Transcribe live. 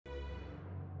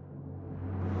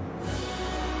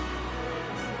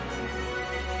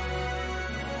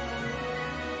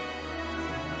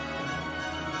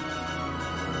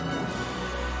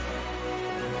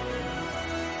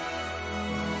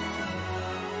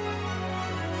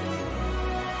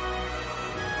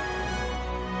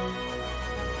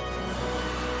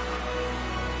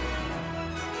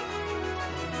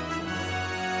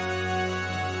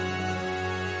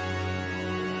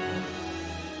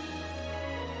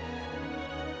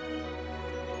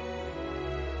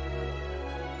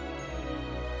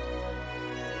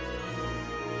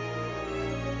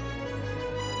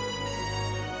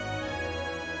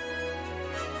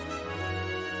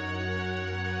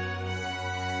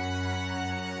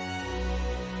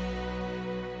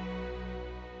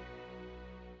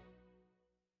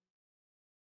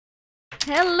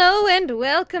Hello and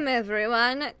welcome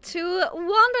everyone to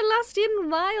Wanderlust in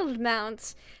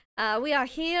Wildemount. We are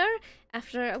here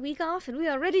after a week off and we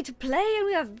are ready to play and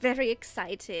we are very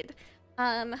excited.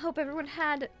 I hope everyone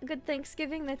had a good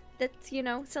Thanksgiving that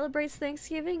celebrates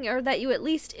Thanksgiving, or that you at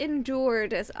least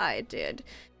endured as I did.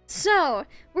 So,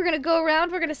 we're gonna go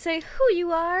around, we're gonna say who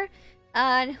you are,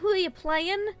 and who you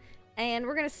playing, and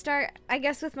we're gonna start, I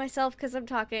guess, with myself because I'm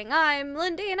talking. I'm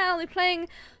Lindy and I'll be playing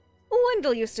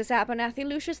Wendell Eustace Abernathy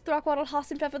Lucius Throckwaddle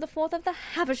Hassenpfeffer the Fourth of the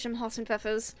Havisham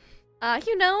Hassenpfeffers.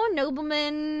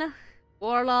 Nobleman,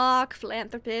 warlock,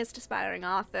 philanthropist, aspiring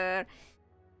author,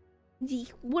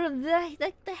 one of the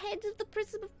heads of the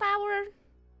Prism of Power,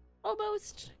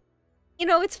 almost.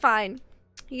 It's fine.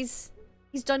 He's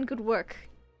done good work.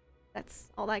 That's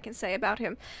all I can say about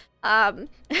him. We're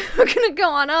gonna go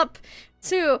on up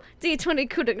to D20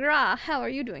 coup de grace. How are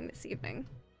you doing this evening?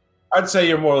 I'd say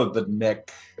you're more of the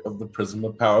neck of the Prism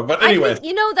of Power, but anyway.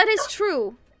 That is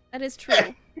true. That is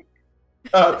true.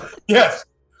 Yes,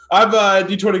 I'm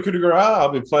D20 coup de grace. I'll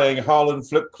be playing Harlan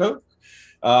Flipcloak.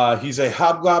 He's a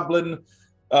hobgoblin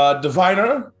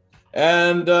diviner,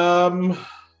 and I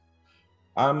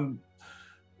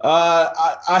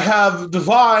have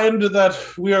divined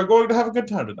that we are going to have a good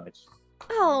time tonight.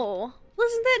 Oh,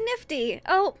 wasn't that nifty?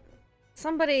 Oh,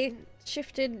 somebody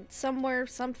shifted somewhere,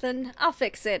 something. I'll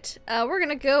fix it. We're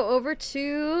gonna go over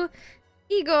to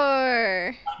Igor.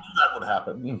 I knew that would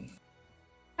happen.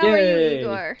 How are you,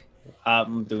 Igor?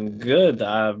 I'm doing good.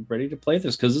 I'm ready to play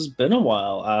this because it's been a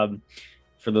while.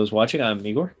 For those watching, I'm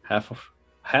Igor,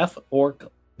 half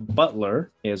orc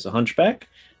butler. He has a hunchback,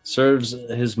 serves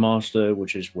his master,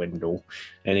 which is Wendell,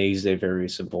 and he's a very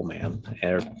simple man,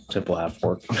 or simple half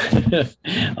orc.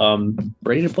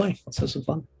 Ready to play. Let's have some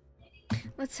fun.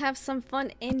 Let's have some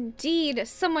fun indeed.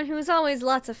 Someone who is always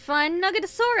lots of fun,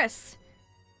 Nuggetosaurus.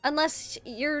 Unless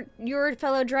you're your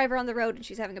fellow driver on the road and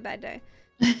she's having a bad day.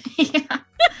 Yeah.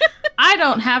 I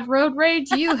don't have road rage,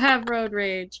 you have road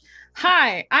rage.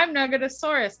 Hi, I'm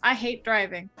Nuggetosaurus. I hate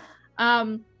driving.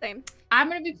 Same. I'm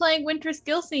going to be playing Wintress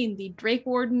Gilsine, the Drake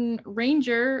Warden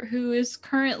Ranger, who is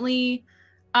currently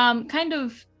kind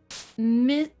of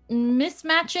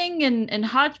mismatching and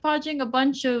hodgepodging a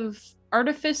bunch of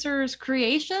Artificer's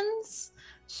creations.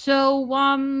 So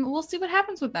we'll see what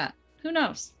happens with that. Who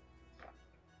knows?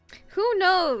 Who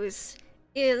knows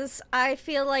is, I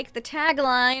feel like, the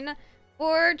tagline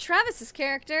for Travis's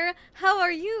character. How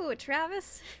are you,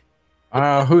 Travis?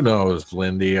 Who knows,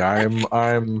 Lindy? I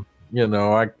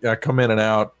come in and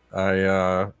out.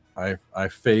 I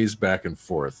phase back and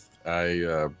forth.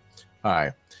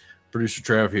 Hi, producer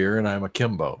Trav here, and I'm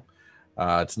Akimbo.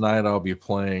 Tonight I'll be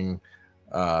playing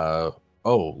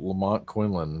Lamont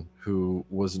Quinlan, who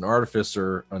was an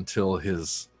artificer until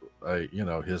his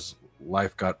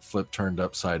life got turned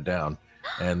upside down,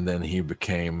 and then he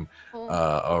became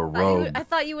a rogue. I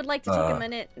thought you would like to take a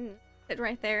minute and sit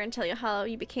right there and tell you how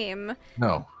you became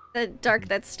the dark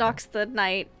that stalks the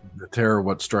night. The terror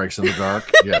what strikes in the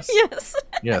dark. Yes.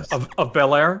 Yes. Of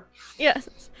Bel Air?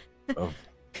 Yes. Of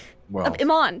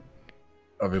Iman.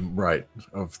 Of him, right.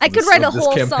 I could write a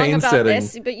whole song about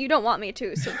this, but you don't want me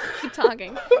to, so keep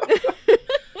talking.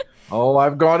 Oh,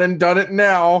 I've gone and done it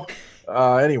now.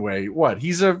 Anyway,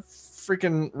 he's a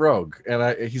freaking rogue,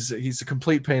 and he's a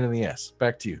complete pain in the ass.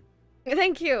 Back to you.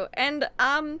 Thank you. And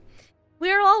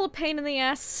we're all a pain in the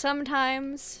ass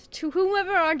sometimes to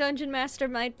whomever our dungeon master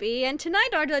might be. And tonight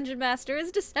our dungeon master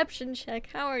is Deception Check.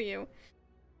 How are you?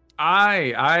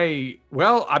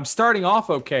 Well, I'm starting off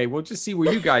okay. We'll just see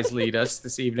where you guys lead us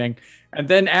this evening, and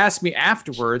then ask me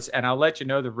afterwards, and I'll let you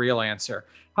know the real answer.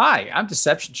 Hi, I'm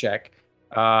Deception Check.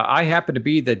 I happen to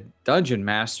be the dungeon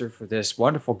master for this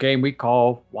wonderful game we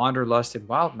call Wanderlust in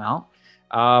Wildemount.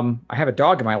 I have a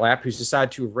dog in my lap who's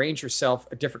decided to arrange herself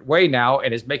a different way now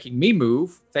and is making me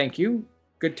move. Thank you.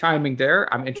 Good timing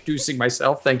there. I'm introducing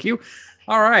myself. Thank you.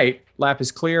 All right. Lap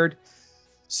is cleared.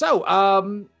 So,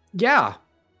 yeah,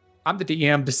 I'm the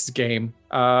DM. This is the game.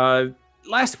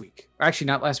 Last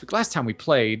time we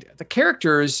played, the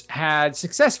characters had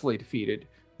successfully defeated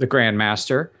the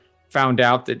Grandmaster, found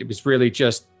out that it was really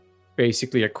just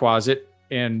basically a closet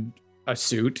in a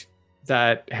suit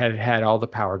that had all the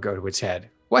power go to its head.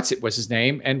 What's-it was his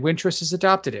name, and Wintress has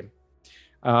adopted him.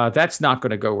 That's not going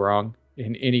to go wrong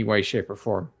in any way, shape, or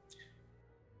form.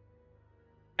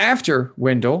 After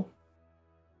Wendell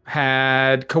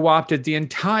had co-opted the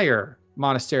entire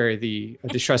monastery, the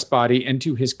distressed body,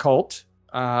 into his cult,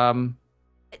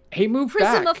 he moved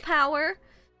back. Prism of Power.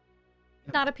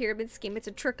 Not a pyramid scheme, it's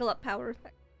a trickle-up power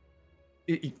effect.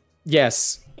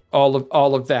 Yes, all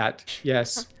of that.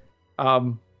 Yes.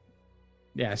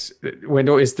 Yes,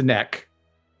 Wendell is the neck.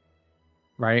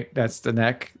 right? That's the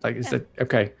neck. Like, is that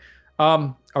okay?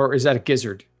 Or is that a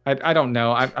gizzard? I don't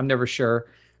know. I'm never sure.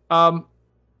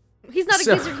 He's not a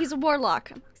gizzard. He's a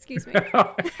warlock. Excuse me.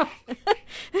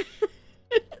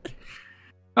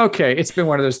 Okay, it's been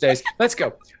one of those days. Let's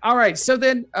go. All right. So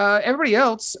then, everybody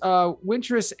else,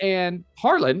 Wintress and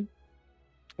Harlan,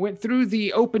 went through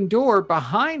the open door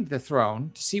behind the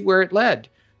throne to see where it led.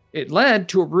 It led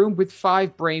to a room with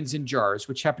 5 brains in jars,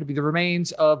 which happened to be the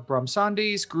remains of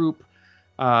Brahmsandi's group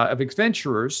of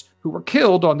adventurers who were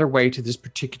killed on their way to this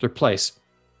particular place.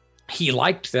 He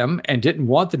liked them and didn't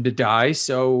want them to die,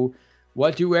 so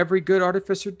what do every good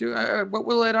artificer do? What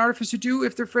will an artificer do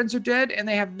if their friends are dead and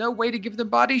they have no way to give them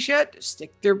bodies yet?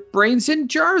 Stick their brains in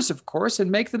jars, of course,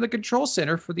 and make them the control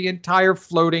center for the entire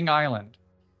floating island,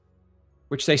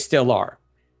 which they still are.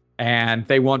 And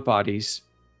they want bodies.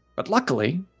 But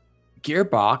luckily,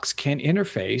 Gearbox can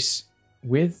interface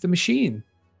with the machine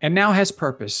and now has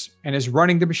purpose and is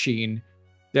running the machine,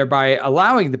 thereby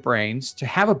allowing the brains to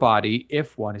have a body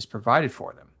if one is provided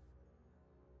for them.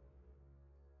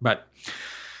 But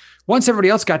once everybody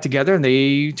else got together and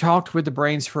they talked with the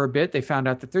brains for a bit, they found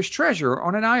out that there's treasure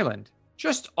on an island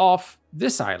just off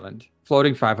this island,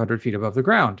 floating 500 feet above the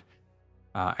ground,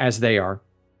 as they are.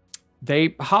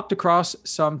 They hopped across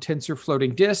some tensor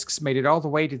floating discs, made it all the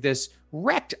way to this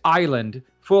wrecked island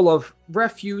full of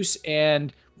refuse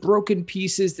and broken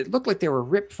pieces that looked like they were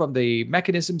ripped from the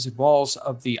mechanisms and walls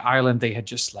of the island they had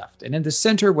just left. And in the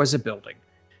center was a building.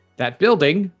 That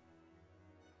building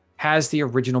has the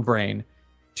original brain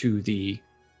to the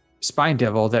spine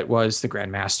devil that was the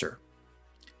Grand Master,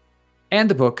 and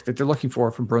the book that they're looking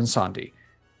for from Brunsandi.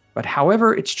 But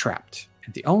however, it's trapped.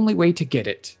 And the only way to get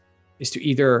it is to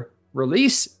either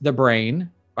release the brain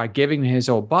by giving his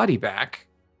old body back,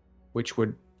 which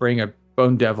would bring a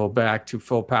bone devil back to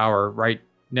full power right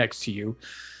next to you,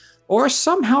 or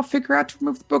somehow figure out to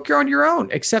remove the book on your own,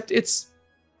 except it's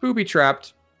booby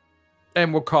trapped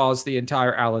and will cause the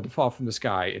entire island to fall from the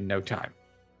sky in no time.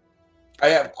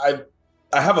 I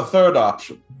have a third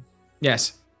option.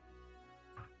 Yes.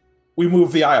 We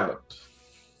move the island.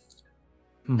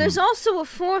 There's also a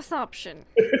fourth option.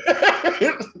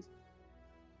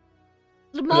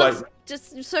 Lamont Like-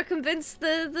 just circumvents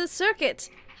the circuit.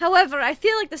 However, I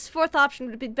feel like this fourth option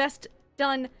would be best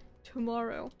done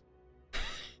tomorrow.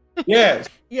 Yes.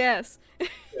 Yes.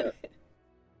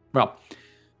 Well,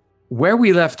 where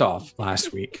we left off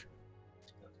last week,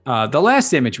 the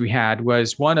last image we had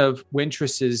was one of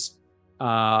Wintress's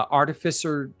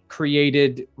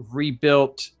artificer-created,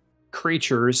 rebuilt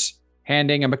creatures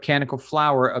handing a mechanical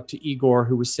flower up to Igor,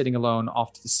 who was sitting alone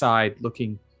off to the side,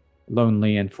 looking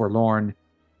lonely and forlorn.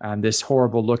 And this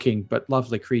horrible-looking but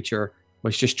lovely creature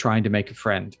was just trying to make a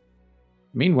friend.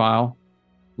 Meanwhile,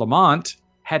 Lamont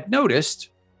had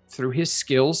noticed, through his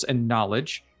skills and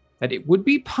knowledge, that it would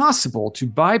be possible to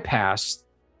bypass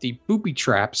the booby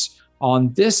traps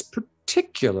on this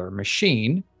particular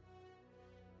machine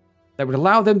that would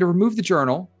allow them to remove the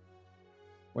journal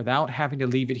without having to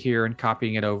leave it here and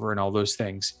copying it over and all those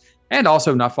things, and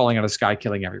also not falling out of the sky,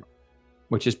 killing everyone,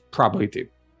 which is probably the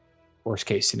worst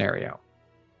case scenario.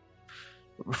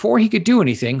 But before he could do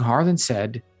anything, Harlan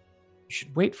said, "You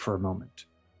should wait for a moment."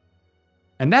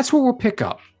 And that's where we'll pick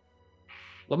up.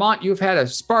 Lamont, you've had a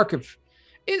spark of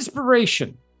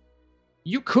inspiration.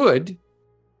 You could,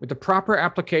 with the proper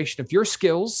application of your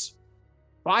skills,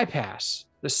 bypass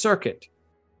the circuit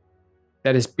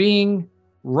that is being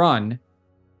run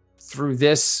through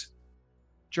this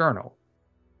journal.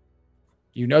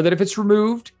 You know that if it's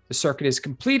removed, the circuit is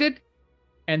completed,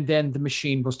 and then the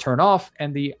machine will turn off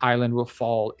and the island will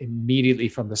fall immediately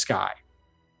from the sky.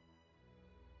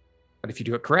 But if you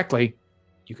do it correctly,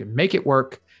 you can make it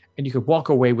work, and you can walk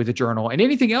away with the journal and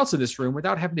anything else in this room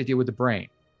without having to deal with the brain.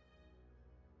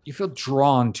 You feel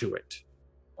drawn to it.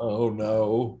 Oh,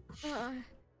 no.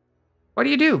 What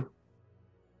do?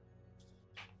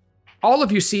 All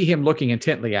of you see him looking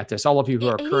intently at this. All of you who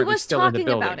are currently still in the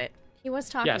building. He was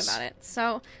talking about it.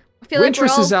 So I feel Wintress like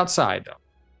we're all is outside, though.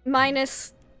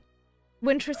 minus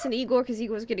Wintress and Igor, because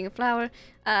Igor's getting a flower.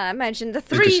 Imagine the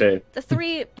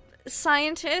three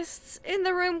scientists in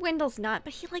the room. Wendell's not,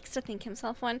 but he likes to think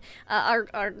himself one.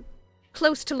 Are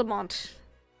close to Lamont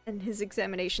in his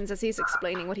examinations as he's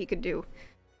explaining what he could do.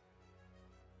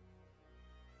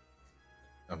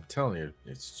 I'm telling you,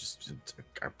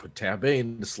 I put tab A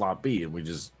into slot B, and we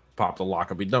just pop the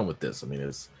lock and be done with this. I mean,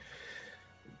 it's.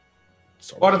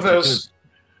 What if there's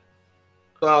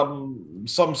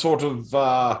some sort of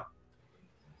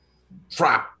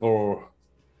trap or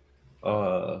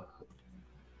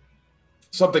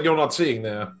something you're not seeing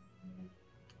there?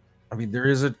 I mean, there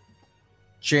is a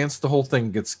chance the whole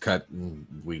thing gets cut and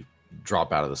we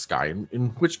drop out of the sky, in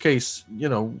which case,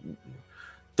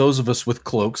 those of us with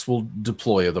cloaks will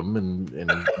deploy them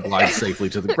and glide safely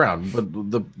to the ground.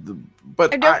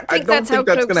 But I don't think that's how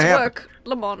going cloaks to happen. work,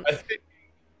 Lamont. I think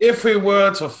if we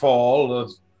were to fall,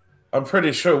 I'm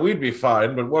pretty sure we'd be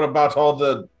fine. But what about all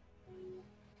the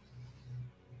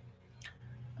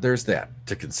There's that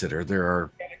to consider. There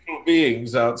are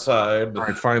beings outside? all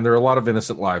right, fine. There are a lot of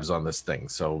innocent lives on this thing,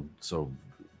 so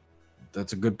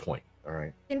that's a good point. All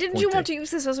right. And didn't Point you want taken. to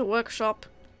use this as a workshop?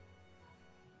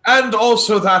 And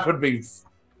also, that would be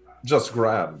just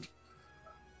grand.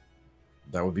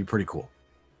 That would be pretty cool.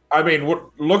 I mean,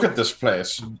 look at this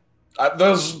place.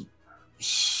 There's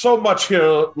so much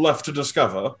here left to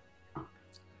discover.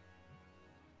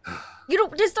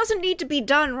 This doesn't need to be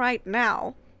done right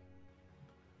now.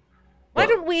 Why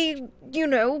don't we,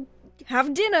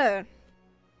 have dinner?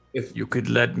 If You could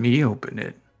let me open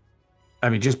it. I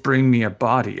mean, just bring me a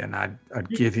body and I'd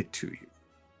give it to you.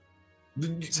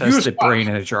 Says the brain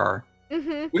in a jar.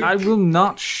 Mm-hmm. I will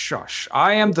not shush.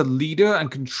 I am the leader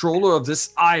and controller of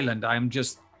this island. I am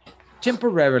just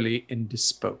temporarily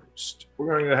indisposed.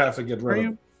 We're going to have to get rid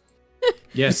of.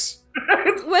 Yes.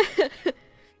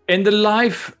 In the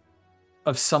life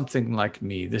of something like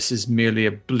me, this is merely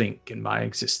a blink in my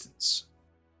existence.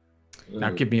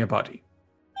 Now give me a body.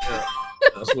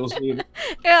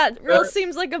 Yeah, it real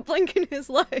seems like a blink in his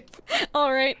life.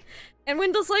 Alright. And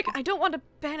Wendell's like, I don't want to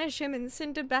banish him and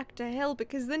send him back to hell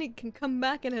because then he can come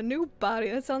back in a new body.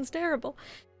 That sounds terrible.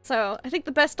 So, I think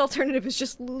the best alternative is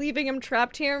just leaving him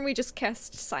trapped here and we just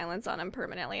cast silence on him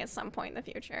permanently at some point in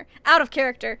the future. Out of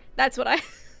character. That's what I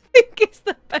think is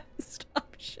the best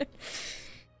option.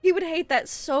 He would hate that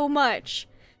so much.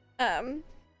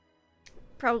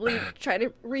 Probably try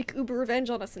to wreak uber revenge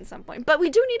on us at some point. But we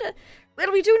do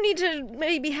need to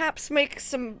maybe perhaps make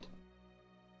some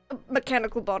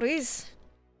mechanical bodies.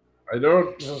 I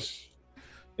don't.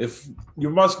 If you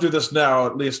must do this now,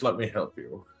 at least let me help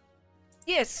you.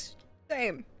 Yes,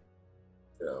 same.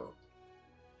 Yeah.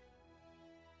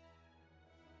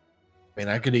 I mean,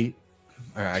 I could eat.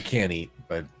 I can't eat,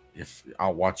 but if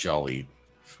I'll watch y'all eat,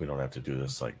 if we don't have to do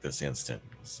this like this instant.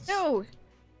 No,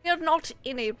 we're not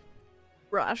in a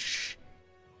rush.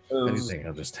 If anything,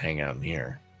 I'll just hang out in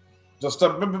here. Just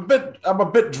I'm a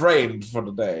bit drained for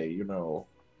the day,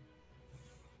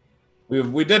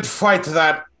 We did fight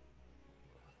that.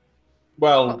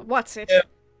 Well, What's it? yeah.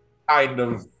 Kind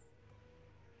of.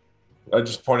 I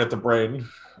just point at the brain,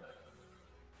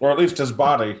 or at least his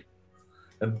body,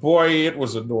 and boy, it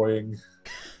was annoying.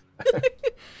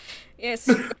 Yes,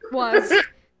 it was.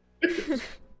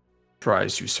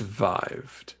 Surprised you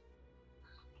survived.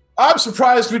 I'm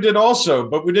surprised we did also,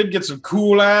 but we did get some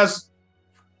cool ass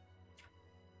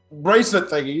bracelet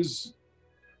thingies.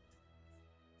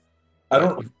 I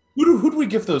don't. Who do we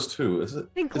give those to? Is it?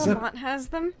 I think Is that- Lamont has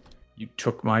them. You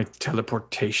took my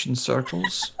teleportation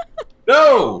circles?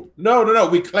 No.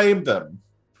 We claimed them.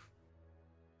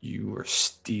 You were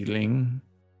stealing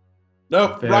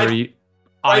No, the right. very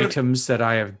items that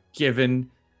I have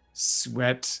given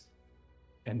sweat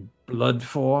and blood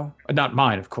for. Not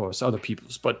mine, of course, other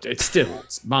people's, but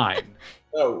it's mine.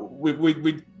 No,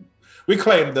 we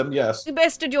claimed them. Yes. You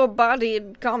bested your body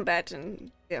in combat,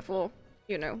 and therefore,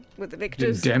 with the Didn't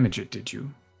victors. damage it, did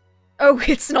you? Oh,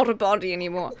 it's not a body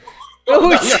anymore.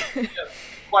 Oh, it's...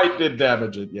 Quite did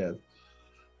damage it. Yes.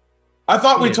 I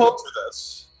thought we Yeah. told you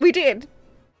this. We did.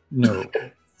 No.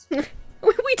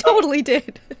 We totally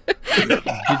did. Didn't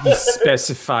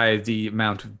specify the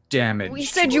amount of damage. We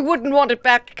said you wouldn't want it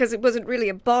back because it wasn't really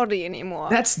a body anymore.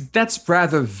 That's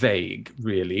rather vague,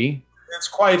 really. It's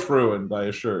quite ruined, I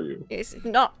assure you. Yes,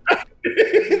 not.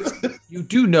 You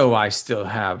do know I still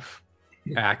have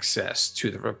access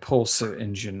to the repulsor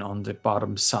engine on the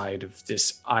bottom side of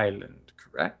this island,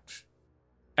 correct?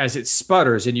 As it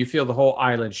sputters and you feel the whole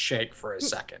island shake for a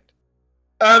second.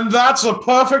 And that's a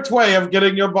perfect way of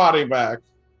getting your body back.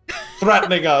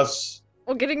 Threatening us.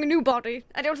 Or getting a new body.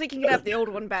 I don't think you can have the old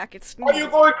one back. It's. Are you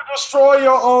going to destroy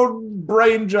your own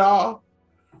brain jar?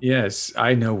 Yes,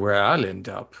 I know where I'll end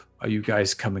up. Are you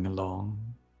guys coming along?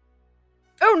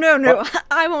 Oh no!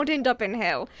 I won't end up in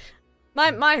hell.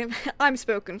 I'm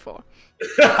spoken for.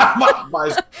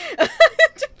 My-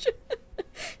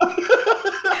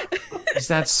 Is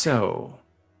that so?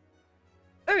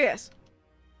 Oh yes.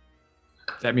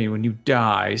 Does that mean when you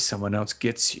die, someone else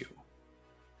gets you?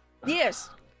 Yes.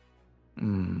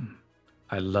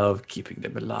 I love keeping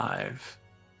them alive.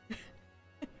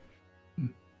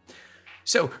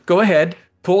 So go ahead,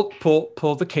 pull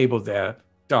the cable there,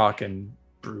 dark and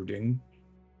brooding.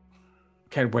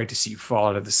 Can't wait to see you fall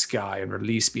out of the sky and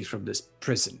release me from this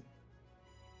prison.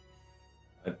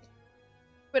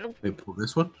 We pull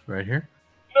this one right here.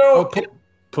 No,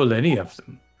 Pull any of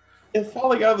them. if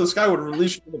falling out of the sky would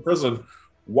release you from the prison,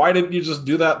 why didn't you just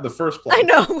do that in the first place? I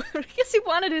know. I guess he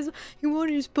wanted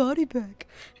his body back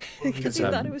because he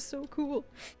thought it was so cool.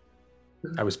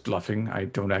 I was bluffing. I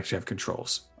don't actually have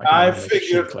controls. I can only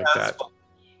figured shake like that's that. what-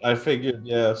 I figured,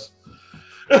 yes.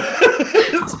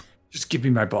 Just give me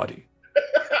my body.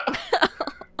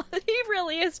 He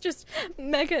really is just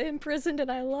mega imprisoned,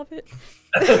 and I love it.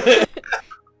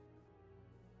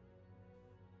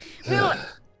 Well,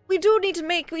 we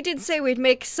did say we'd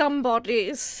make some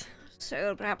bodies,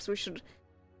 so perhaps we should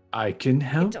I can get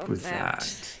help on with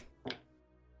that. that.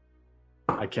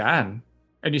 I can.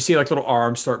 And you see like little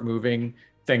arms start moving,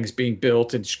 things being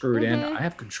built and screwed in. Mhm. I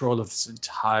have control of this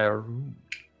entire room.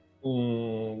 I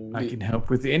Mm, can help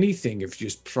with anything if you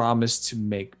just promise to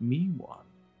make me one.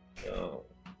 no.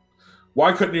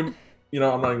 Why couldn't you?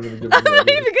 I'm not even going to give I'm you not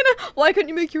the even gonna. Why couldn't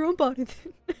you make your own body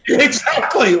then? idea.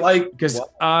 Exactly. Like, Because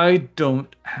what? I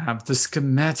don't have the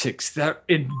schematics. They're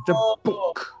in the Oh.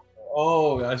 book.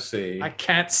 Oh, I see. I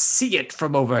can't see it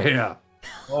from over here.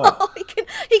 Oh.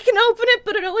 He can open it,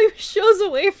 but it only shows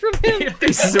away from him. It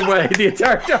faces away the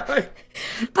entire time.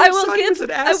 I will Sandy was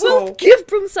an I will asshole. give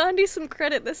Sandy some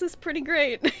credit. This is pretty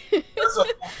great.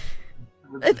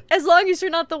 As long as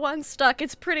you're not the one stuck,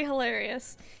 it's pretty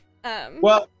hilarious.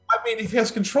 Well, I mean, if he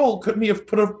has control, couldn't he have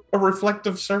put a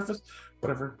reflective surface?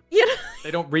 Whatever. you know,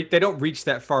 They don't reach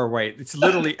that far away. It's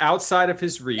literally outside of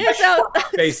his reach, it's out.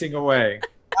 facing away.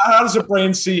 How does a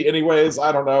brain see, anyways?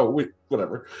 I don't know.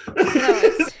 Whatever.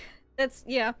 No, it's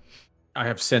yeah. I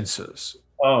have sensors.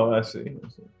 Oh, I see.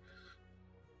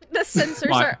 The sensors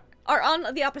My- are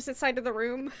on the opposite side of the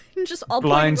room, just all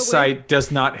Blind pointing away. sight does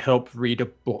not help read a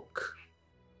book.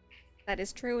 That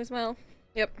is true as well.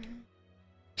 Yep.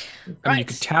 I mean,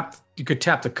 you could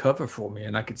tap the cover for me,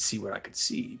 and I could see what I could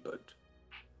see. But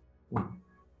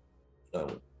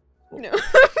Oh. No,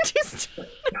 just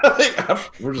I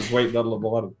think we're just waiting on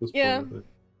LeBlanc at this Yeah. point.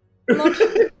 Mont,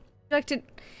 would you like to,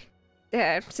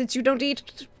 since you don't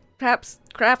eat, perhaps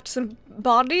craft some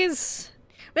bodies.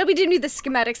 Well, we do need the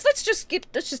schematics. Let's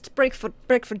just break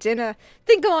for dinner.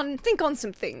 Think on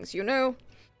some things, Think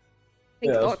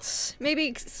Yes. thoughts. Maybe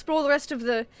explore the rest of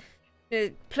the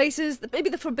places, maybe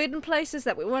the forbidden places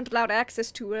that we weren't allowed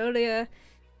access to earlier.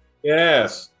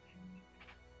 Yes.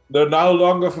 They're no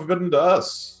longer forbidden to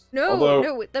us. No, Although-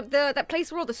 no, that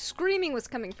place where all the screaming was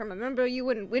coming from. I remember you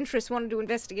and Wintress wanted to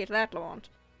investigate that, Laurent.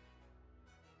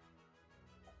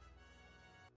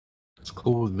 It's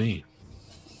cool with me.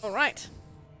 All right.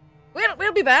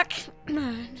 We'll be back.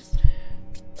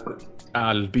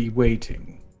 I'll be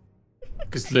waiting.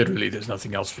 Because literally, there's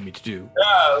nothing else for me to do.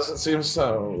 Yes, it seems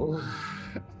so.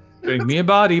 Bring me a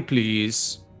body,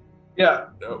 please. Yeah,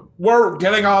 we're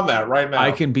getting on that right now.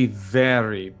 I can be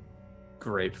very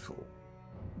grateful.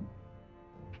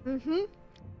 Mm-hmm.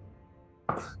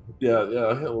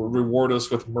 Yeah, he'll reward us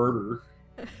with murder.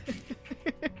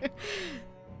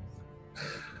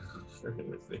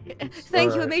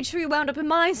 Thank you. I made sure you wound up in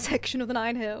my section of the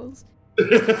Nine Hills.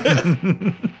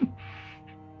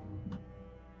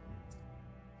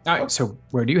 All right, so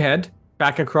where do you head?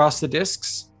 Back across the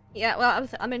discs? Yeah, well,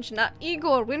 I mentioned that.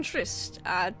 Igor, Wintress,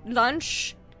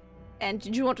 lunch. And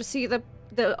did you want to see the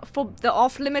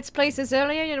off-limits places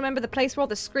earlier? You remember the place where all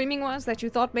the screaming was that you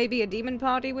thought maybe a demon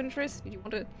party, Wintress? Did you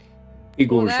want to...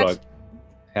 Igor's that? like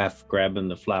half grabbing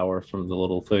the flower from the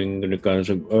little thing, and it kind of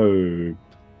like, oh,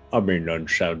 I mean, that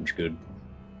sounds good.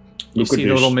 You Look at see the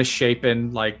this. little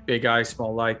misshapen, like big eye,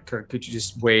 small light. Could you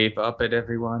just wave up at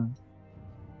everyone?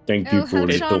 Thank Oh, you for how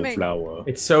little charming. flower.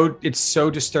 It's so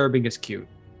disturbing. It's cute.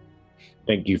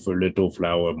 Thank you for little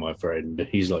flower, my friend.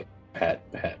 He's like, pat,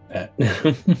 pat, pat.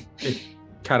 It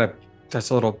kind of does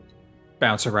a little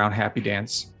bounce around, happy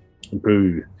dance.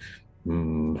 Boo.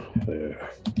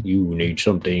 You need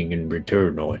something in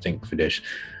return, I think, for this.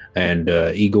 And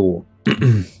Eagle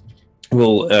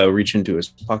will reach into his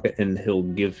pocket and he'll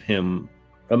give him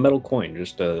a metal coin,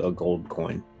 just a gold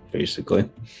coin, basically.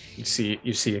 You see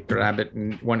it grab it,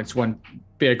 and when it's one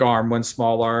big arm, one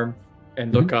small arm,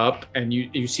 and look up, and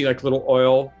you see like little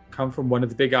oil come from one of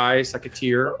the big eyes, like a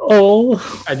tear,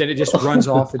 Oh. and then it just runs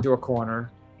off into a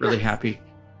corner, really happy.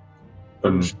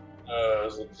 Is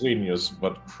a genius,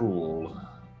 but cruel.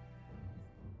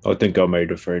 I think I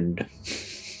made a friend.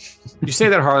 You say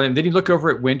that, Harlan, then you look over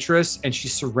at Wintress, and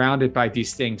she's surrounded by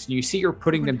these things, and you see her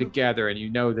putting them together, and you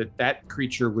know that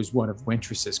creature was one of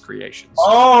Wintress's creations.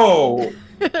 Oh!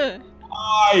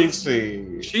 I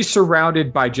see. She's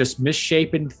surrounded by just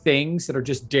misshapen things that are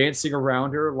just dancing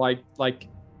around her, like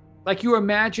you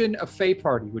imagine a Fae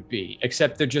party would be,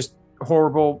 except they're just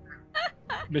horrible,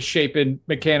 misshapen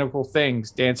mechanical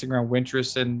things dancing around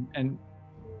Wintress and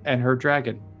her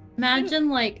dragon. Imagine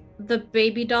like the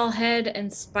baby doll head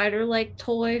and spider-like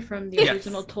toy from the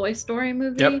original Toy Story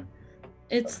movie. Yep.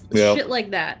 It's Yep. shit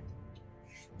like that.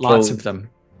 Lots So- of them.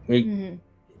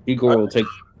 Igor will take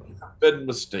Been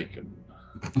mistaken.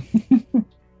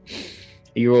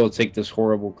 Igor will take this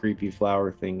horrible, creepy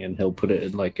flower thing, and he'll put it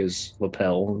in like his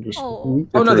lapel. And just Oh.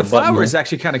 Oh no, put the a button flower is on-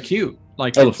 actually kind of cute.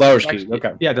 Like Oh, the it's flower's actually- cute.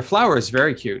 Okay. Yeah, the flower is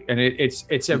very cute, and it's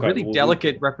a Okay, really well,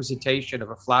 delicate representation of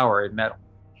a flower in metal.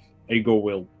 Igor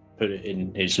will put it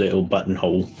in his little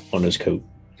buttonhole on his coat.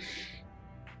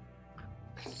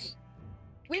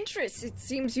 Wintress, it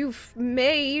seems you've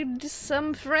made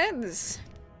some friends.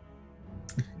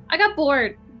 I got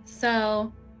bored,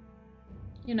 so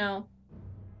you know.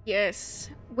 Yes.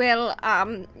 Well,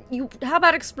 how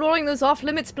about exploring those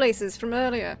off-limits places from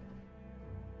earlier?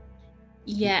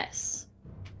 Yes.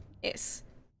 Yes.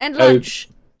 And Oh. lunch.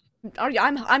 Are you?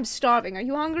 I'm starving. Are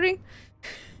you hungry?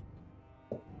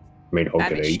 I mean, okay.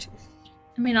 Famished.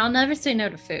 I mean, I'll never say no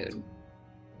to food.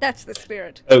 That's the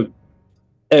spirit.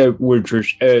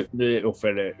 Wintress, the little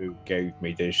fella who gave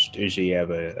me this, does he have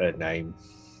a name?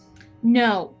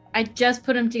 No, I just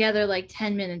put them together like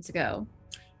 10 minutes ago.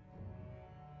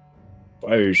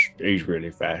 Oh, he's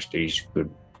really fast. He's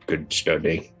good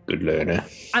study, good learner.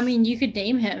 I mean, you could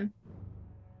name him.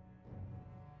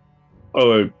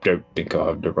 Oh, I don't think I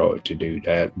have the right to do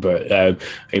that, but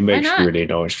he makes not? really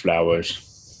nice flowers.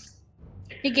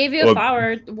 He gave you a Well-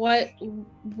 flower.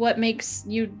 What makes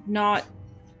you not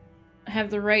have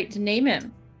the right to name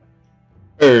him?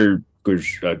 Because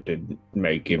I didn't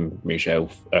make him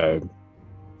myself. I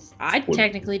Well-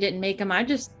 technically didn't make him. I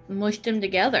just mushed him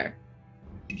together.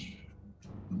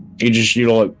 He just,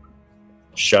 like,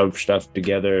 shove stuff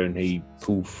together and he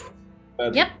poof.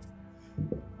 Yep.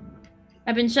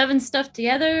 I've been shoving stuff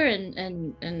together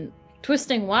and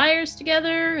twisting wires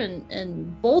together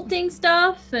and bolting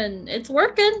stuff, and it's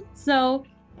working. So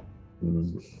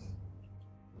Mm.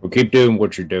 Well, keep doing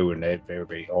what you're doing. They're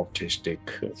very autistic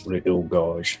little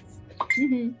guys.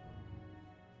 mhm.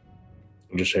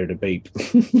 I just heard a beep.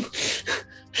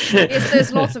 Yes,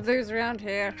 there's lots of those around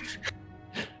here.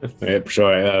 Yep,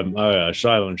 sorry. I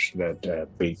silenced that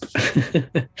beep.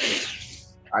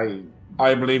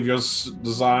 I believe your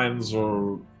designs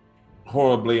are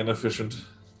horribly inefficient.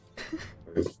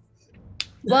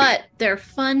 But they're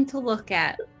fun to look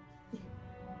at.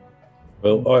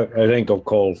 Well, I think I'll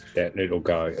call that little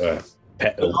guy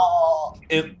Petal.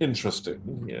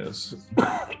 Interesting, yes.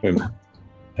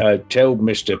 Tell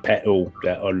Mr. Petal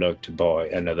that I'd like to buy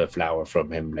another flower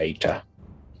from him later.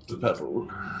 The petal.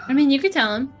 I mean, you could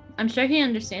tell him. I'm sure he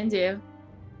understands you.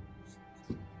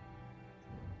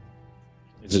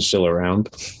 Is it still around?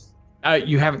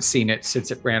 You haven't seen it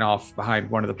since it ran off behind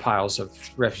one of the piles of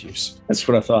refuse. That's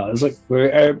what I thought. I was like,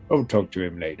 I'll talk to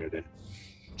him later then.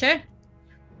 Sure.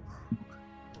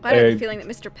 I have a feeling that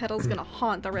Mr. Petal's gonna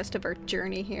haunt the rest of our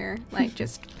journey here. Like,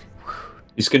 just...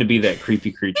 He's going to be that creepy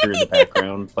creature in the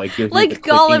background. Like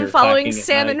Gollum following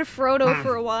Sam and Frodo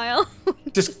for a while.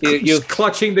 Just You-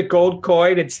 clutching the gold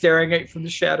coin and staring at it from the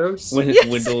shadows. Yes.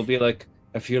 Wendell will be like,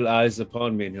 I feel eyes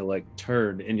upon me, and he'll like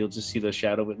turn, and you'll just see the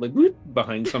shadow like whoop,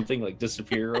 behind something like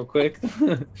disappear real quick.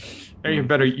 Or you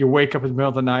better, you wake up in the middle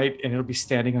of the night and it'll be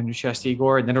standing on your chest,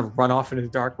 Igor, and then it'll run off into the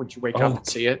dark once you wake up Oh. and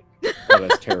see it. Oh,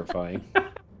 that's terrifying.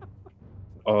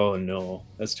 Oh no,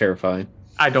 that's terrifying.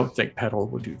 I don't think Petal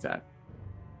will do that.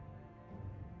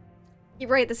 You're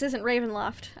right, this isn't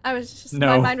Ravenloft. I was just... No.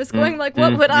 My mind was going like,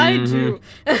 what would I do?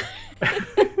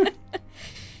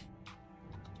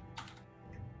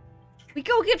 We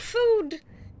go get food!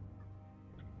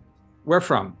 Where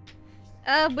from?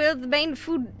 Well, the main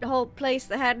food hall place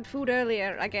that had food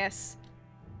earlier, I guess.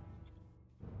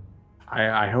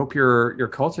 I hope your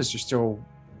cultists are still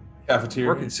Cafeteria.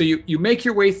 working. So you make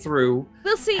your way through.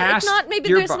 We'll see. If Past not, maybe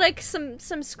your there's bu- like some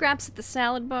scraps at the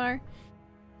salad bar.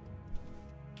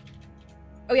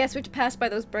 Oh yes, we have to pass by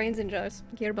those brains in jars.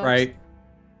 Gearbox. Right.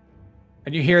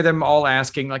 And you hear them all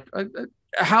asking, like,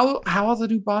 how are the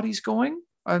new bodies going?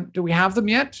 Do we have them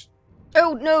yet?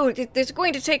 Oh no, it's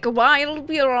going to take a while.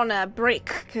 We are on a break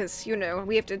because you know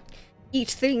we have to eat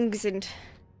things and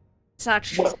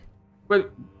such. Well,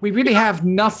 we really have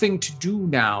nothing to do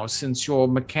now since your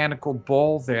mechanical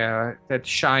ball there that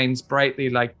shines brightly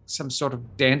like some sort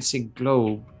of dancing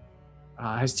globe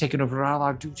has taken over all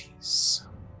our duties.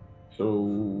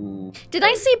 So Did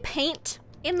I see paint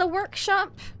in the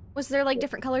workshop? Was there like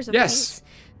different colors of Yes. paints?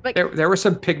 Like, There were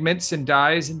some pigments and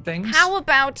dyes and things. how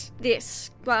about this?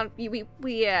 Well, we're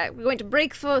going to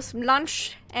break for some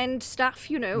lunch and stuff,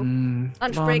 you know.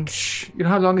 Lunch breaks. You know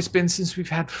how long it's been since we've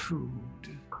had food?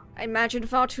 I imagine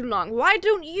far too long. Why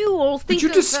don't you all think Could you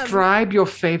of... describe your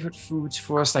favorite foods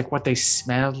for us, like what they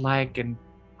smell like and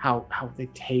how they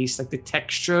taste, like the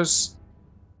textures?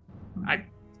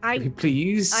 If you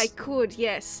please. I could,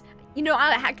 yes. You know,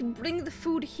 I can bring the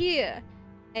food here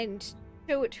and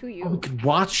show it to you. Oh, we can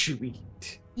watch you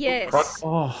eat. Yes.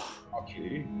 Oh,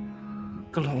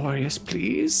 glorious,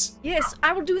 please. Yes,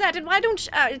 I will do that. And why don't,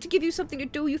 to give you something to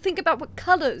do, you think about what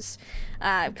color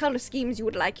schemes you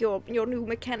would like your new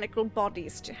mechanical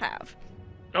bodies to have.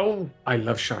 Oh, I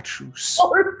love chartreuse.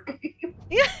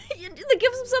 Yeah, that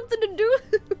gives them something to do.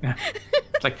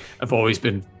 It's like I've always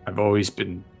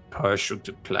been partial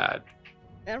to plaid.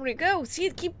 There we go. See,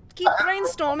 keep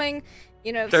brainstorming.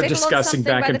 You know, They're settle on discussing something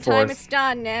back by the and time forth. it's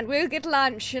done, and we'll get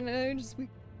lunch. You know,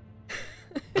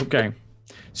 Okay.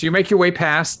 So you make your way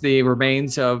past the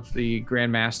remains of the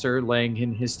Grand Master laying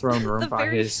in his throne room the by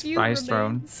very his few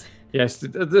throne. remains. Yes,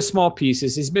 the small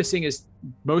pieces. He's missing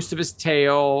most of his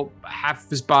tail, half of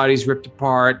his body's ripped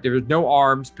apart. There's no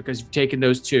arms because you've taken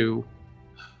those two.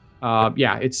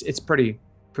 Yeah, it's pretty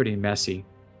messy.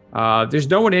 There's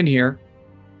no one in here.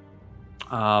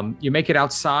 You make it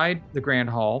outside the Grand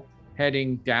Hall,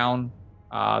 heading down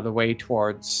the way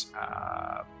towards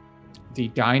the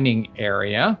dining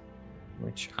area,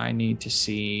 which I need to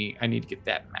see. I need to get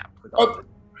that map.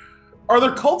 Are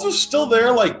there cultists still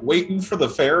there, like waiting for the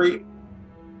ferry?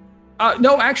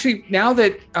 No, actually, now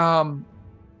that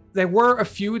there were a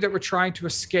few that were trying to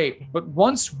escape, but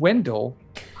once Wendell,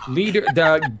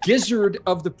 the gizzard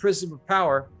of the Prism of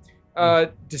Power,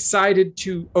 decided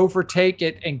to overtake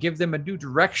it and give them a new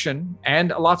direction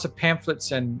and lots of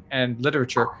pamphlets and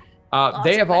literature,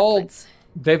 they've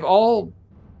all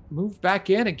moved back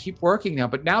in and keep working now.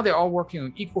 But now they're all working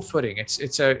on equal footing.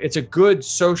 It's a good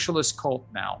socialist cult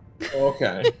now.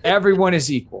 Okay. Everyone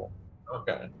is equal.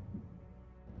 Okay.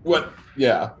 What?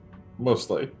 Yeah,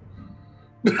 mostly.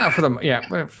 For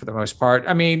the most part.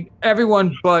 I mean,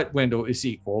 everyone but Wendell is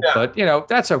equal, Yeah. but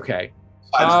that's okay.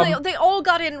 They all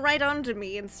got in right under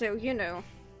me, and so you know.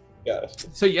 Yes.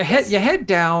 So you head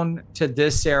down to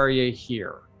this area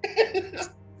here,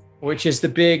 which is the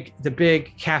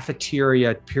big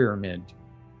cafeteria pyramid,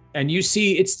 and you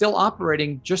see it's still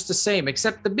operating just the same,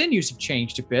 except the menus have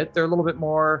changed a bit. They're a little bit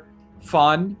more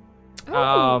fun.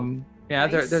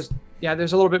 Nice.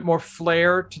 There's a little bit more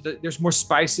flair to there's more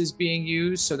spices being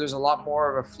used, so there's a lot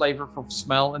more of a flavorful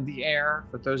smell in the air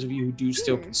for those of you who do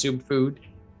still consume food.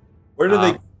 Where do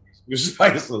they use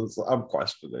spices? I'm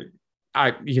questioning.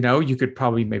 You could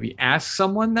probably maybe ask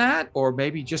someone that, or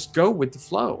maybe just go with the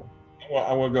flow. Well,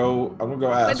 I'm gonna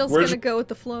go ask. Wendell's gonna go with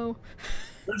the flow.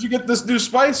 Where'd you get this new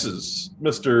spices,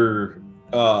 Mr.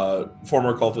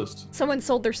 Former cultist? Someone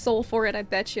sold their soul for it, I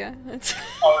bet you.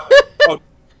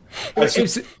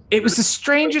 It was the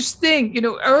strangest thing.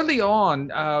 Early on,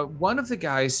 one of the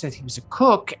guys said he was a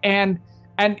cook, and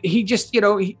he just,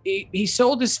 he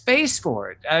sold his space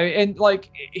for it. And like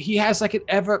he has he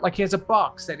has a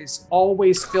box that is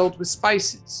always filled with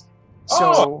spices.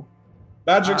 So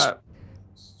magic.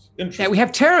 Yeah, we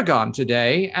have tarragon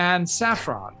today and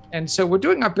saffron, and so we're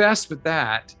doing our best with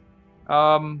that.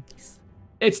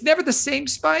 It's never the same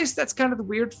spice. That's kind of the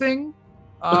weird thing.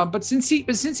 But since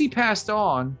he passed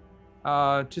on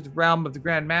to the realm of the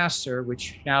Grand Master,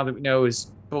 which now that we know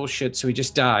is bullshit, so he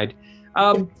just died.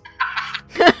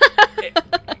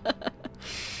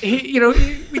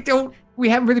 We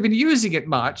haven't really been using it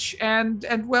much, and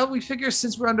well, we figure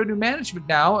since we're under new management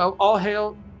now, all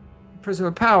hail Prism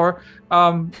of Power.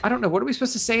 I don't know, what are we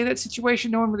supposed to say in that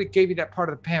situation? No one really gave you that part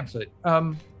of the pamphlet.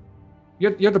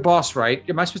 You're the boss, right?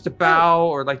 Am I supposed to bow,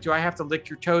 or do I have to lick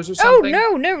your toes or something?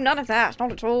 Oh no, none of that,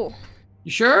 not at all.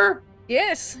 You sure?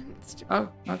 Yes. Oh,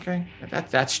 okay.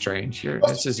 That's strange.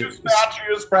 This is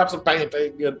statues, perhaps a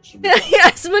painting.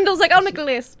 Yes, Wendell's like, I'll make a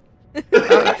list. All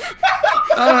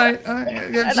right.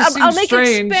 I'll make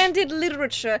strange. expanded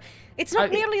literature. It's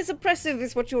not nearly as oppressive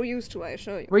as what you're used to, I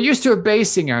assure you. We're used to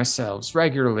abasing ourselves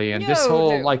regularly, and this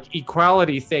whole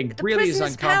equality thing really is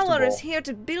Prism's uncomfortable. power is here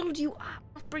to build you up,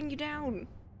 not bring you down.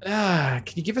 Can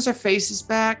you give us our faces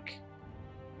back?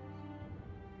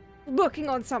 Working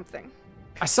on something.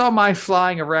 I saw mine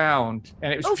flying around,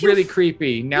 and it was really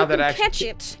creepy. Now that I catch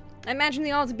it, I imagine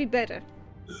the odds would be better.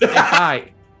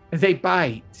 They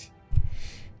bite.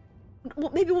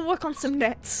 Well, maybe we'll work on some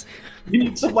nets. You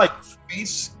need some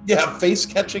face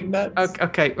catching nets.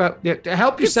 Okay, well,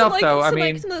 help yourself though. Some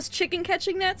of those chicken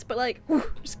catching nets, but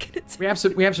just kidding. We have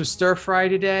some stir fry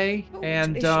today,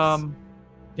 and delicious.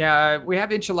 Yeah, we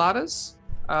have enchiladas.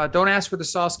 Don't ask where the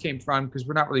sauce came from because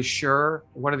we're not really sure.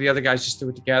 One of the other guys just threw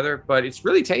it together, but it's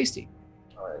really tasty.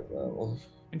 All right, well,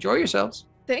 Enjoy yourselves.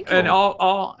 Thank you. And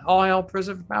all hail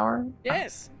prison of power.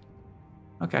 Yes.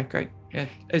 Okay, great. Yeah.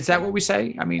 Is that what we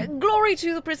say? I mean, Glory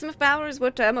to the Prism of Power is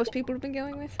what most people have been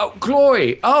going with. oh,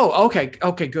 glory. Oh, okay,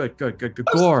 good.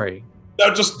 Glory.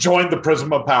 Now just join the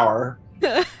Prism of Power.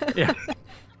 Yeah.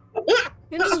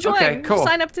 You just join. Okay, cool.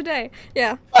 Sign up today.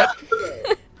 Yeah.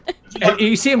 And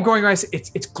you see him going around.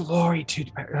 It's glory to.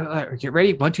 Get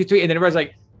ready. 1, 2, 3, and then everybody's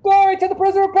like, glory to the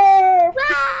Prism of Power.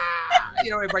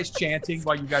 Everybody's chanting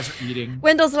while you guys are eating.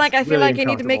 Wendell's like, I feel Really like I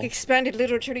need to make uncomfortable. expanded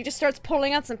literature. He just starts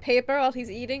pulling out some paper while he's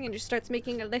eating and just starts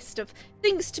making a list of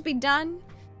things to be done.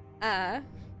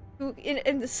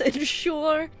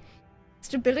 Ensure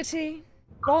stability,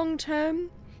 long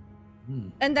term,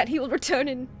 and that he will return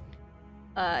in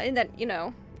that,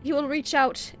 he will reach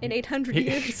out in 800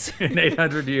 years. In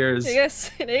 800 years.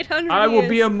 Yes, in 800 years. I will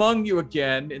be among you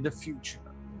again in the future.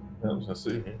 I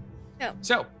see.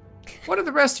 So, what are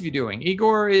the rest of you doing?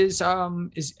 Igor is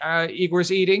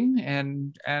Igor's eating,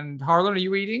 and Harlan, are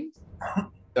you eating?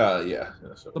 Yeah.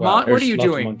 So, Lamont, what are you There's lots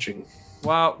of doing munching.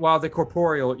 while the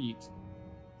corporeal eat?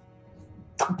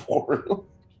 wow.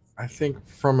 I think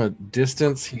from a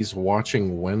distance he's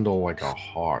watching Wendell like a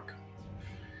hawk.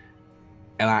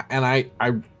 And I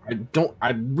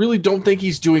really don't think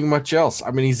he's doing much else.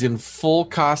 I mean, he's in full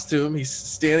costume. He's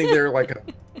standing there like a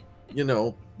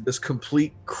this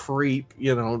complete creep,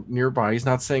 nearby. He's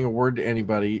not saying a word to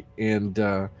anybody. And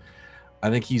I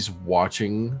think he's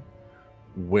watching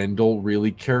Wendell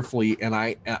really carefully. And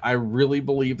I really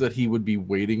believe that he would be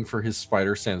waiting for his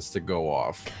spider sense to go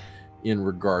off in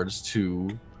regards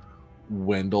to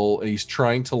Wendell. And he's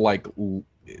trying to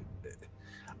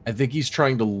I think he's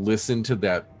trying to listen to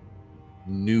that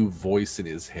new voice in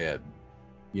his head,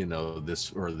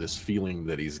 this feeling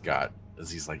that he's got. As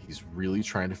he's really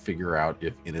trying to figure out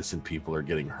if innocent people are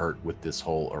getting hurt with this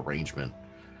whole arrangement.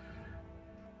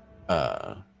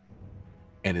 And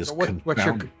is So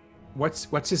confounded.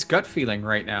 what's his gut feeling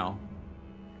right now?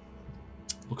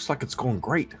 Looks like it's going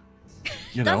great.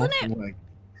 Doesn't it? Like,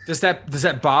 Does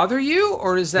that bother you,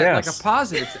 or is that like Yes. a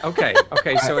positive? Okay,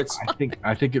 so it's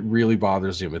I think it really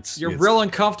bothers him. you're it's, real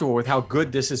uncomfortable with how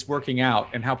good this is working out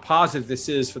and how positive this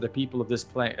is for the people of this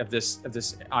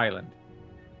this island.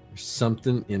 There's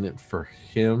something in it for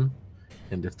him,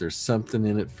 and if there's something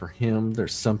in it for him,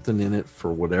 there's something in it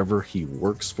for whatever he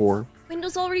works for.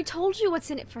 Wendell's already told you what's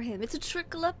in it for him. It's a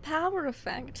trickle-up power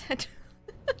effect.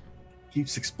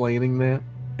 Keeps explaining that.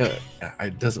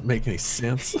 It doesn't make any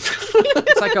sense.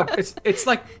 It's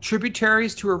like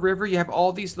tributaries to a river. You have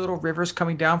all these little rivers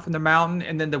coming down from the mountain,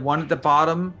 and then the one at the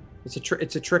bottom, it's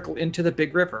a trickle into the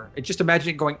big river. Just imagine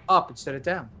it going up instead of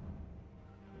down.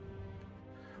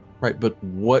 Right, but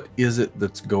what is it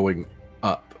that's going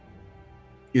up?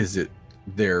 Is it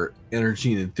their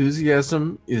energy and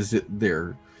enthusiasm? Is it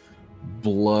their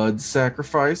blood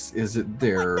sacrifice? Is it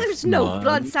their There's no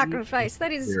blood money? sacrifice.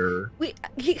 That is... Their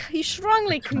He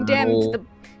strongly condemned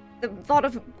the thought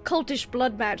of cultish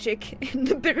blood magic in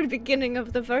the very beginning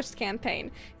of the first campaign.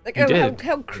 Like, He did.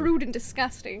 how crude and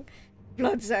disgusting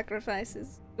blood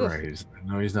sacrifices. Ugh. right.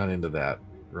 No, he's not into that.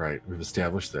 Right, we've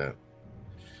established that.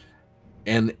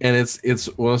 And it's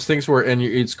one of those things where, and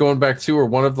it's going back to, or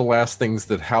one of the last things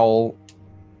that Howell,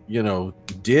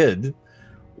 did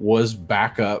was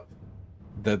back up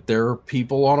that there are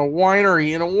people on in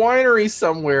a winery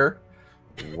somewhere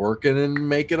working and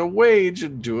making a wage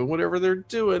and doing whatever they're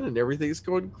doing, and everything's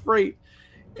going great.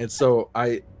 And so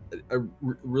I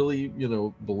really,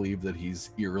 believe that he's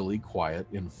eerily quiet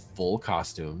in full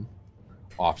costume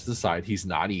off to the side. He's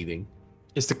not eating.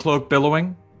 Is the cloak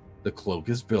billowing? The cloak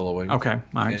is billowing. Okay, all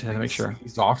right, And just had to make sure.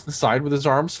 He's off to the side with his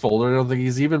arms folded. I don't think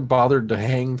he's even bothered to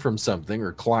hang from something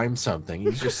or climb something.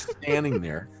 He's just standing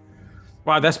there.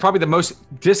 Wow, that's probably the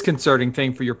most disconcerting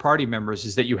thing for your party members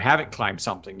is that you haven't climbed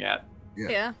something yet.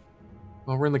 Yeah.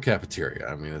 Well, we're in the cafeteria.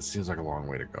 I mean, it seems like a long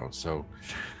way to go. So,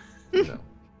 he's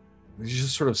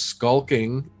just sort of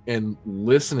skulking and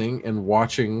listening and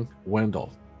watching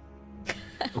Wendell.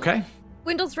 Okay,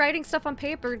 Wendell's writing stuff on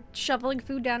paper, shoveling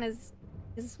food down his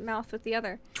mouth with the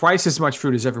other. twice as much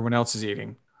food as everyone else is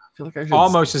eating, I feel like I should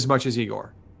almost as much as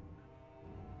Igor.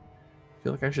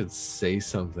 say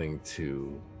something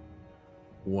to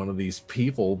one of these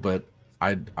people, but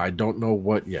I don't know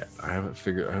what yet. I haven't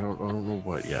figured. I don't know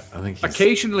what yet. I think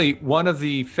Occasionally, one of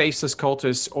the faceless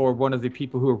cultists or one of the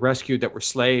people who were rescued that were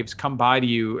slaves come by to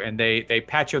you and they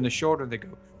pat you on the shoulder and they go,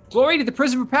 "Glory to the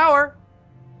Prism of Power,"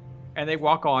 and they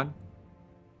walk on.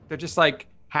 They're just like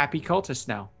happy cultists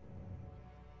now.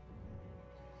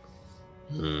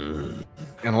 And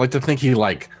I like to think he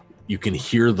you can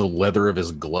hear the leather of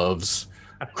his gloves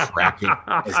cracking.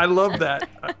 I love that.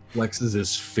 Flexes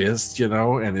his fist,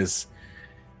 and his,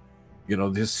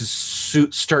 this his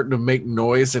suit starting to make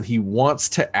noise, and he wants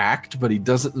to act, but he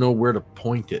doesn't know where to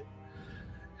point it.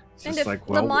 It's And just if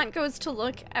Lamont goes to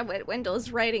look at what Wendell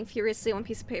is writing furiously on a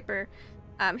piece of paper,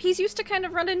 he's used to kind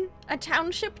of running a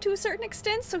township to a certain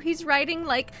extent, so he's writing,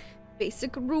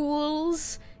 basic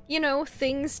rules,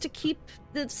 things to keep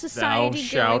the Thou society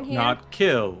shalt going here. not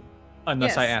kill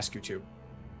unless I Yes. ask you to.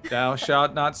 Thou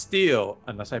shalt not steal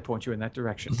unless I point you in that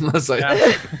direction. Unless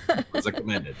I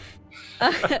commanded.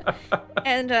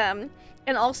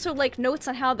 And also notes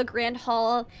on how the Grand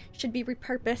Hall should be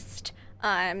repurposed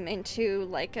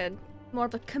into a more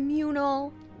of a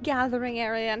communal gathering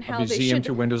area, and A how they museum should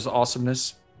to Windows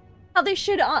awesomeness. on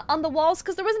the walls,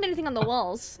 because there wasn't anything on the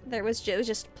walls. It was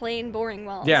just plain boring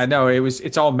walls. Yeah, no,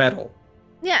 it's all metal.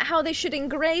 Yeah, how they should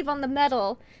engrave on the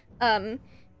metal,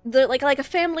 like a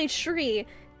family tree,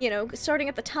 starting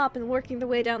at the top and working the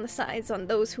way down the sides on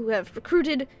those who have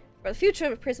recruited for the future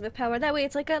of Prism of Power. That way,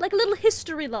 it's like a little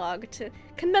history log to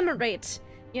commemorate,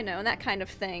 that kind of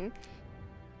thing.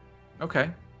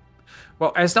 Okay.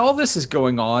 Well, as all this is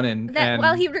going on, and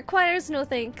While he requires no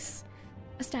thanks,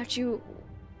 a statue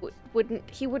wouldn't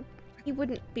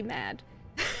be mad.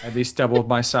 at least double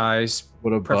my size,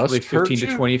 Would a preferably bust hurt 15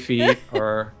 to you? 20 feet,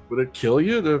 or Would it kill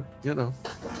you to, Yeah.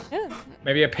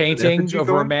 maybe a painting effigy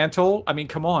over a going? mantle. I mean,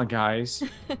 come on, guys.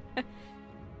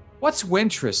 What's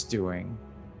Wintress doing,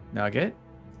 Nugget?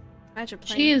 Imagine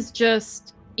playing. She is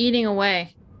just eating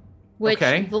away. Which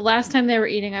Okay. the last time they were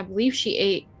eating, I believe she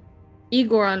ate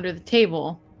Igor under the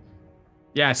table.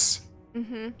 Yes.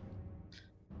 Mm-hmm.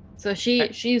 So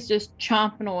she's just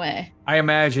chomping away. I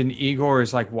imagine Igor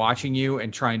is watching you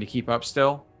and trying to keep up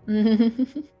still.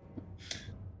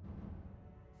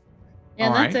 Yeah,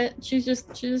 All that's right. it. She's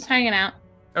just hanging out.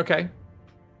 Okay.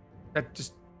 That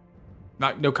just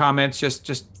no comments,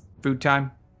 just food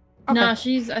time. Okay. No, I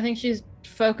think she's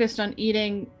focused on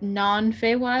eating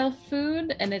non-Feywild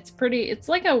food, and it's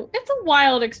a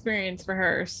wild experience for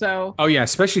her. So Oh yeah,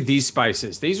 especially these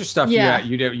spices. These are stuff Yeah.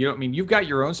 you don't mean you've got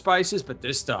your own spices, but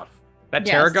this stuff. That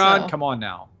Yeah, tarragon, so- come on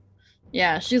now.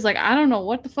 yeah, she's like, I don't know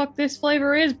what the fuck this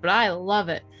flavor is, but I love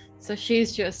it. So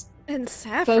she's just And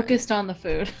saffron. focused on the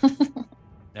food.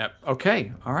 Yep.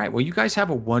 Okay. All right. Well, you guys have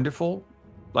a wonderful,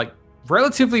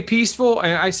 relatively peaceful,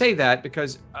 and I say that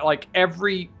because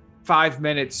every 5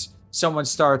 minutes someone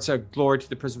starts a glory to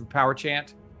the Prism of Power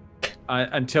chant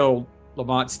until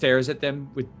Lamont stares at them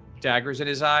with daggers in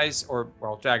his eyes, or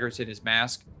daggers in his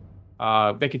mask.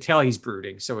 They can tell he's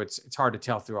brooding, so it's hard to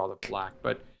tell through all the black.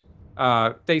 But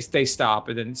they stop,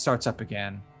 and then it starts up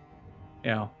again.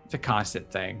 It's a constant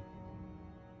thing.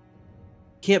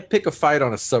 Can't pick a fight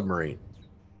on a submarine.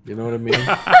 You know what I mean?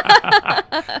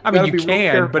 I mean, Gotta you be real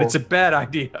can, but careful. it's a bad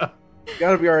idea.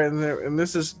 Gotta be all right. And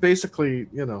this is basically,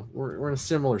 we're in a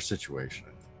similar situation.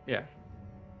 Yeah.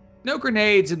 No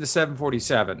grenades in the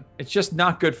 747. It's just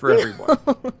not good for everyone.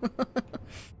 I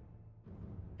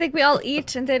think we all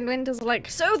eat, and then Wendell's like,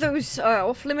 so those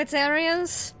off-limits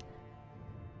areas?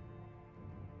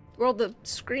 Where all the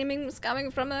screaming was coming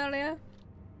from earlier?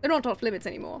 They're not off-limits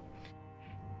anymore.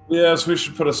 Yes, we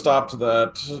should put a stop to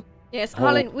that. Yes, Oh.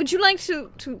 Harlan, would you like to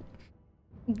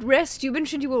rest? You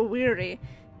mentioned you were weary.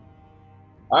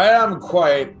 I am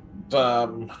quite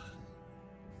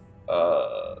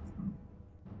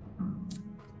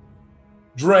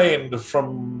drained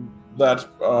from that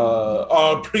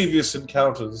our previous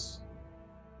encounters.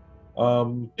 Yeah,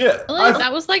 Really?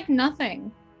 That was like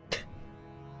nothing.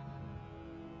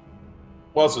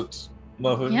 was it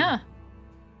nothing? Yeah.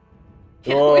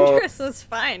 Yeah, Uh, Wintress was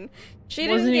fine. She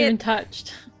Wasn't didn't get even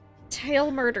touched.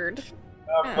 tail murdered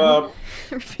Have,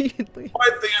 repeatedly.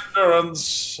 quite the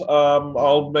endurance.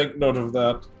 I'll make note of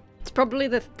that. It's probably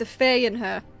the Fae in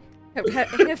her.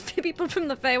 People from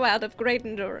the Feywild have great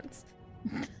endurance.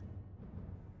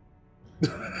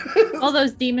 All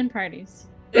those demon parties.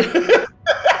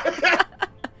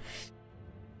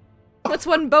 What's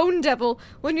one bone devil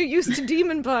when you're used to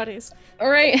demon bodies? All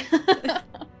right.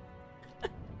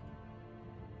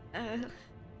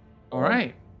 All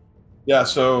right. Yeah,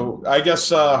 so I guess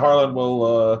Harlan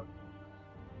will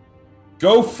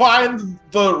go find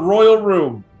the royal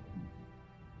room.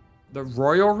 The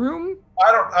royal room?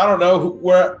 I don't know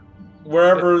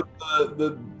wherever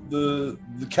the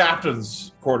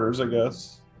captain's quarters, I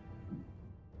guess.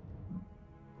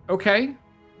 Okay.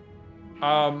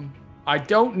 I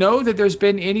don't know that there's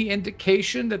been any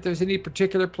indication that there's any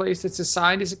particular place that's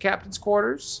assigned as a captain's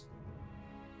quarters.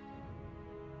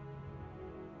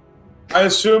 I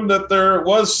assume that there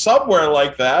was somewhere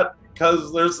like that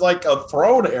because there's like a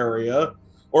throne area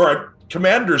or a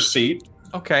commander's seat.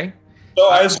 Okay. So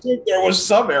I assume there was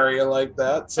some area like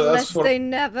that. So Unless that's what, they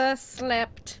never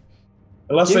slept.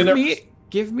 unless they never.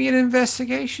 Give me an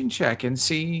investigation check and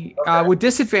see with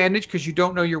disadvantage because you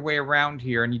don't know your way around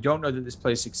here and you don't know that this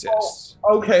place exists.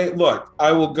 Okay, look,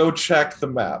 I will go check the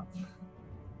map.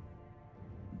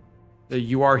 The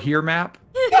You Are Here map?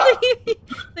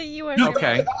 The you are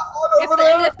Okay.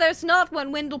 If there's not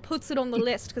one, Wendell puts it on the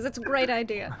list because it's a great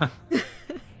idea.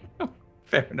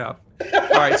 Fair enough.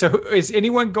 All right, so is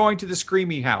anyone going to the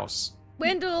Screamy House?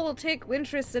 Wendell will take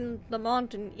Wintress and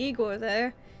Lamont and Igor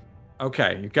there.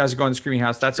 Okay, you guys are going to the Screamy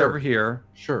House. That's over here.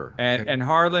 Sure. And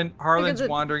Harlan's Because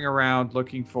wandering around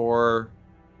looking for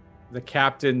the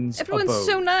captain's Everyone's abode.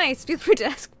 so nice. Feel free to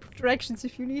ask directions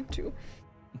if you need to.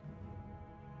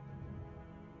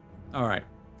 All right.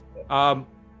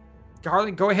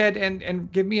 Harlan, go ahead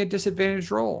and give me a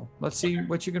disadvantage roll. Let's see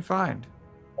what you can find.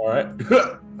 All right.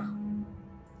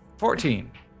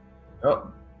 14.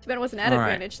 Oh. If it wasn't at All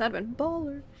right. advantage, that'd been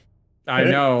baller. I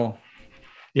know.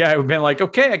 Yeah, it would have been like,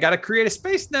 okay, I got to create a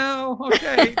space now.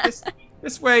 Okay,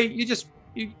 this way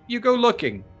you go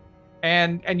looking,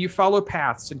 and you follow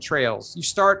paths and trails. You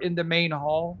start in the main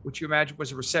hall, which you imagine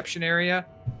was a reception area.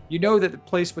 You know that the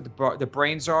place where the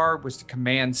brains are was the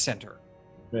command center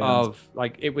of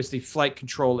it was the flight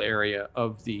control area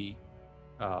of the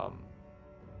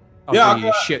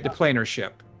ship, the planar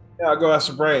ship. Yeah, I'll go ask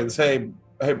the Brains. Hey,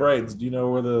 Brains, do you know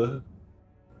where the...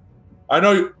 I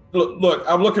know... Look,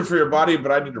 I'm looking for your body,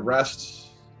 but I need to rest.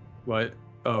 What?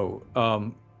 Oh,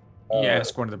 you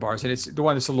ask one of the bars, and it's the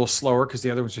one that's a little slower because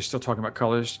the other ones are still talking about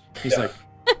colors. He's like,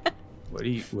 what do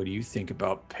you think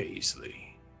about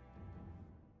Paisley?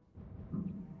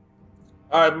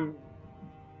 I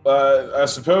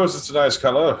suppose it's a nice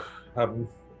color. I'm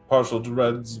partial to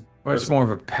reds. Well, it's more of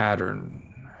a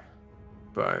pattern.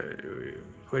 But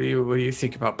what do you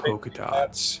think about polka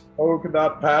dots? Polka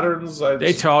dot patterns?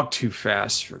 They talk too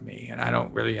fast for me, and I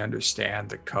don't really understand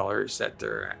the colors that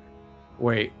they're...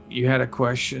 Wait, you had a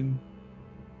question?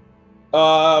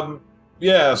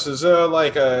 Yes. Is there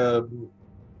like a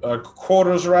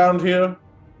quarters around here?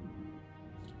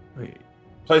 Wait.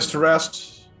 Place to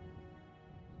rest?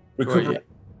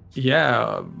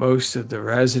 Yeah, most of the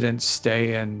residents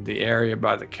stay in the area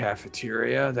by the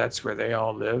cafeteria. That's where they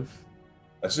all live.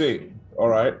 I see. All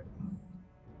right.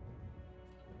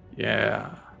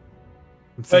 Yeah.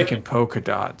 I'm thinking polka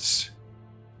dots.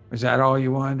 Is that all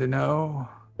you wanted to know?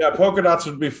 Yeah, polka dots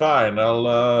would be fine.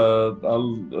 I'll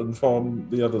inform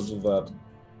the others of that.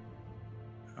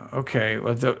 Okay.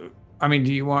 Well, do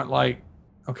you want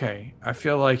okay, I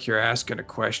feel like you're asking a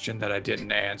question that I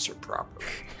didn't answer properly.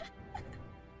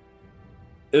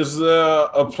 Is there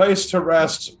a place to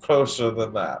rest closer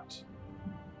than that?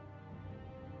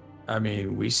 I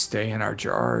mean, we stay in our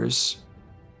jars.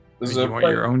 Is You want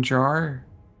your own jar?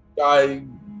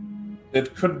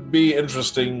 It could be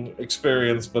interesting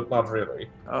experience, but not really.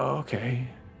 Oh, okay.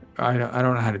 I don't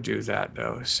know how to do that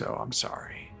though, so I'm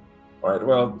sorry. All right.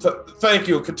 Well, thank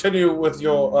you. Continue with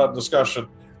your discussion.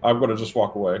 I'm going to just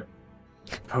walk away.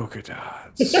 Polka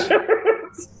dots.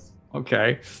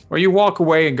 Okay. Well, you walk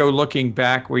away and go looking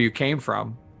back where you came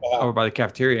from, over by the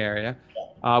cafeteria area.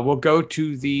 We'll go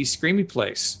to the screamy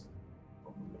place.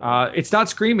 It's not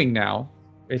screaming now.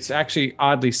 It's actually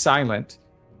oddly silent.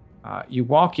 You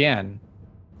walk in,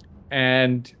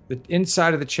 and the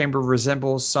inside of the chamber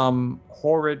resembles some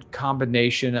horrid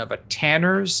combination of a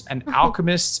tanner's, an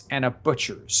alchemist's, and a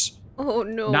butcher's. Oh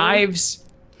no. Knives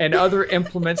and other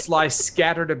implements lie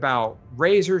scattered about,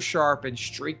 razor sharp and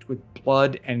streaked with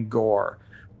blood and gore.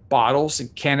 Bottles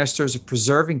and canisters of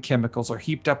preserving chemicals are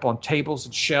heaped up on tables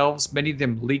and shelves, many of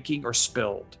them leaking or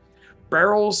spilled.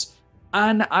 Barrels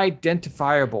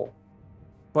unidentifiable,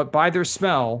 but by their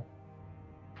smell,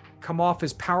 come off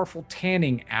as powerful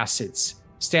tanning acids,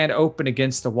 stand open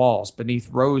against the walls beneath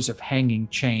rows of hanging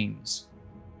chains.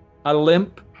 A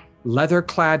limp,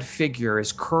 leather-clad figure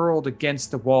is curled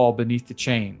against the wall beneath the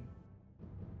chain.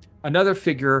 Another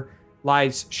figure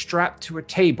lies strapped to a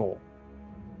table,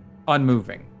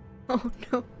 unmoving. Oh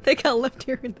no, they got left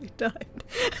here and they died.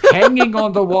 Hanging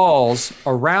on the walls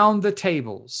around the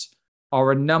tables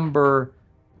are a number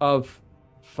of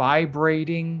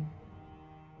vibrating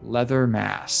leather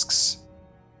masks.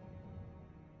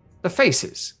 The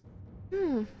faces.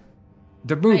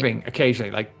 They're moving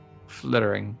occasionally, like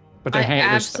flittering, but they're I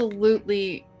stuck.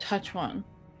 absolutely touch one.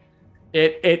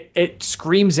 It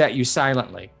screams at you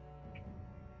silently.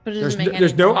 But it doesn't make any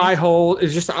There's no noise. eye hole.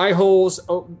 It's just eye holes.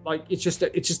 Oh, like it's just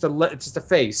a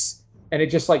face, and it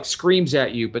just like screams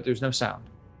at you, but there's no sound.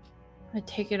 I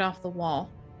take it off the wall.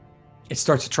 It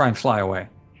starts to try and fly away.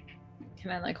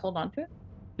 Can I like hold on to it?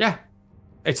 Yeah.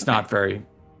 It's not very,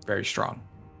 very strong.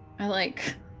 I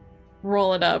like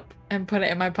roll it up and put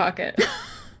it in my pocket.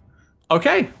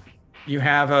 Okay. You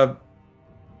have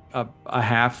a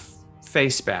half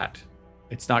face bat.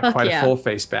 It's not Fuck quite yeah. a full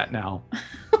face bat now.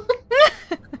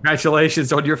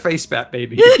 Congratulations on your face bat,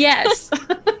 baby. Yes.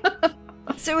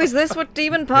 So is this what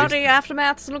Demon Party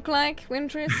aftermaths look like,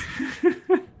 Wintress?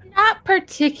 Not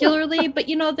particularly, but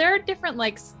you know, there are different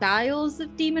like styles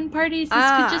of demon parties.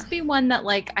 This could just be one that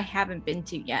like I haven't been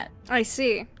to yet. I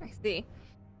see. It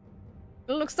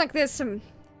looks like there's some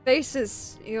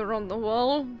faces here on the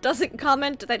wall. Doesn't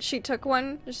comment that she took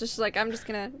one. It's just like, I'm just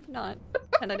gonna not,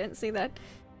 and I didn't see that.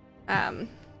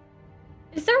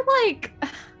 Is there like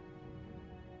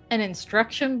an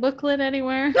instruction booklet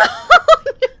anywhere?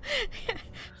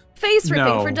 Face ripping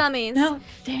No. for dummies. No,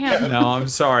 damn. No, I'm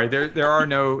sorry. There are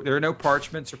no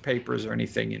parchments or papers or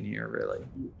anything in here, really.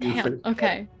 Damn.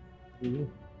 Okay.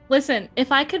 Listen,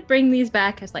 if I could bring these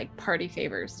back as like party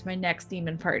favors to my next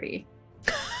demon party,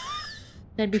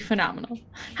 that'd be phenomenal.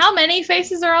 How many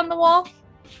faces are on the wall?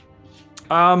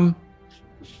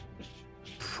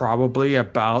 Probably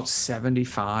about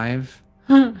 75.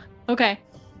 Okay.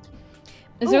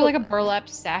 Is there Ooh. like a burlap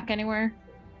sack anywhere?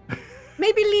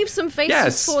 Maybe leave some faces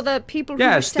Yes. for the people who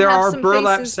Yes, wish to there have are some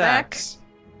burlap faces sacks.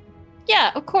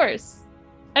 Yeah, of course.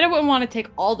 I don't want to take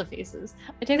all the faces.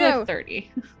 I take No. like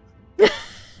 30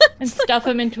 and stuff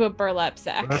them into a burlap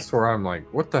sack. That's where I'm like,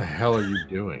 what the hell are you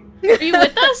doing? Are you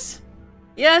with us?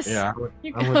 Yes. Yeah,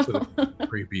 You I went to go. the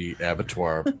creepy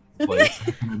abattoir place.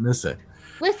 I miss it.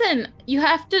 Listen, you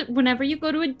have to, whenever you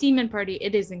go to a demon party,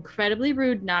 it is incredibly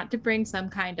rude not to bring some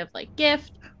kind of like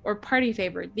gift or party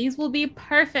favor. These will be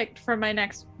perfect for my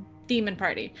next demon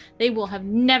party. They will have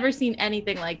never seen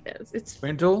anything like this. It's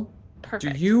Wendell,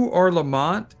 perfect. do you or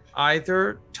Lamont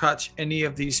either touch any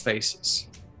of these faces?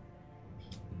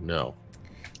 No.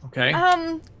 Okay.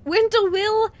 Wendell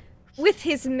will with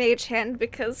his mage hand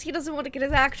because he doesn't want to get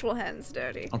his actual hands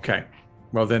dirty. Okay.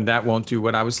 Well, then that won't do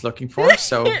what I was looking for,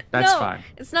 so that's No, fine.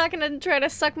 It's not gonna try to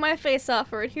suck my face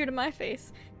off or adhere to my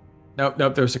face. Nope,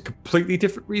 there's a completely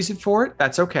different reason for it.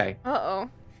 That's okay. Uh-oh.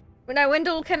 When I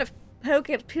Wendell will kind of poke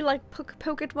at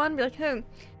one, be like, oh, well,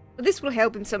 this will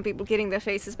help in some people getting their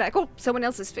faces back. Oh, someone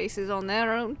else's face is on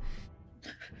their own.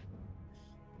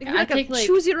 It can be I like take, a like-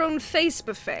 choose your own face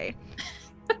buffet.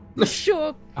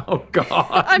 Sure. Oh, God.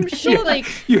 I'm sure, you,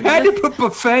 like- You had to put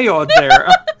buffet on there.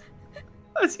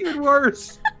 That's even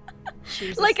worse.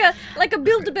 Jesus. Like a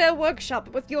Build-A-Bear workshop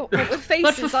with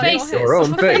faces for on faces. your Your heads.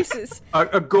 own For face. faces.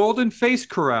 A golden face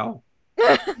corral.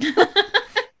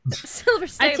 Silver I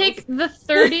stables. take the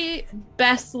 30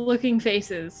 best looking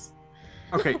faces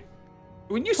Okay.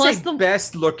 When you Plus say the-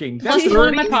 best looking, plus that's the one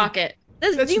in my really, pocket.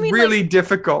 Do that's you mean really like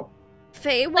difficult.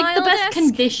 Feywild? Like the best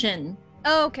condition.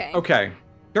 Oh, okay. Okay.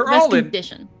 They're Best all in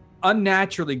condition.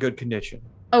 unnaturally good condition.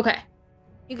 Okay.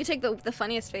 You could take the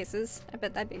funniest faces. I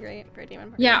bet that'd be great for a demon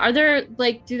party. Yeah, are there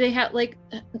like do they have like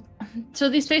so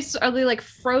these faces are they like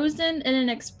frozen in an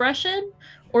expression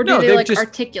or do No, they they've like just-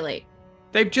 articulate?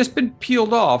 They've just been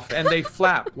peeled off and they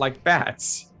flap like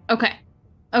bats. Okay.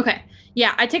 Okay.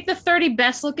 Yeah, I take the 30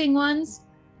 best looking ones,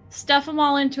 stuff them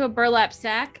all into a burlap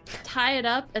sack, tie it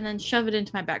up and then shove it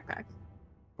into my backpack.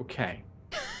 Okay.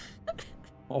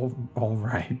 All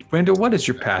right. Wendell, what is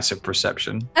your passive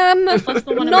perception? Plus the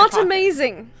one in my not pocket.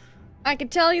 amazing. I can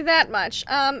tell you that much.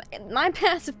 My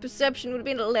passive perception would have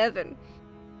been 11.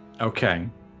 Okay. is,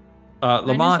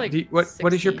 Lamont, like,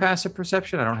 what is your 16. passive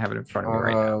perception? I don't have it in front of me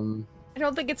right now. I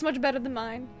don't think it's much better than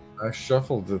mine. I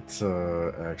shuffled it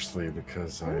actually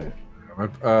because I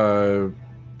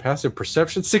passive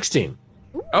perception 16.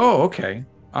 Oh, okay.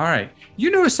 All right. You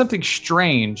notice something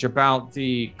strange about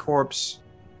the corpse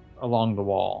along the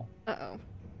wall. Uh-oh.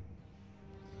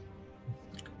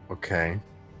 Okay.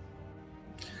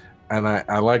 And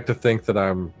I like to think that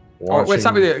I'm Oh, watching. it's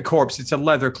not really a corpse. It's a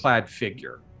leather-clad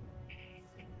figure.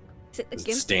 Is it the Is it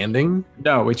gimp? standing.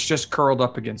 No, it's just curled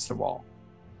up against the wall.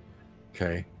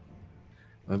 Okay.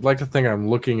 I'd like to think I'm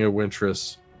looking at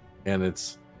Wintress, and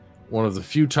it's one of the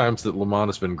few times that Lamont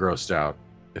has been grossed out.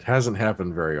 It hasn't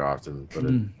happened very often, but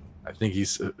Hmm. I think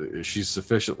she's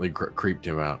sufficiently creeped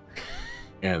him out.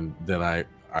 And then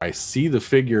I see the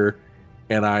figure,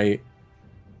 and I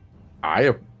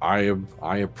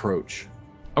approach.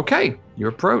 Okay, you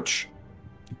approach.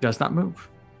 It does not move.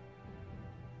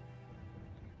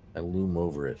 I loom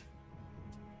over it.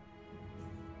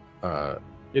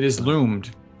 It is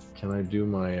loomed. Can I do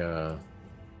my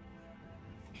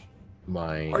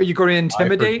Are you going to eye for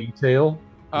intimidate? detail?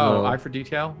 Oh, No. eye for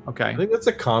detail. Okay. I think that's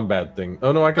a combat thing.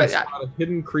 Oh no, I can But, spot a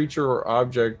hidden creature or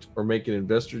object, or make an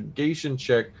investigation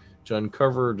check to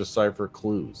uncover or decipher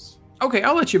clues. Okay,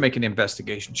 I'll let you make an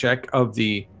investigation check of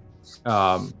the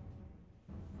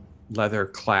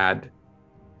leather-clad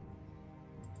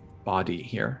body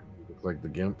here. Look like the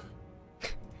gimp.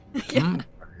 Mm,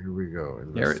 Here we go.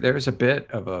 there's a bit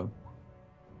of a.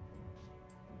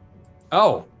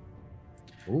 Oh,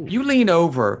 Ooh. you lean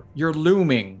over. You're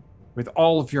looming with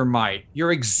all of your might.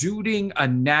 You're exuding a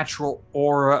natural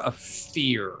aura of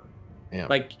fear. Yeah.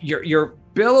 Like your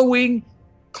billowing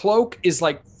cloak is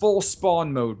like full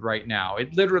spawn mode right now.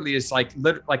 It literally is like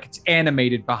it's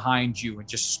animated behind you and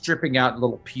just stripping out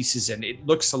little pieces, and it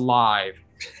looks alive.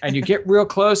 And you get real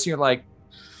close, and you're like,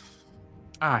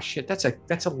 ah, shit, that's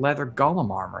a leather golem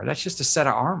armor. That's just a set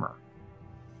of armor.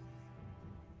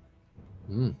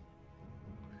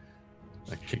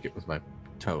 I kick it with my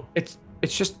toe. It's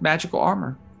just magical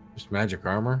armor. Just magic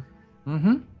armor.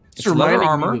 Mm-hmm. It's Just leather reminding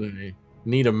armor. me that I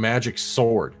need a magic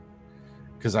sword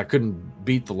because I couldn't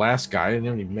beat the last guy. I didn't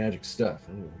have any magic stuff.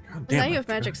 God damn Now it. you have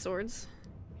magic swords.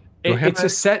 Do I have It's a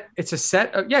set. It's a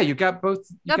set. Of, yeah, you got both.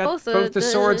 You Got got both the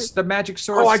swords, the magic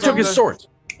swords. Oh, I took from his the- sword.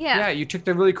 Yeah. Yeah, you took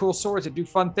the really cool swords that do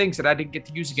fun things that I didn't get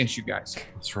to use against you guys.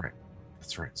 That's right.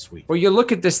 That's right. Sweet. Well, you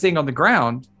look at this thing on the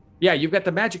ground. Yeah, you've got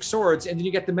the magic swords, and then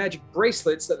you got the magic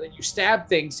bracelets that let you stab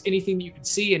things, anything that you can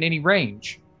see in any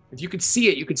range. If you can see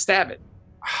it, you can stab it.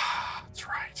 That's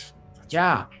right. That's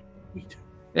Yeah. right. Sweet.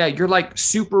 Yeah, you're like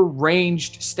super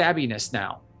ranged stabbiness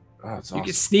now. Oh, that's You awesome.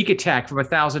 can sneak attack from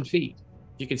 1,000 feet.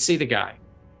 You can see the guy.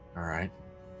 All right.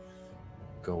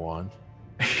 Go on.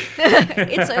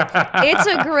 it's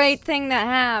a great thing to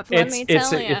have. Let me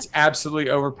tell you. It's absolutely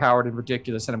overpowered and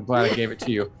ridiculous, and I'm glad I gave it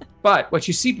to you. But what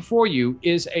you see before you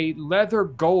is a leather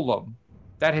golem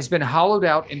that has been hollowed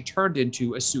out and turned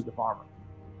into a suit of armor.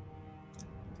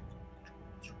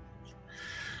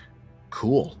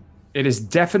 Cool. It is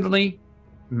definitely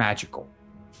magical.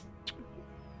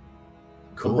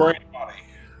 Cool. The brain body.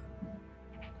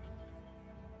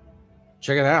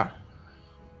 Check it out.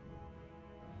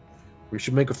 We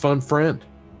should make a fun friend.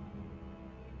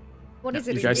 What is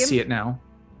it? You a guys gimp? see it now.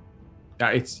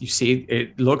 You see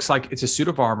it looks like it's a suit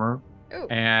of armor. Ooh.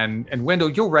 And Wendell,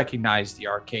 you'll recognize the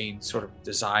arcane sort of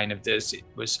design of this. It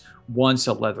was once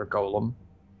a leather golem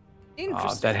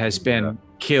Interesting. that has been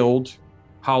killed,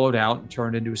 hollowed out, and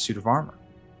turned into a suit of armor.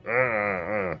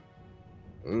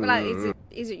 Well,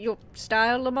 is it your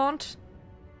style, Lamont?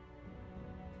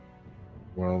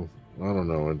 Well, I don't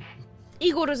know.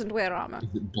 Igor doesn't wear armor. Is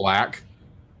it black?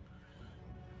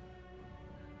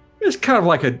 It's kind of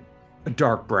like a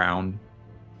dark brown.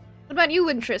 What about you,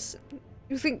 Wintress?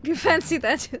 You fancy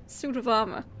that suit of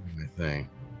armor? I think.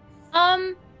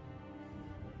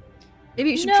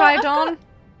 Maybe you should No, try it on.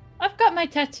 I've got my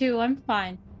tattoo. I'm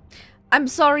fine. I'm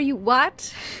sorry, you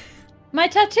what? My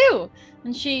tattoo.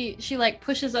 And she like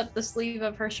pushes up the sleeve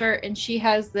of her shirt, and she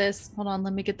has this. Hold on,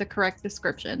 let me get the correct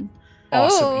description.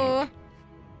 Awesome.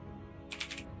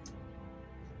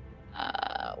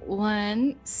 Oh,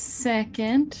 1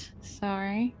 second.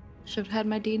 Sorry, should have had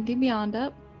my D&D Beyond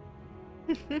up.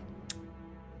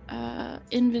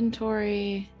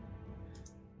 Inventory.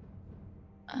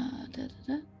 Da, da,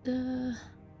 da, da.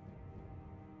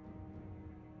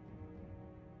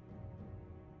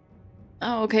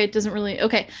 Oh, okay. It doesn't really.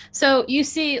 Okay. So you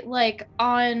see, like,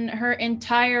 on her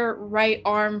entire right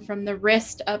arm from the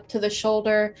wrist up to the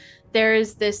shoulder,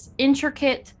 there's this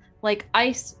intricate, like,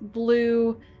 ice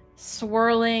blue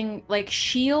swirling, like,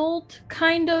 shield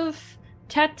kind of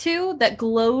tattoo that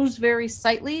glows very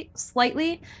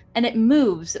slightly, and it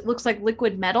moves. It looks like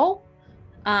liquid metal.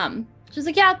 She's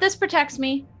like, yeah, this protects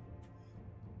me.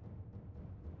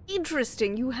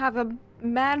 interesting. You have a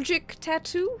magic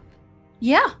tattoo?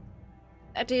 Yeah.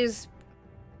 That is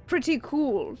pretty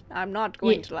cool. I'm not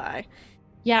going Yeah. to lie.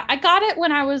 Yeah, I got it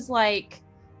when I was like,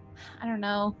 I don't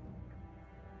know.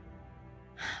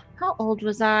 How old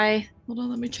was I? Hold on,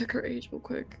 let me check her age real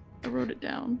quick. I wrote it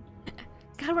down.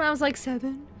 God, when I was like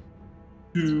 7.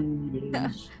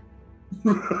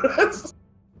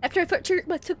 After I took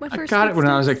my I first. got it when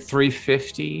I was like footsteps.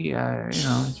 350. You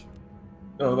know.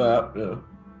 Know that, yeah.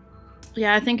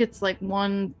 Yeah, I think it's like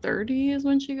 130 is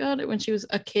when she got it, when she was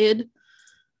a kid.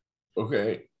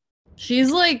 Okay.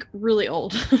 She's like really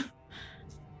old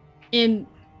in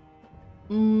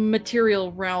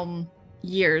material realm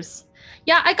years.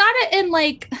 Yeah, I got it in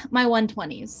like my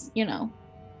 120s, you know.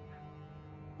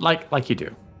 Like you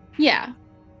do. Yeah.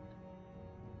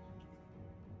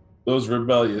 Those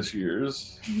rebellious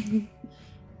years.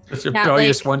 It's Yeah,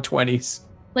 rebellious 120s.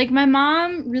 Like, my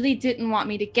mom really didn't want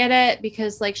me to get it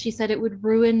because, like, she said it would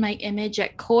ruin my image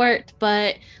at court.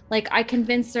 But, like, I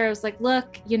convinced her. I was like,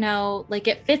 look, you know, like,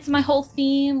 it fits my whole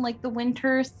theme, like the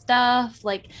winter stuff.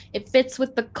 Like, it fits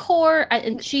with the court.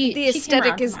 And The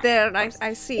aesthetic is there, and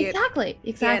I see it.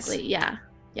 Exactly. Yes.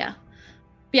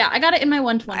 Yeah, I got it in my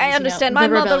 120s. I understand. My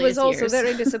mother was also years.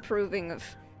 very disapproving of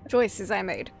choices I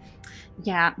made.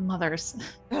 Yeah, mothers.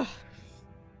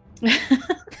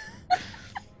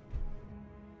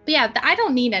 But yeah, I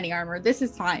don't need any armor. This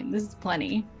is fine. This is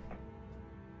plenty.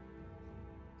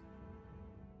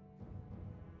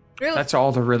 Really? That's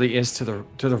all there really is to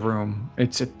the room.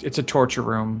 It's a torture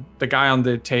room. The guy on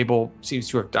the table seems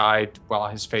to have died while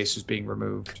his face was being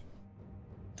removed.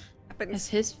 Is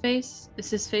his face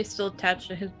still attached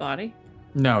to his body?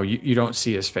 No, you don't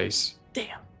see his face.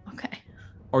 Damn. Okay.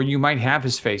 Or you might have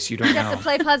his face. You don't You know. have to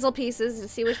play puzzle pieces to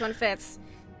see which one fits.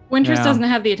 Winters Yeah. doesn't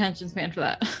have the attention span for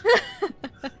that.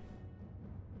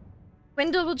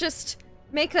 Wendell will just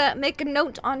make a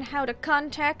note on how to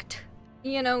contact,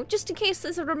 you know, just in case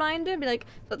there's a reminder. Be like,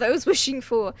 for those wishing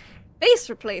for face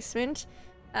replacement,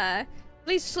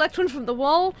 please select one from the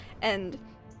wall and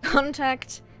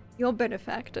contact your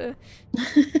benefactor.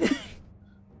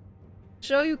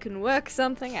 Sure, you can work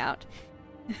something out.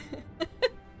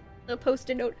 A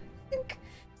post-it note.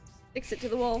 Fix it to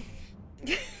the wall.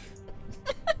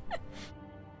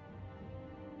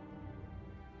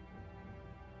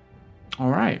 All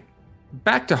right.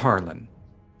 Back to Harlan.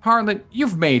 Harlan,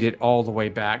 you've made it all the way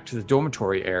back to the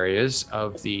dormitory areas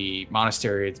of the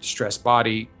Monastery of the Distressed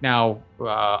Body, now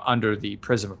under the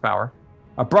Prism of Power.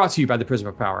 Brought to you by the Prism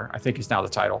of Power, I think is now the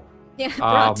title. Yeah,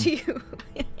 brought to you.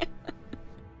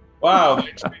 Wow,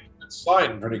 it's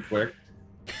sliding pretty quick.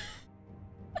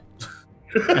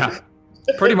 Yeah,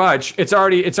 pretty much. It's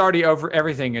already over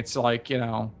everything. It's like, you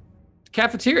know,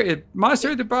 cafeteria,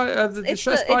 Monastery of the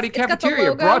Distressed Body it's got the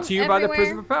cafeteria, logo brought to you by the everywhere.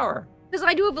 Prism of Power. Because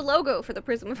I do have a logo for the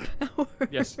Prism of Power.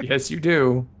 Yes, you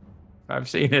do. I've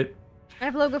seen it. I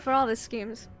have a logo for all the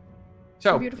schemes.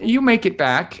 So Beautiful. you make it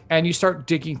back and you start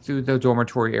digging through the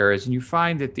dormitory areas, and you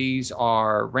find that these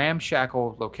are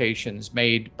ramshackle locations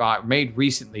made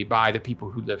recently by the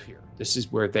people who live here. This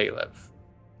is where they live.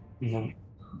 Mm-hmm.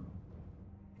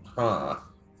 Huh.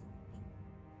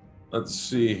 Let's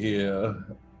see here.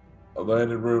 Are there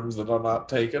any rooms that are not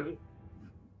taken?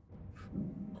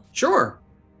 Sure.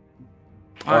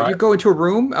 All right. You go into a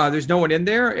room. There's no one in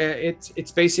there.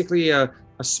 It's basically a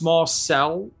small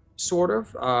cell, sort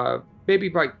of, maybe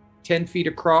about 10 feet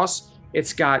across.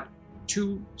 It's got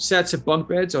 2 sets of bunk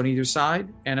beds on either side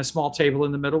and a small table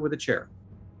in the middle with a chair.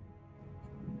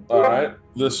 All right.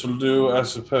 This will do, I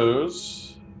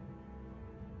suppose.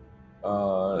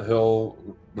 He'll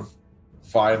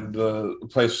find a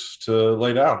place to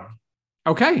lay down.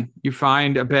 Okay. You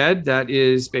find a bed that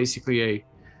is basically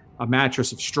a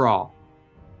mattress of straw.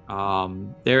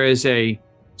 There is a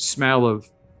smell of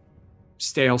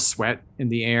stale sweat in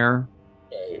the air.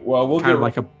 Okay. Well, we'll Kind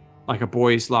get of like a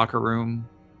boys' locker room.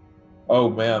 Oh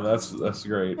man, that's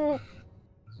great.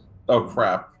 Oh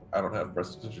crap! I don't have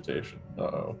prestidigitation.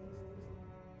 Uh-oh.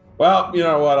 Well, you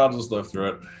know what? I'll just live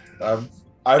through it.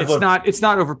 It's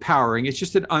not overpowering. It's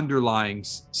just an underlying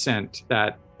scent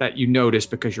that you notice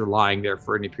because you're lying there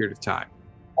for any period of time.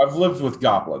 I've lived with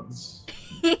goblins.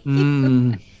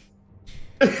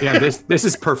 Yeah, this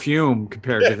is perfume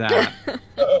compared to that.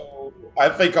 Oh, I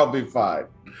think I'll be fine.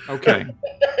 Okay.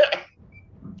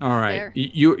 All right. Fair.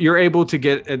 You're able to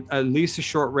get at least a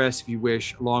short rest if you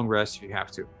wish, a long rest if you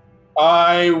have to.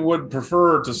 I would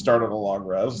prefer to start on a long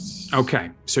rest.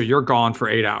 Okay. So you're gone for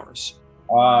 8 hours.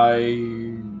 I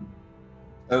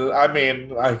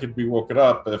mean, I could be woken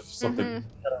up if something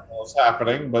terrible is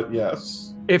happening, but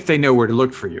yes. If they know where to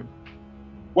look for you.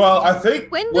 Well, I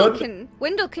think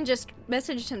Wendell can just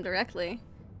message him directly.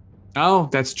 Oh,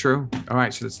 that's true. All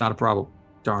right. So that's not a problem.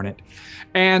 Darn it.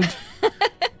 And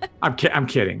I'm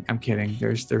kidding.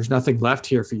 There's nothing left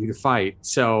here for you to fight.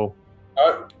 So.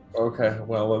 Okay.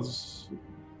 Well,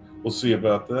 we'll see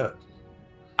about that.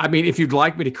 I mean, if you'd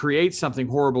like me to create something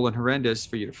horrible and horrendous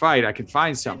for you to fight, I can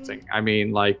find something. I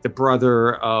mean, like the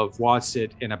brother of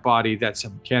Watsit in a body that's a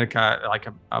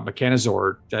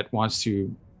mechanizord that wants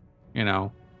to, you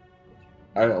know.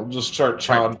 I'll just start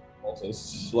challenging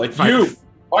cultists. Like, Fight. you!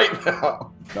 Fight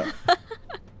now! No.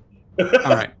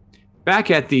 All right.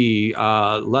 Back at the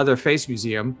Leatherface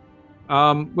Museum,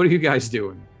 what are you guys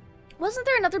doing? Wasn't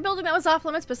there another building that was off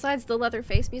limits besides the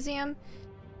Leatherface Museum?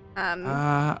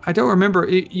 I don't remember.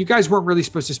 You guys weren't really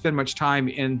supposed to spend much time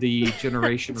in the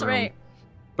generation That's room. right.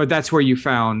 But that's where you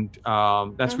found,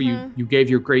 that's where you gave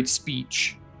your great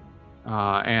speech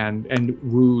and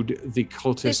wooed the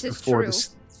cultists This is before true.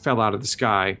 fell out of the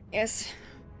sky. Yes.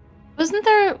 Wasn't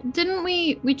there? Didn't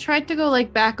we? We tried to go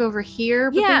like back over here,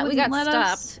 but Yeah, they we wouldn't got let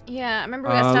us? stopped. Yeah, I remember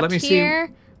we got let stopped me see.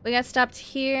 here. We got stopped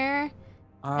here.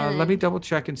 Let me double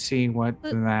check and see what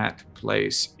that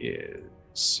place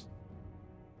is.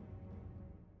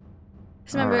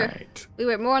 Just remember, right. we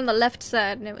were more on the left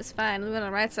side and it was fine. We were on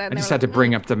the right side. I And just they had were to like,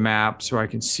 bring up the map so I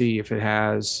can see if it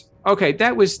has. Okay,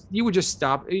 that was. You would just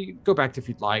stop. You go back if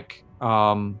you'd like.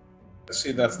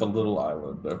 See, that's the little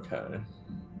island. Okay.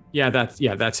 Yeah,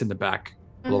 that's in the back,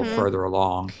 a little Mhm. further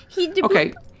along. He did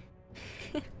Okay.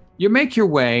 You make your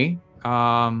way.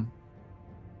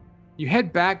 You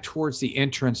head back towards the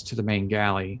entrance to the main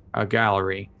gallery,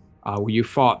 where you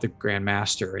fought the Grand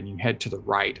Master, and you head to the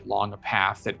right along a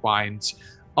path that winds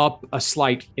up a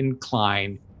slight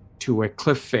incline to a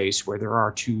cliff face where there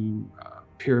are two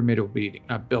pyramidal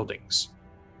buildings.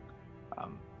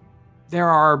 There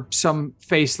are some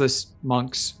faceless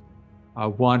monks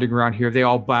wandering around here. They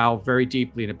all bow very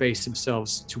deeply and abase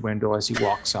themselves to Wendell as he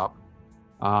walks up.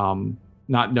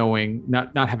 Not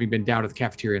having been down to the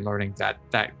cafeteria and learning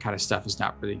that kind of stuff is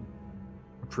not really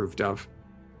approved of.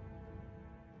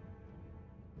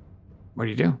 What do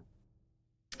you do?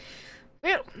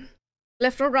 Well,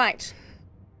 left or right?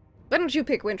 Why don't you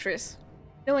pick Wintress?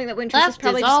 Knowing that Wintress is Left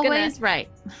probably is just always gonna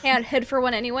right. head for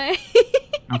one anyway.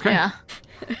 Okay. Yeah.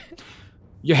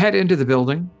 You head into the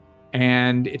building,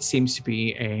 and it seems to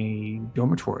be a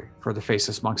dormitory for the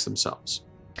faceless monks themselves.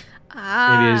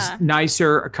 It is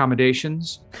nicer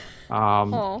accommodations.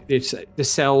 The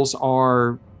cells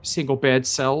are single bed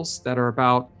cells that are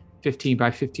about 15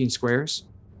 by 15 squares.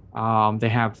 They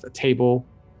have a table,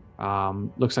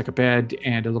 looks like a bed,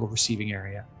 and a little receiving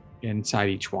area inside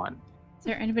each one. Is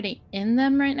there anybody in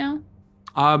them right now?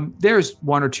 There's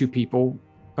one or two people,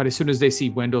 but as soon as they see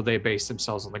Wendell, they base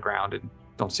themselves on the ground and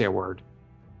don't say a word.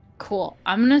 Cool.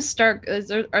 I'm gonna start.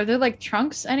 Are there like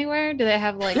trunks anywhere? Do they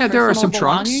have like? Yeah, there are some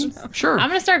personal trunks. belongings? Sure. I'm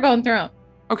gonna start going through them.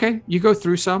 Okay, you go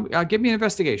through some. Give me an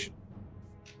investigation.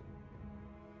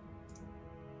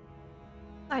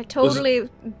 I totally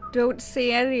don't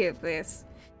see any of this.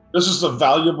 This is a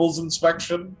valuables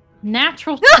inspection.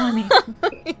 Natural 20.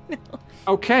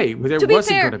 Okay, well, there To be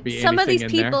wasn't fair, going to be some of anything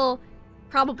these in people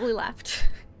probably left.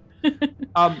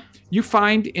 You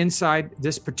find inside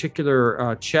this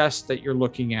particular chest that you're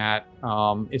looking at,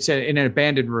 it's in an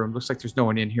abandoned room. Looks like there's no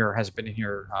one in here, or hasn't been in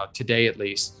here today at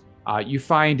least. You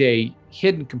find a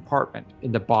hidden compartment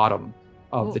in the bottom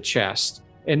of the chest.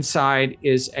 Inside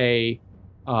is a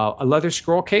leather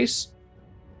scroll case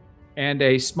and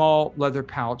a small leather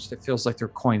pouch that feels like there are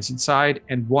coins inside,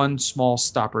 and one small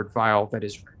stoppered vial that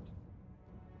is red.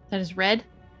 That is red.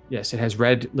 Yes, it has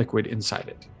red liquid inside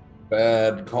it.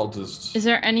 Bad cultists. Is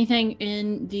there anything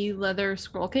in the leather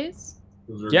scroll case?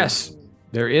 Yes,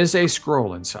 there is a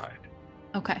scroll inside.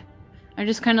 Okay. I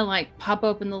just kind of like pop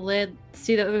open the lid,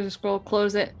 see that there's a scroll,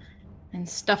 close it, and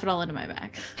stuff it all into my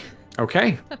bag.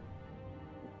 Okay.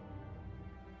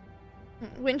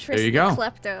 Wintress There you the go.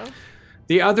 klepto.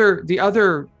 The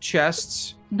other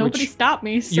chests. Nobody which stopped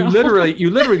me. So. You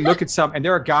literally look at some, and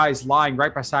there are guys lying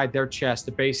right beside their chest,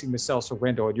 debasing themselves for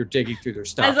window, and you're digging through their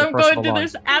stuff. As their I'm going personal through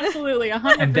belongings. this, absolutely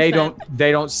 100%. And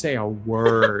they don't say a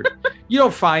word. You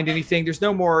don't find anything. There's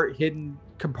no more hidden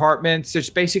compartments. There's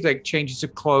basically like changes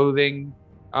of clothing,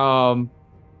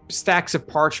 stacks of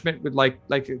parchment with like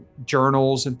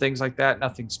journals and things like that.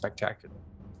 Nothing spectacular.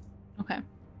 Okay.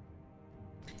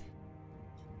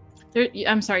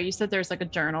 I'm sorry, you said there's like a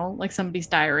journal, like somebody's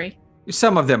diary.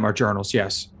 Some of them are journals,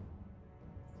 yes.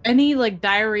 Any like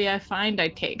diary I find, I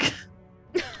take.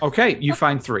 Okay, you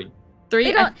find 3. 3?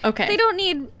 They don't- Okay. They don't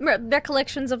need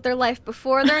recollections of their life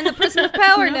before they're in the prison of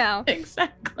power No, now.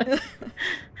 Exactly.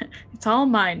 It's all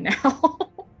mine now.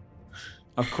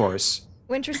 Of course.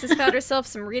 Wintress has found herself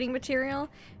some reading material.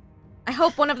 I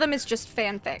hope one of them is just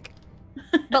fanfic.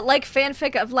 But like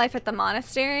fanfic of life at the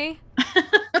monastery.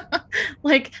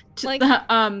 like Like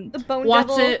the Bone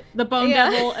what's Devil. it? The Bone Yeah.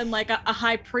 Devil and like a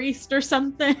high priest or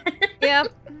something. Yep.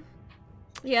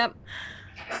 Yep.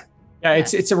 Yeah,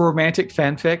 Yes. it's a romantic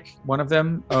fanfic, one of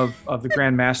them, of the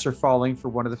Grand Master falling for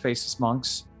one of the faceless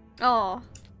monks. Oh.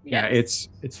 Yeah, Yes.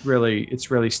 it's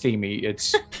really steamy.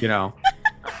 It's,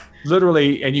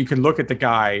 literally, and you can look at the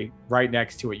guy right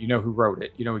next to it. You know who wrote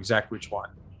it. You know exactly which one.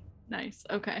 Nice.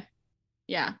 Okay.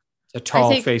 Yeah, A tall,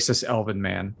 think- faceless elven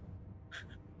man.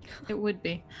 it would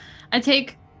be. I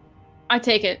take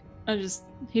it.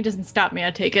 He doesn't stop me. I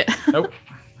take it. Nope.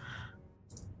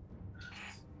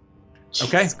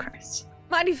 Okay. Jesus Christ.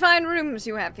 Mighty fine rooms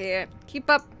you have here. Keep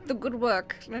up the good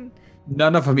work. And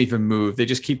None of them even move. They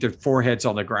just keep their foreheads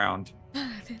on the ground.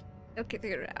 they'll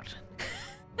figure it out.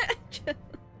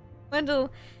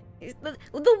 Wendell, the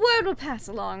word will pass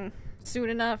along soon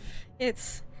enough.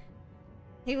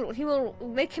 He will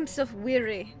make himself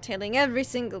weary telling every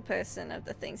single person of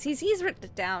the things. He's written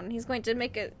it down. He's going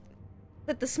to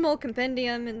put the small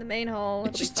compendium in the main hall.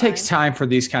 It just takes time for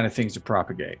these kind of things to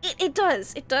propagate. It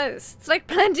does. It's like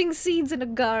planting seeds in a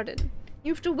garden.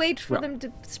 You have to wait for them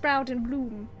to sprout and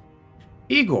bloom.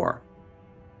 Igor,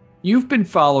 you've been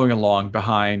following along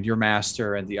behind your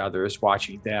master and the others,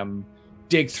 watching them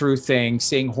dig through things,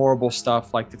 seeing horrible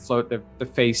stuff like the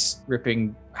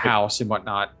face-ripping house and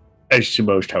whatnot. It's the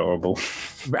most horrible.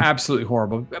 Absolutely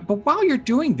horrible. But while you're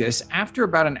doing this, after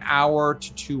about an hour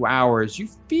to 2 hours, you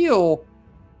feel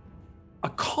a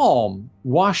calm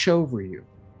wash over you.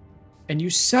 And you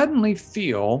suddenly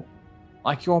feel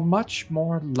like you're much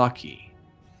more lucky.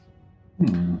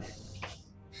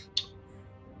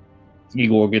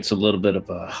 Igor gets a little bit of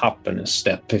a hop in his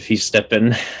step if he's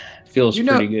stepping. Feels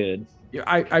pretty good.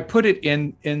 I put it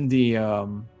in the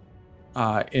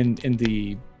in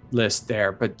the list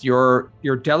there, but your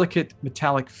delicate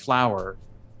metallic flower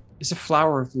is a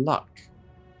flower of luck.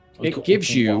 It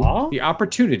gives you the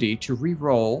opportunity to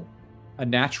re-roll a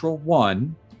natural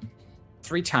 1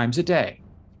 3 times a day.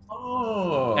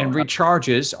 Oh. And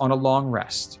recharges on a long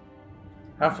rest.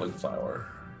 Halfling flower.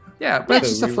 Yeah, but it's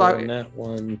just a flower. That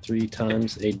 1 3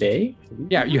 times a day.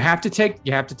 Yeah, you have to take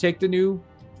the new,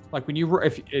 like when you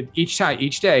each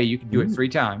day you can do it 3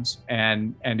 times,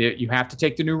 and you have to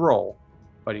take the new roll,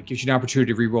 but it gives you an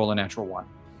opportunity to re-roll a natural 1.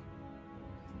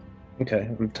 Okay,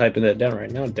 I'm typing that down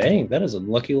right now. Dang, that is a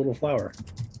lucky little flower.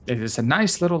 It is a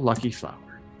nice little lucky flower.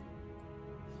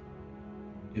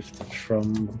 Gift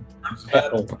from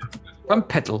Petal. From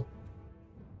Petal.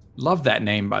 Love that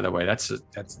name, by the way.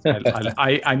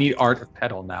 I need art of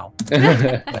Petal now.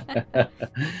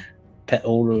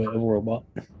 Petal robot.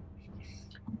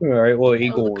 All right. Well,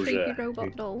 Igor's the creepy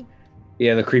robot doll.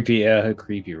 Yeah, the creepy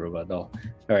robot doll.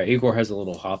 All right, Igor has a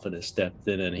little hop in his step,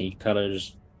 then, and he kind of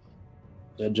just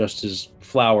adjusts his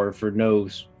flower for no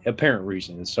apparent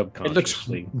reason. It's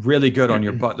subconsciously. It looks really good on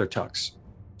your butler tux.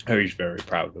 Oh, he's very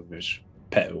proud of his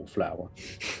petal flower.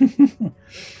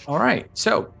 All right,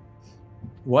 so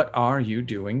what are you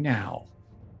doing now?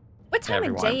 What time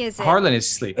of day is it? Harlan is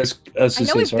sleeping. I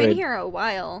know we've been here a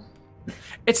while.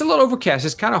 It's a little overcast.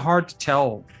 It's kind of hard to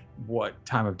tell what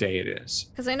time of day it is.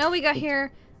 Because I know we got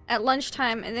here at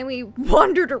lunchtime, and then we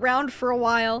wandered around for a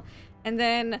while, and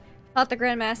then fought the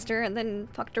Grandmaster, and then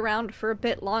fucked around for a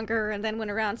bit longer, and then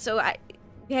went around. So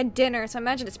we had dinner, so I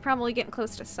imagine it's probably getting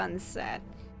close to sunset.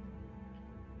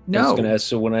 No,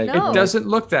 it doesn't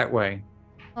look that way.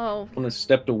 Oh. When I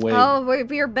stepped away. Oh,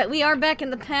 we are back in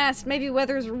the past. Maybe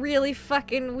weather's really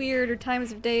fucking weird, or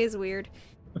times of day is weird.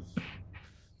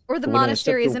 Or the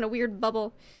monastery is in a weird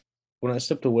bubble. When I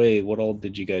stepped away, what all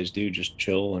did you guys do? Just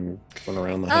chill and run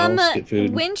around the house, get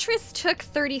food? Wintress took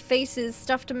 30 faces,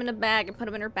 stuffed them in a bag, and put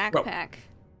them in her backpack. Well,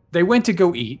 they went to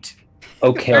go eat.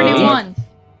 Okay. 31.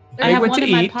 I have went one to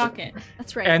in my eat. pocket.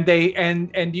 That's right. And they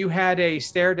and you had a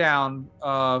stare down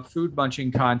food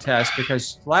munching contest,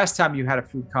 because last time you had a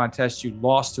food contest, you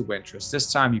lost to Wintress.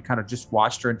 This time you kind of just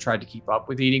watched her and tried to keep up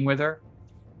with eating with her.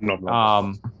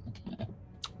 No.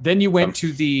 Then you went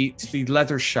to the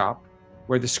leather shop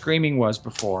where the screaming was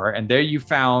before, and there you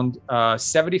found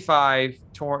 75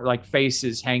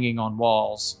 faces hanging on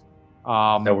walls.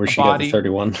 Where she got the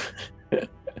 31.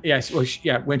 Yes, well,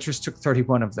 Wintress took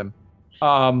 31 of them.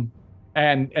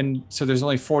 And so there's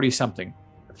only 40 something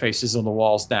faces on the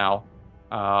walls now.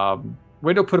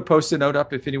 Window put a post-it note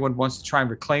up if anyone wants to try and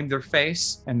reclaim their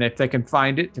face, and if they can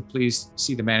find it, to please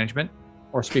see the management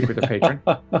or speak with their patron.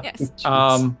 Yes.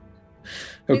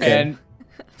 Okay. And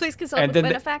please consult with the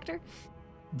benefactor.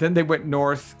 Then they went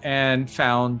north and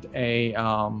found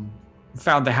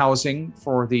found the housing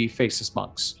for the faceless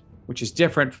monks, which is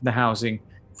different from the housing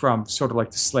from sort of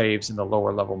like the slaves and the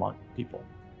lower level monk people.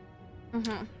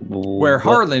 Mm-hmm. Where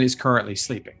Harlan is currently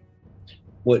sleeping.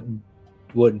 What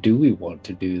do we want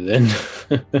to do then?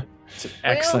 It's an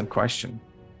excellent question.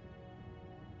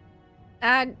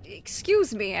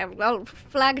 Excuse me, I'll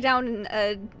flag down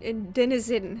a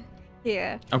denizen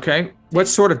here. Okay, what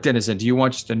sort of denizen? Do you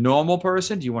want just a normal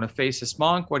person? Do you want a faceless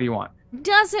monk? What do you want?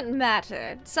 Doesn't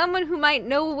matter. Someone who might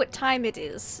know what time it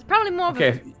is. Probably more of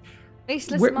a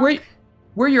faceless monk.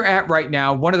 Where you're at right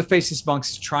now, one of the faceless monks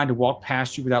is trying to walk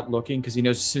past you without looking, because he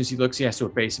knows as soon as he looks, he has to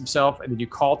abase himself. And then you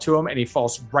call to him, and he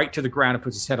falls right to the ground and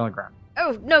puts his head on the ground.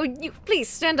 Oh, no, you please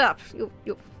stand up.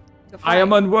 You're I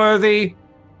am unworthy.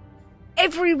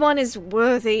 Everyone is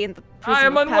worthy in the prison I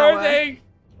am of power. unworthy.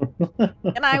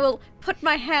 And I will put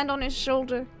my hand on his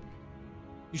shoulder.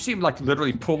 You see him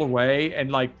literally pull away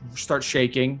and start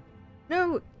shaking.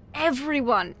 No,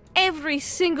 everyone, every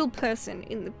single person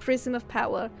in the Prism of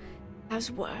Power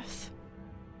has worth.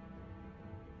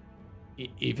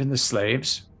 Even the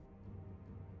slaves?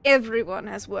 Everyone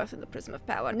has worth in the Prism of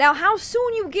Power. Now, how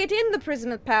soon you get in the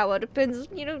Prism of Power depends,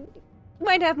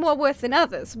 might have more worth than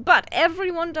others, but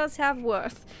everyone does have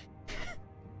worth.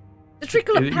 The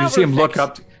trickle of power. You see him look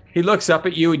effect. up. He looks up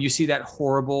at you, and you see that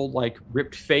horrible, like,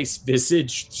 ripped face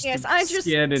visage. Yes, I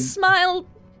just smile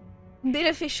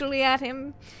beneficially at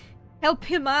him, help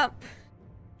him up.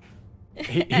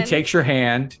 He takes your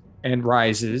hand and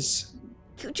rises.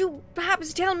 Could you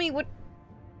perhaps tell me what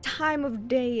time of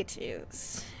day it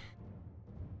is?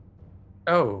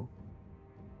 Oh.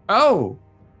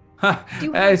 Huh,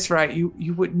 that's right.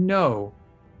 You wouldn't know.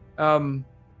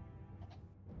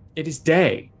 It is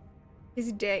day.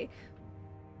 Is day.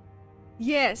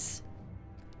 Yes.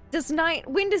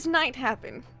 When does night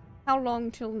happen? How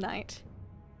long till night?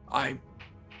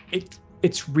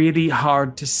 It's really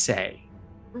hard to say.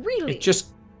 Really? It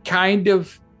just kind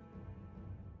of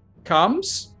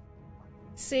comes.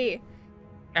 See.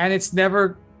 And it's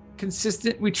never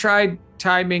consistent. We tried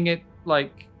timing it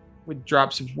like with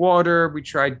drops of water. We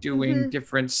tried doing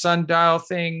different sundial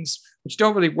things, which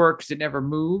don't really work because it never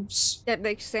moves. That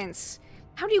makes sense.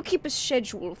 How do you keep a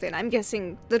schedule then? I'm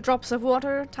guessing the drops of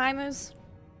water timers?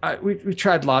 We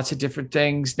tried lots of different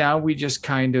things. Now we just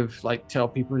kind of like tell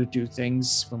people to do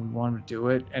things when we want them to do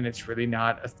it, and it's really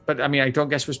not. But I mean, I don't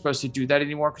guess we're supposed to do that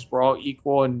anymore because we're all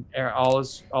equal and all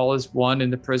is one in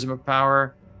the Prism of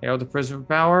Power. Hail the Prism of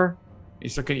Power.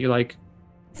 He's looking at you like.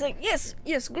 It's like yes,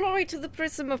 glory to the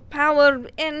Prism of Power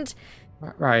and.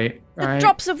 Right. The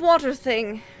drops of water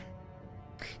thing.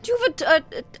 Do you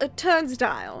have a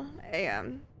turnstile, a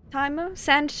timer,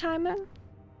 sand timer?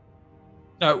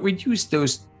 No, we used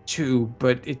those two,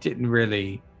 but it didn't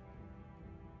really.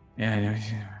 Yeah,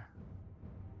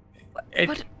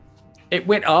 it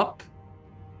went up.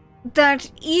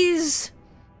 That is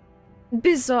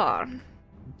bizarre.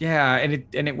 Yeah, and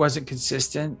it wasn't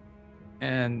consistent,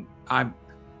 and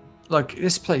look,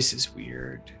 this place is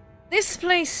weird. This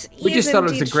place we just thought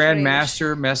it was the Grand strange.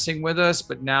 Master messing with us,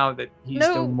 but now that he's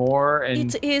no more,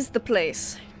 and it is the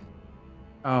place.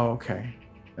 Oh, okay,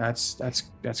 that's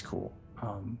cool.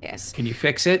 Yes. Can you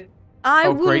fix it? I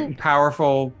will. Great and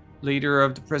powerful leader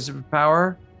of the Prism of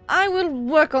Power. I will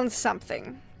work on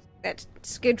something that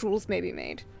schedules may be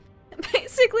made.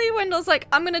 Basically, Wendell's like,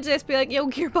 I'm gonna just be like, yo,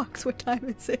 Gearbox, what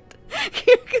time is it?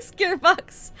 Because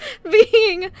Gearbox,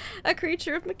 being a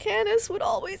creature of Mechanus, would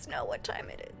always know what time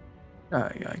it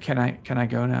is. Can I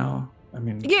go now? I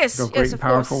mean, yes, go great and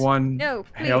powerful course. one. No,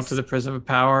 please. Hail to the Prism of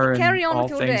Power. Carry and on all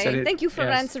with your things day. that Thank you for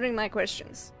yes. answering my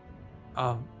questions.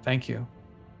 Thank you,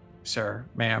 sir,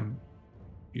 ma'am,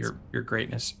 your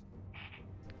greatness.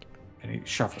 And he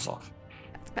shuffles off.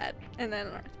 That's bad. And then,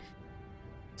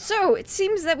 so it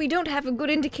seems that we don't have a good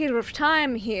indicator of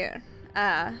time here.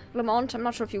 Lamont, I'm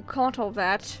not sure if you caught all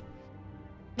that.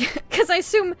 Because I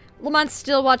assume Lamont's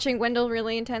still watching Wendell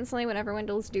really intensely whenever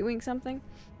Wendell's doing something.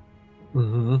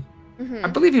 I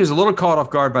believe he was a little caught off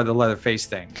guard by the Leatherface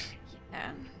thing.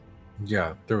 Yeah.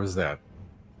 Yeah, there was that.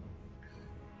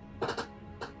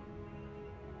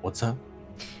 What's up?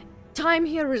 Time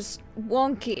here is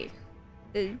wonky.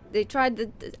 They tried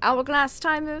the hourglass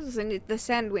timers and the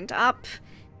sand went up.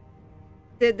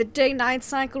 The day-night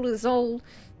cycle is all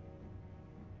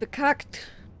becucked,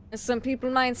 as some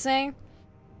people might say.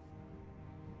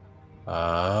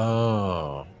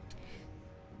 Oh.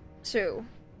 So,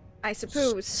 I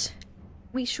suppose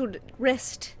we should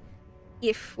rest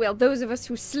if, well, those of us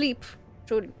who sleep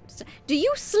should... Do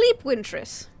you sleep,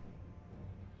 Wintress?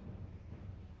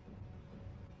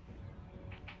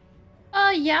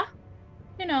 Yeah.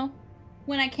 You know,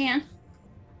 when I can.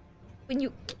 When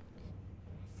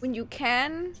you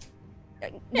can?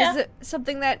 Yeah. Is it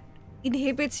something that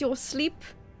inhibits your sleep?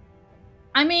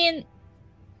 I mean,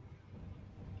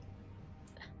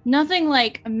 nothing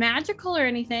like magical or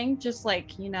anything, just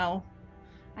like,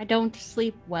 I don't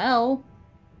sleep well.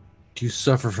 Do you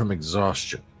suffer from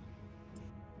exhaustion?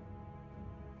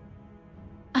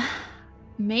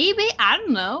 Maybe, I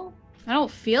don't know. I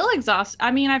don't feel exhausted. I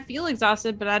mean, I feel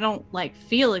exhausted, but I don't,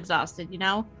 feel exhausted,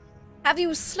 Have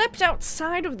you slept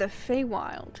outside of the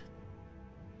Feywild?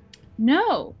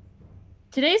 No.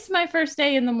 Today's my first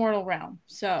day in the mortal realm,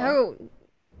 so... Oh.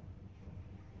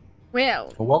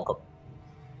 Well, welcome.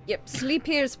 Yep, sleep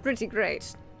here is pretty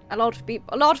great. A lot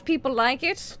of people like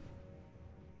it.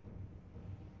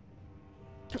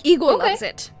 Igor loves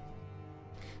it.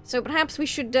 So perhaps we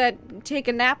should take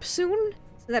a nap soon,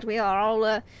 so that we are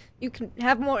all, you can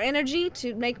have more energy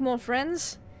to make more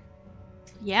friends.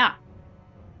 Yeah.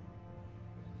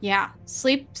 Yeah,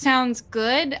 sleep sounds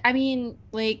good. I mean,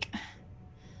 like,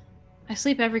 I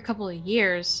sleep every couple of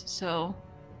years, so.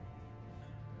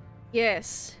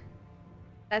 Yes.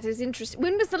 That is interesting.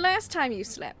 When was the last time you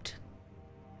slept?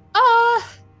 I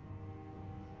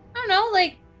don't know,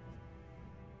 like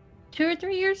 2 or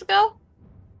 3 years ago.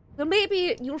 Well,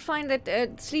 maybe you'll find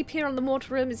that sleep here on the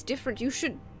mortal realm is different.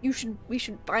 We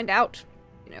should find out.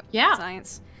 Yeah.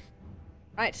 Science.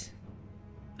 Right.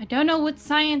 I don't know what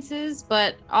science is,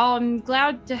 but I'm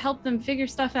glad to help them figure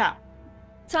stuff out.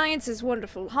 Science is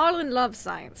wonderful. Harlan loves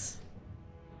science.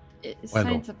 Is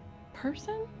Wendell. science a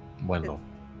person? Wendell,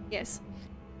 Yes.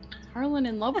 Is Harlan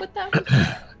in love with them?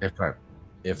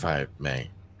 if I may,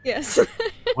 Yes.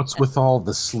 what's with all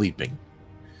the sleeping?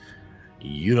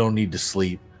 You don't need to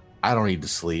sleep. I don't need to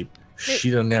sleep.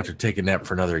 She doesn't have to take a nap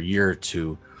for another year or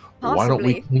two. Why don't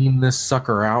we Possibly. clean this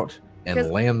sucker out and 'Cause-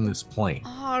 land this plane?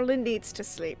 Harlan needs to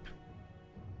sleep.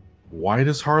 Why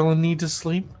does Harlan need to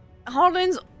sleep?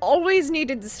 Harlan's always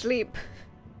needed to sleep.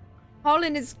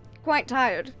 Harlan is quite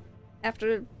tired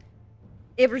after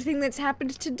everything that's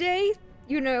happened today.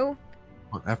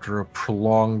 What, after a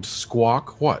prolonged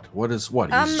squawk? What? He's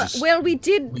just Well, we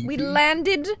sleepy?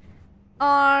 landed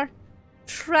our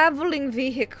traveling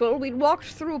vehicle. We walked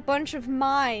through a bunch of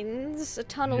mines,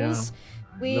 tunnels.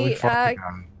 Really We fought the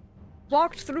guy.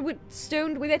 walked through it,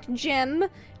 stoned with that gem,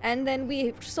 and then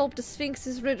we solved the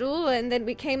Sphinx's riddle, and then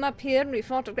we came up here and we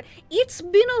fought. It's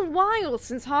been a while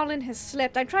since Harlan has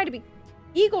slept. I try to be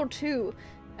Igor too.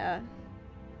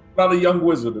 Not a young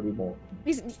wizard anymore.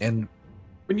 He's And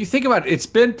When you think about it, it's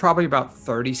been probably about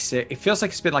 36. It feels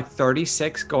like it's been like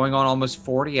 36, going on almost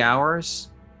 40 hours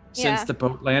since Yeah. the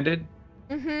boat landed.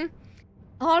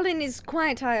 Harlan is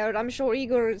quite tired. I'm sure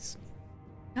Igor is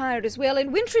tired as well.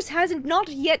 And Wintress hasn't not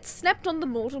yet slept on the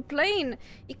mortal plane.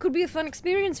 It could be a fun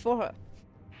experience for her.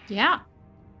 Yeah.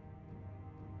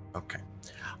 okay,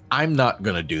 I'm not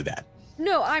gonna do that.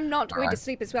 No, I'm not going to Alright.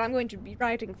 sleep as well. I'm going to be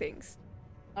writing things.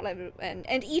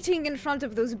 And eating in front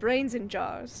of those brains in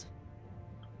jars.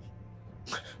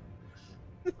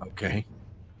 Okay.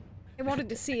 I wanted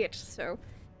to see it, so.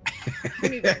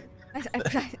 I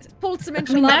pulled some I mean,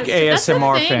 enchiladas. that's the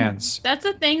ASMR thing. fans. That's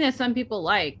a thing that some people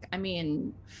like. I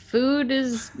mean, food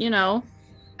is,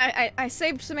 I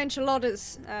saved some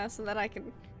enchiladas so that I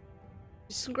can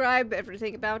describe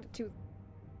everything about it to.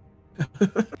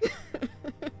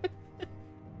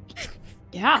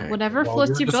 yeah, Okay. whatever While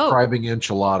floats you're your boat. describing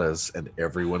enchiladas and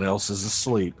everyone else is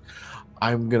asleep,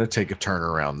 I'm gonna take a turn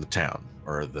around the town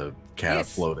or the cat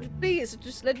Yes, floating. please,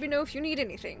 just let me know if you need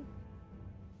anything.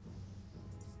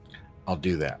 I'll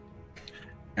do that.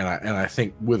 And I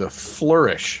think with a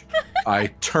flourish, I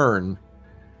turn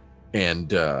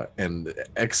and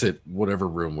exit whatever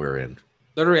room we're in.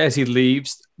 Literally, as he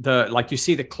leaves, you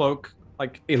see the cloak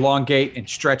like elongate and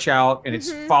stretch out, and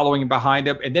it's Mhm. following behind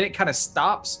him, and then it kind of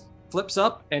stops, flips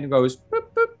up, and goes boop,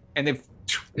 boop, and then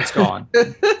it's gone.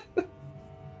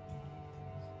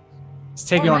 It's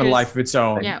taking on a Winters- life of its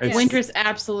own. Yeah, It's- Wintress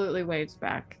absolutely waves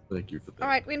back. Thank you for that. All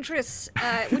right, Wintress,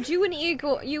 would you and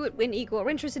Igor,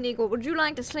 Wintress and Igor, would you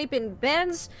like to sleep in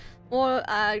beds or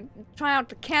try out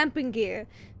the camping gear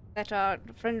that our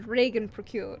friend Reagan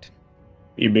procured?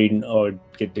 You mean I'd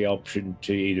get the option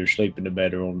to either sleep in the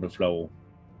bed or on the floor?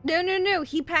 No,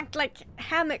 he packed like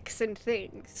hammocks and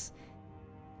things.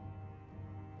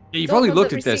 You've Don't only look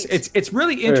at looked at this. receipts. It's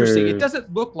really interesting. It Uh,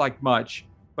 doesn't look like much,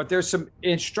 but there's some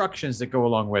instructions that go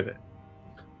along with it.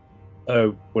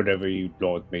 Oh, whatever you'd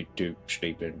like me to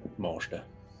sleep in, master.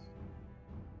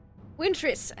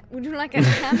 Wintress, would you like a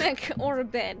hammock or a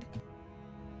bed?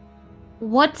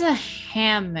 What's a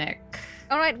hammock?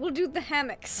 All right, we'll do the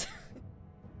hammocks.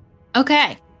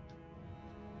 Okay.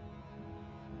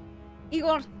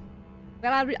 Igor,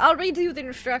 well, I'll read you the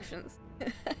instructions.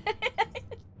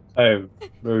 Oh,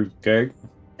 okay.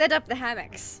 Set up the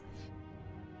hammocks.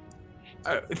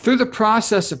 Through the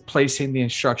process of placing the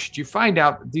instructions, you find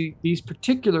out these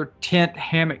particular tent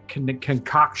hammock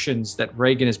concoctions that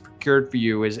Reagan has procured for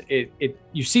you is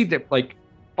you see that like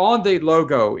on the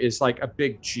logo is like a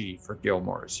big G for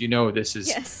Gilmore's. You know this is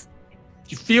Yes.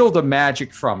 you feel the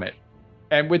magic from it.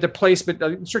 And with the placement, the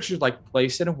instructions like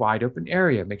place in a wide open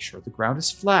area, make sure the ground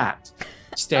is flat,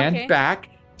 stand Okay. back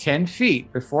 10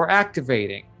 feet before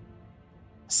activating,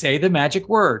 say the magic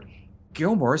word.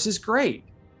 Gilmore's is great.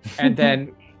 And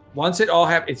then once it all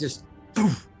happens, it's just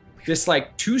poof, this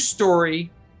like 2-story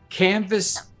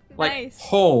canvas like Nice.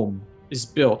 home is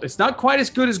built. It's not quite as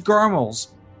good as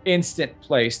Garmel's instant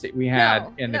place that we had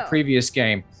No, in the no. previous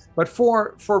game. But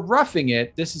for roughing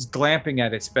it, this is glamping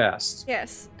at its best.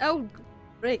 Yes. Oh,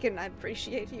 Reagan, I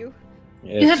appreciate you.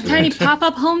 You have tiny Excellent.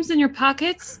 pop-up homes in your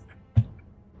pockets?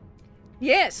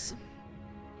 Yes.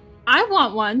 I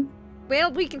want one.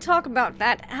 Well, we can talk about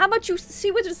that. How about you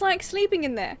see what it's like sleeping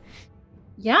in there?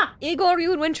 Yeah. Igor,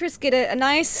 you and Wintress get a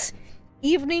nice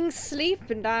evening sleep,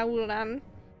 and I will,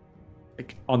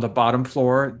 Like, on the bottom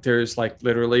floor, there's like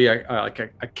literally a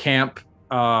camp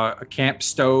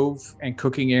stove and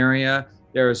cooking area.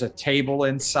 There's a table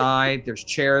inside. There's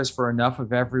chairs for enough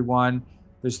of everyone.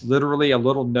 There's literally a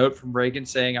little note from Reagan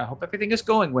saying, "I hope everything is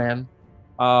going well."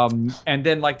 And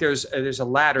then like there's a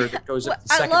ladder that goes up the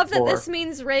second I love floor. that this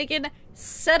means Reagan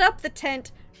set up the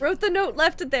tent, wrote the note,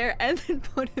 left it there, and then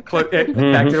put it Put it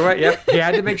back to the way. Yep, he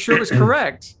had to make sure it was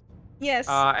correct. Yes.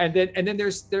 And then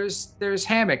there's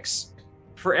hammocks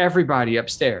for everybody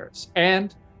upstairs,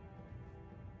 and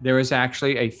there is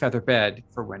actually a feather bed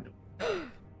for Wendell.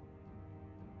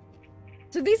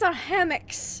 So these are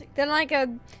hammocks. They're like a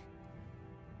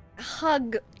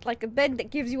hug, like a bed that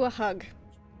gives you a hug.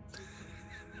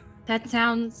 That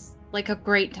sounds like a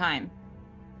great time.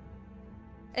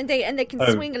 And they can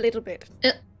swing a little bit.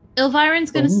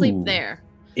 Elviron's gonna sleep Ooh. there.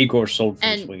 Igor sold for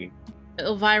And- swinging.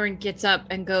 Elviron gets up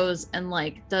and goes and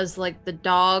like does like the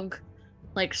dog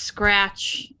like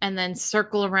scratch and then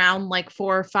circle around like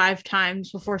 4 or 5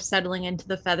 times before settling into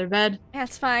the feather bed.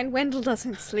 That's fine. Wendell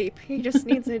doesn't sleep. He just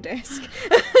needs a desk.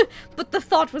 But the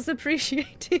thought was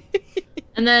appreciated.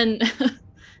 And then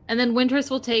Wintress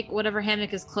will take whatever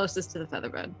hammock is closest to the feather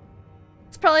bed.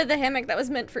 It's probably the hammock that was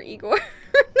meant for Igor.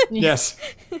 Yes.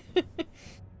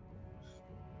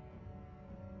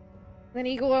 Then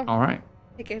Igor All right.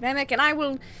 take a hammock, and I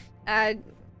will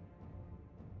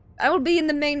be in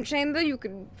the main chamber. You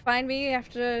can find me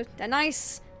after a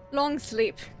nice long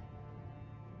sleep.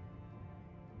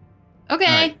 Okay.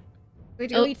 Alright. We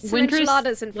do Oh, eat some Winter's,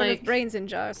 enchiladas in front like- of brains in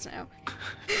jars now.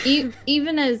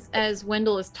 Even as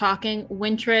Wendell is talking,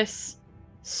 Wintress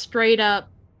straight up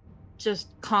just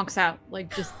conks out,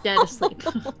 like just dead asleep.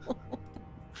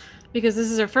 Because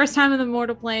this is her first time in the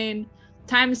mortal plane.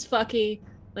 Time is fucky.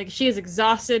 Like she is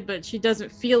exhausted, but she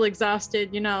doesn't feel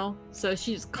exhausted, you know? So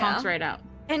she just conks Yeah. right out.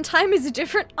 And time is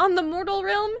different on the mortal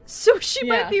realm, so she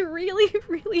Yeah. might be really,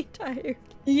 really tired.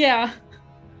 Yeah.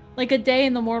 Like a day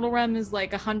in the mortal realm is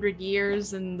like 100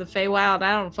 years, and the Feywild,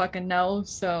 I don't fucking know.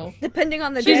 So Depending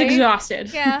on the she's day.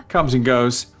 exhausted. Yeah. Comes and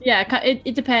goes. Yeah,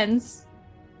 it depends.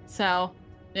 So,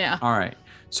 yeah. All right.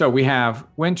 So we have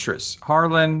Wintress,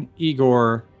 Harlan,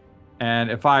 Igor,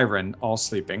 and Eviron all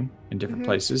sleeping in different Mhm.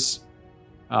 places.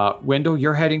 Wendell,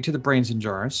 you're heading to the brains and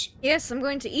jars. Yes, I'm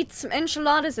going to eat some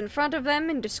enchiladas in front of them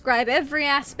and describe every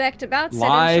aspect about said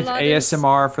Live enchiladas.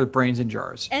 ASMR for the brains and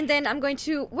jars. And then I'm going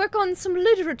to work on some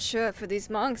literature for these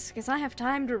monks, because I have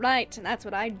time to write, and that's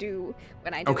what I do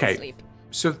when I do Okay. sleep.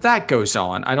 So if that goes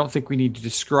on, I don't think we need to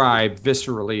describe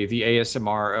viscerally the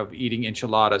ASMR of eating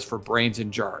enchiladas for brains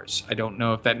and jars. I don't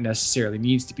know if that necessarily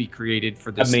needs to be created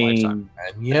for I this lifetime. mean,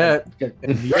 And yet,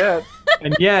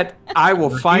 And yet, I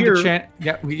will find a here. chance.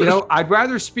 Yeah, you know, I'd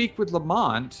rather speak with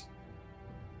Lamont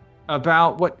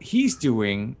about what he's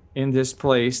doing in this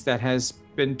place that has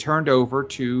been turned over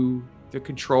to the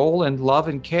control and love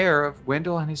and care of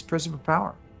Wendell and his prism of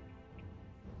power.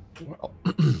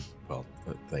 well,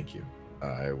 thank you.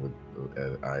 I would.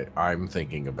 I'm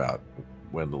thinking about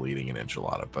Wendell eating an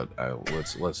enchilada, but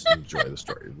let's enjoy the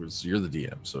story. You're the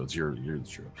DM, so you're the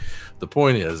truth. The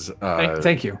point is,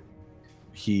 Thank you.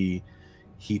 he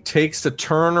takes a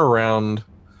turn around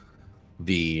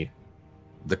the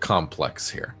complex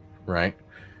here, right?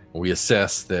 We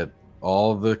assess that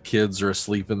all the kids are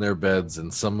asleep in their beds,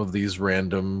 and some of these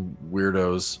random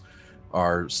weirdos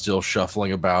are still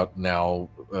shuffling about now.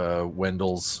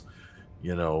 Wendell's,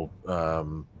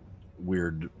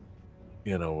 weird,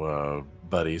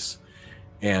 buddies,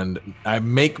 and I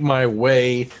make my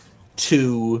way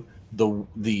to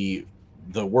the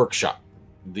workshop,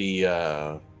 the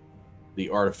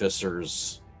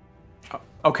artificers.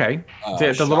 Okay.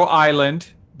 The shop. little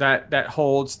island that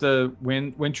holds the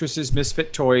Wintress's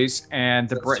misfit toys and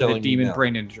the That's the telling me demon now.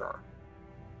 brain in jar.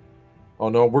 Oh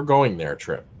no, we're going there,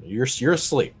 Trip. You're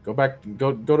asleep. Go back.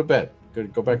 Go to bed.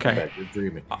 Go back to Okay. bed. You're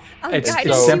dreaming. I'll It's- guide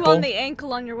it's you simple. on the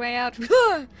ankle on your way out.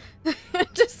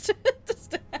 just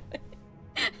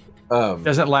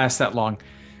Doesn't last that long.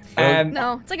 And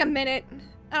no, it's like a minute.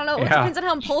 I don't know. It Yeah. depends on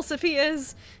how impulsive he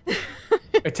is.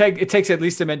 it takes at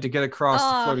least a minute to get across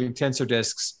Ah. the floating tensor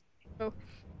discs.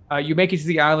 Oh. You make it to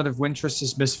the island of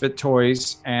Wintress's misfit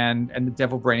toys and the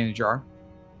devil brain in a jar.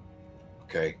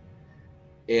 Okay.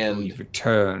 And You've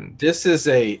returned. this is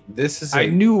a I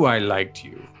knew I liked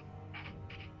you.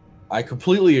 I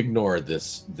completely ignore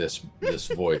this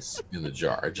voice in the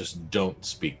jar. I just don't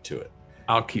speak to it.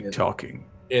 I'll keep talking.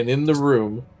 And in the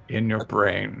room in your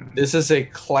brain This is a the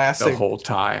classic whole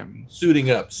time.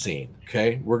 suiting up scene.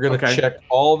 Okay, we're gonna Okay. check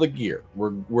all the gear.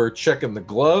 We're checking the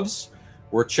gloves.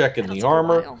 We're checking That'll the take a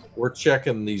armor. while. We're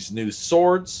checking these new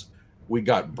swords. We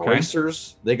got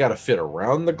bracers. They got to fit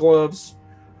around the gloves.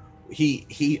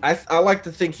 I like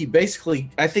to think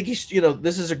I think he's,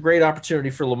 this is a great opportunity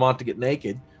for Lamont to get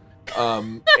naked.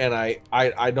 And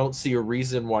I don't see a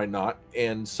reason why not.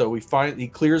 And so he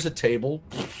clears a table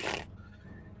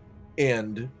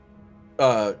and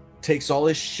takes all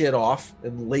his shit off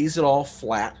and lays it all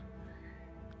flat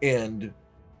and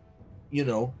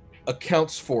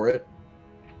accounts for it.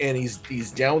 And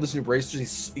he's down with his new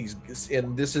bracers.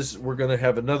 We're gonna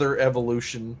have another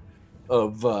evolution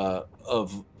of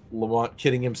Lamont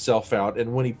kidding himself out.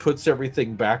 And when he puts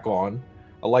everything back on,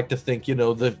 I like to think,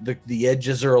 the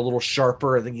edges are a little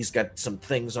sharper. I think he's got some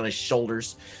things on his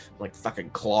shoulders, like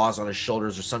fucking claws on his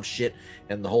shoulders or some shit.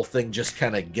 And the whole thing just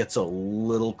kind of gets a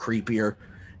little creepier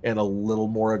and a little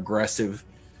more aggressive.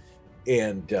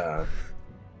 And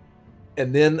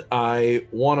then I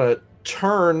want to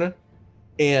turn.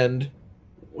 And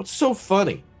what's so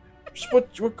funny?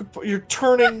 You're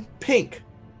turning pink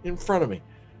in front of me.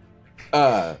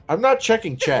 I'm not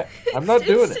checking chat. I'm not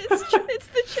doing it. It's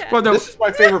the chat. Well, This is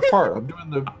my favorite part. I'm doing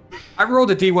the. I rolled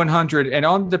a D100, and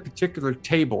on the particular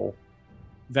table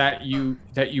that you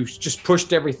just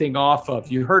pushed everything off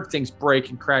of, you heard things break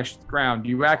and crash to the ground.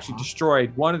 You actually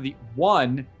destroyed one of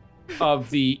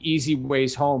the easy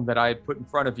ways home that I had put in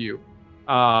front of you.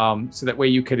 So that way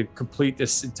you could complete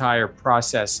this entire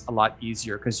process a lot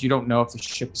easier, because you don't know if the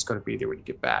ship is going to be there when you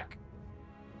get back.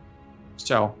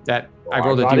 So I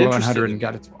rolled a D100 and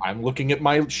got it. I'm looking at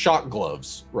my shot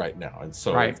gloves right now, and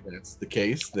so Right. if that's the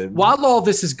case, then While all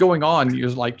this is going on, you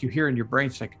hear in your brain,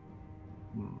 it's like,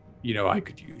 I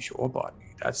could use your body.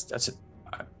 That's it.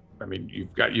 I mean,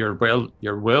 you've got your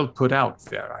well put out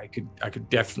there. I could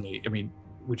definitely. I mean,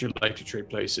 would you like to trade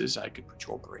places? I could put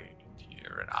your brain in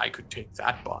here, and I could take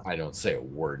that body. I don't say a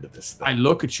word to this thing. I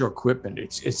look at your equipment.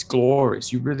 It's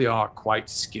glorious. You really are quite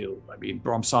skilled. I mean,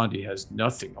 Bromsandi has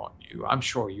nothing on you. I'm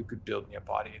sure you could build me a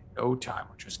body in no time.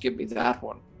 Or just give me that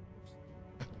one.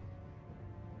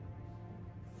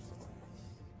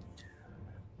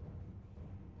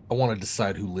 I want to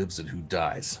decide who lives and who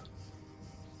dies.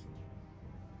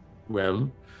 Well,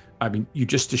 I mean, you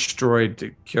just destroyed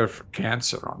the cure for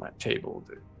cancer on that table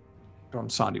that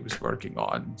Bromsandi was working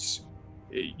on.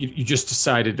 You just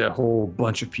decided a whole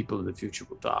bunch of people in the future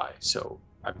will die. So,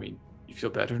 I mean, you feel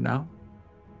better now?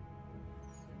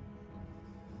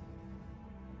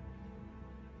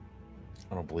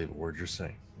 I don't believe a word you're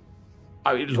saying.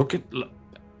 I mean, look at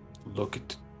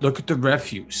the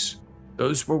refuse.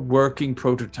 Those were working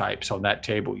prototypes on that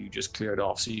table you just cleared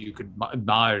off, so you could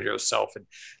admire yourself and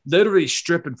literally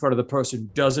strip in front of the person who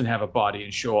doesn't have a body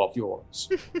and show off yours.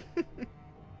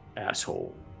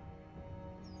 Asshole.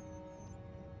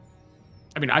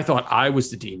 I mean, I thought I was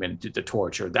the demon, did the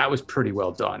torture. That was pretty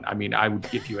well done. I mean, I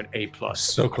would give you an A+.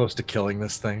 So close to killing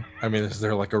this thing. I mean, is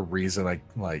there like a reason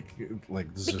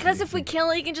Because if we kill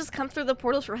it, he can just come through the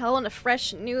portal for hell in a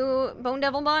fresh new Bone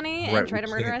Devil body and try to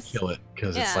murder us. Kill it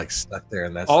because it's like stuck there,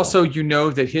 and that's also, you know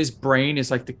that his brain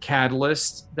is like the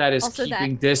catalyst that is Also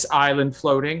keeping this island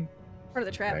floating. Part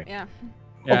of the trap, Right. yeah.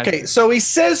 Yeah. Okay, so he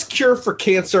says cure for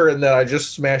cancer, and then I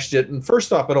just smashed it. And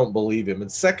first off, I don't believe him,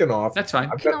 and second off, That's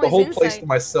fine. I've Can got the always whole place insight. to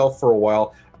myself for a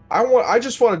while. I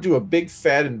just want to do a big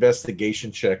fat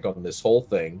investigation check on this whole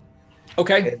thing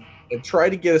Okay. and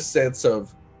try to get a sense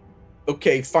of,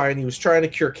 okay, fine, he was trying to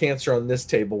cure cancer on this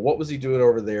table. What was he doing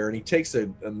over there? And he takes a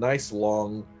nice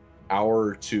long hour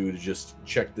or two to just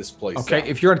check this place out. Okay,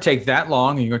 if you're going to take that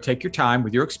long and you're going to take your time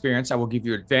with your experience, I will give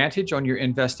you advantage on your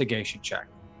investigation check.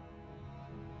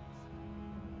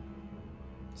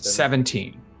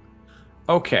 17.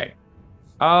 Okay.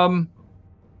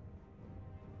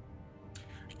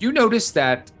 You notice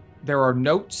that there are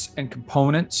notes and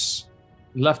components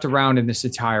left around in this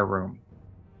entire room.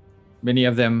 Many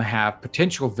of them have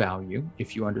potential value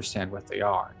if you understand what they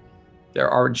are. There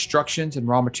are instructions and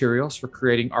raw materials for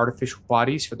creating artificial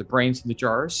bodies for the brains in the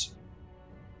jars.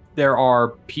 There are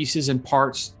pieces and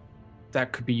parts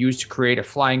that could be used to create a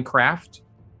flying craft.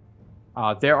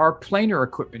 There are planar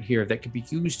equipment here that could be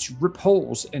used to rip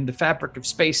holes in the fabric of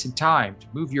space and time to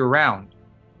move you around.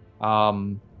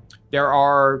 There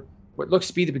are what looks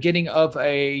to be the beginning of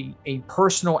a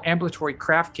personal ambulatory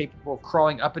craft capable of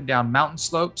crawling up and down mountain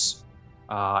slopes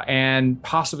and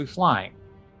possibly flying.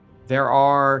 There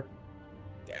are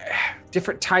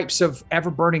different types of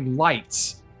ever-burning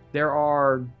lights. There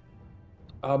are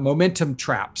momentum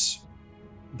traps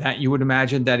that you would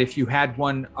imagine that if you had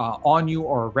one on you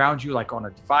or around you, like on a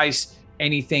device,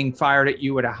 anything fired at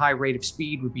you at a high rate of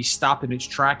speed would be stopped in its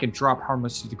track and drop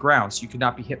harmless to the ground, so you could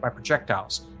not be hit by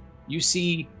projectiles. You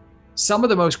see some of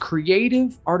the most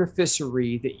creative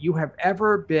artificery that you have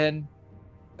ever been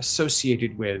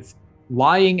associated with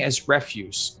lying as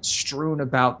refuse strewn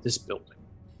about this building.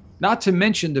 Not to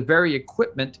mention the very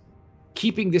equipment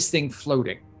keeping this thing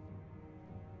floating.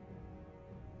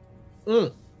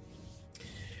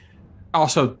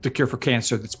 Also, the cure for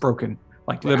cancer that's broken.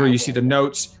 Like literally, you see the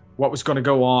notes, what was going to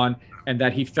go on, and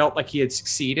that he felt like he had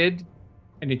succeeded,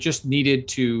 and it just needed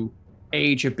to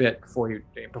age a bit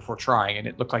before trying, and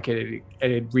it looked like it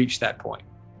had reached that point.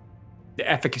 The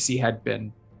efficacy had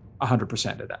been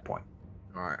 100% at that point.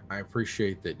 All right, I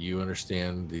appreciate that you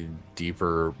understand the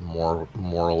deeper, more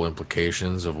moral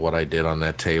implications of what I did on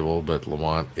that table, but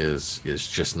Lamont is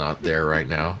just not there right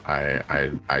now.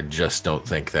 I just don't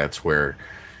think that's where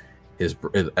his.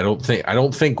 I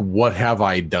don't think what have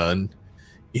I done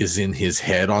is in his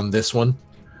head on this one.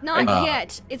 Not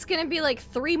yet. It's gonna be like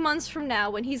 3 months from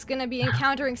now when he's gonna be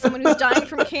encountering someone who's dying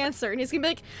from cancer, and he's gonna be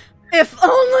like, "If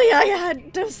only I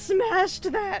had just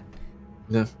smashed that."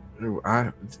 No,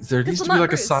 there needs to be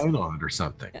like a sign on it or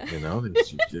something. You know,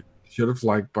 you should have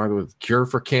like, by the way, cure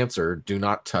for cancer, do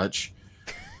not touch.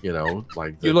 You know,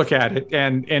 like you look at it,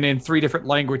 and in 3 different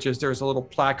languages, there's a little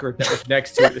placard that was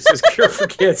next to it that says "Cure for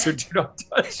cancer, do not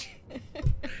touch."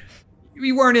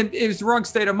 We weren't in. It was the wrong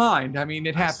state of mind. I mean,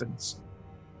 it happens.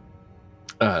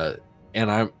 And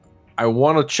I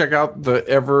want to check out the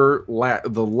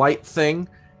the light thing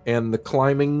and the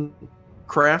climbing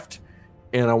craft,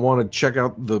 and I want to check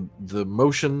out the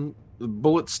motion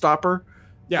bullet stopper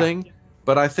thing.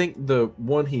 But I think the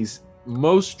one he's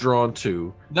most drawn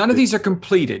to. None of these are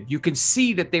completed. You can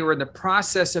see that they were in the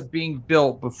process of being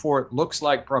built before it looks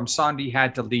like Brahmsandi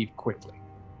had to leave quickly,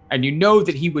 and you know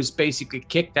that he was basically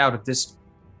kicked out of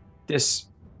this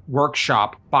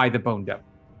workshop by the Bone Devil.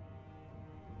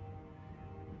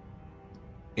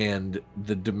 And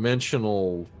the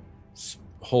dimensional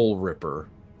hole ripper,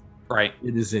 right?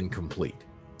 It is incomplete.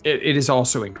 It is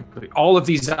also incomplete. All of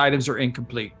these items are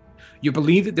incomplete. You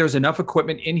believe that there's enough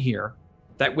equipment in here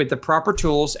that with the proper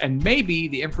tools and maybe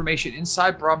the information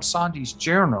inside Brahmsandi's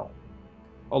journal,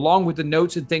 along with the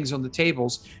notes and things on the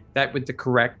tables, that with the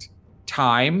correct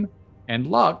time and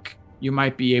luck, you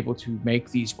might be able to make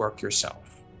these work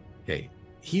yourself. Okay.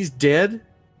 He's dead?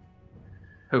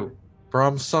 Who?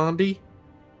 Brahmsandi?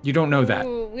 You don't know that.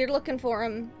 Ooh, we're looking for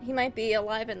him. He might be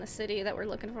alive in the city that we're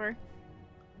looking for.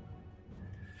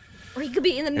 Or he could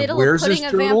be in the middle of putting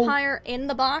a vampire in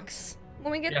the box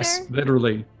when we get there. Yes,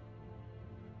 literally.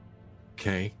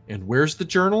 Okay. And where's the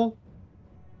journal?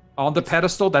 On the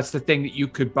pedestal. That's the thing that you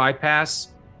could bypass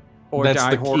or that's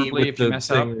die the key horribly if you mess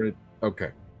up.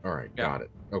 Okay. All right. Yeah. Got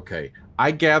it. Okay.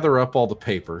 I gather up all the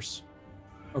papers.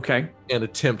 Okay. And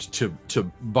attempt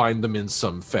to bind them in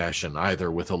some fashion,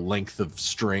 either with a length of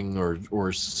string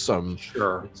or some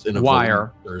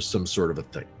wire or some sort of a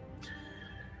thing.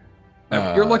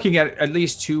 You're looking at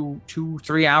least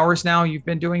 3 hours now. You've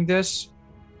been doing this.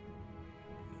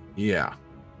 Yeah,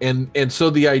 and so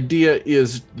the idea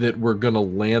is that we're gonna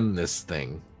land this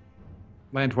thing.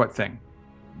 Land what thing?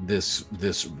 This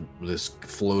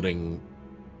floating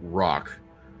rock.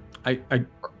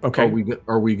 Okay.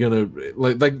 Are we gonna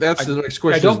like that's the next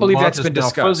question? I don't believe that's been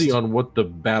discussed. Fuzzy on what the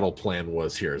battle plan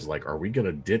was here. Is like, are we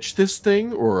gonna ditch this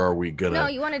thing or are we gonna? No,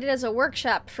 you wanted it as a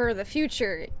workshop for the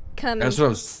future. Coming. That's what I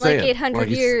was saying. Like 800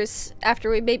 years after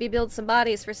we maybe build some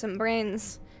bodies for some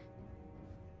brains.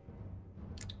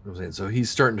 I'm saying, so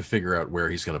he's starting to figure out where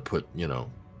he's gonna put,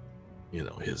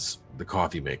 the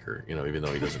coffee maker, even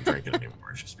though he doesn't drink it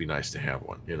anymore. It's just be nice to have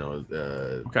one,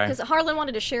 Okay. Because Harlan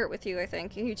wanted to share it with you, I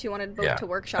think. You two wanted both to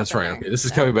workshop. That's right. Okay, this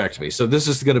is coming back to me. So this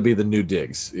is going to be the new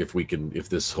digs if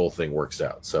this whole thing works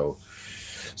out. So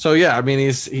yeah, I mean,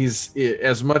 he's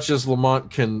as much as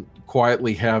Lamont can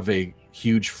quietly have a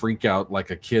huge freak out like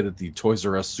a kid at the Toys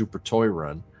R Us Super Toy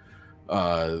Run.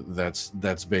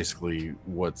 That's basically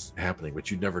what's happening, but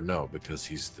you never know because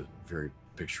he's the very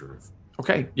picture of.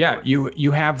 Okay, yeah,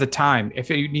 you have the time. If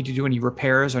you need to do any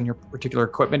repairs on your particular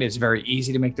equipment, it's very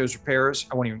easy to make those repairs.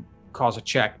 I won't even cause a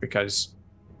check because,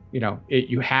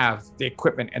 you have the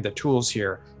equipment and the tools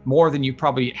here more than you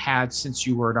probably had since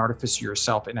you were an artificer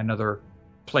yourself in another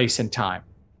place and time.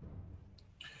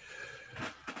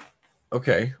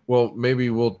 Okay, well, maybe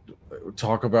we'll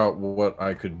talk about what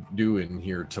I could do in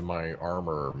here to my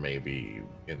armor, maybe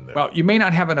in there. Well, you may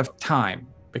not have enough time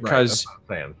because. Right, that's what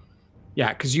I'm saying.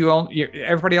 Yeah, because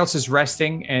everybody else is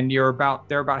resting, and they're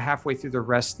about halfway through their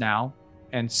rest now,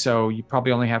 and so you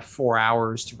probably only have 4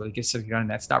 hours to really get something done. And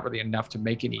that's not really enough to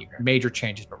make any major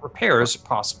changes, but repairs are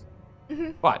possible.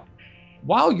 Mm-hmm. But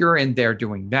while you're in there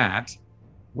doing that,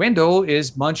 Wendell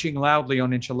is munching loudly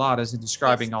on enchiladas and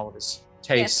describing all of his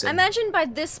tastes. Yes, I imagine by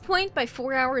this point, by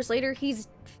 4 hours later, he's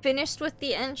finished with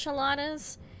the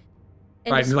enchiladas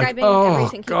and Right, and like, describing oh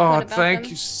everything he could God, about thank them.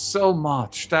 you so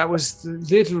much. That was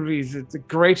literally the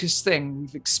greatest thing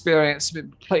we've experienced,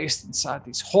 been placed inside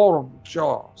these horrible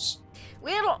jaws.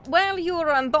 Well, while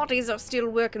your bodies are still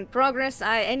work in progress,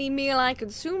 any meal I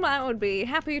consume, I would be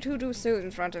happy to do so in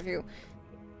front of you.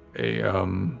 Hey,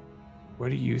 what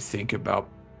do you think about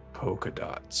polka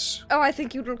dots? Oh, I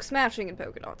think you'd look smashing in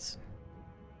polka dots.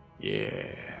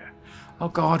 Yeah. Oh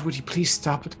God, would you please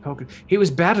stop with the polka? He was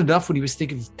bad enough when he was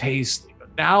thinking of paisley, but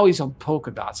now he's on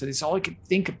polka dots, and it's all he can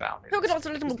think about. Polka dots are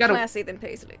a little more got a- classy than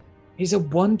paisley. He's a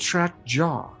one-track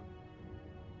jaw.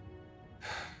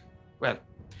 Well,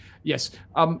 yes.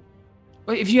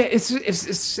 If you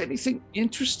is anything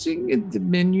interesting in the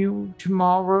menu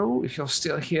tomorrow, if you're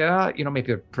still here,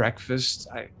 maybe a breakfast.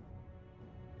 I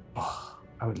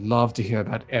would love to hear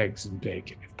about eggs and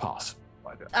bacon if possible.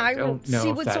 I will don't know see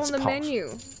if what's that's on the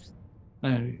possible.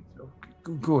 menu.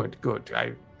 Good.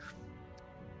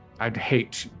 I'd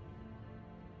hate to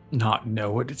not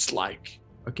know what it's like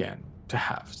again to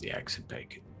have the eggs and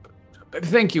bacon. But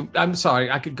thank you. I'm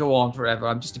sorry. I could go on forever.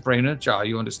 I'm just a brain in a jar.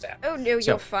 You understand? Oh no,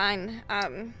 So- you're fine.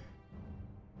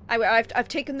 I've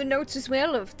taken the notes as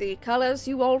well of the colors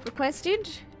you all requested,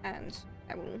 and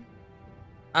I will.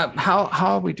 How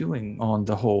are we doing on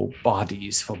the whole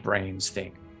bodies for brains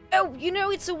thing? Oh,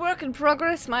 it's a work in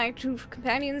progress. My two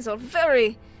companions are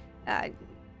very,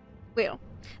 well,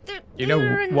 they're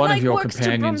in one of light your works to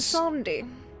companions Bromsandi.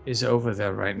 is over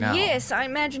there right now. Yes, I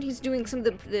imagine he's doing some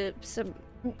of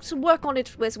some work on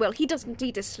it as well. He doesn't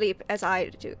need to sleep as I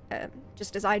do,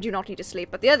 just as I do not need to sleep.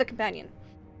 But the other companion,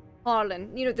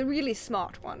 Harlan, the really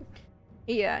smart one,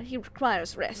 he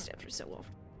requires rest every so often.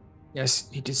 Yes,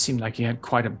 he did seem like he had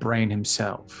quite a brain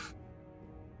himself.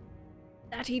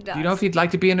 That he does. Do you know if he'd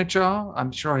like to be in a jar?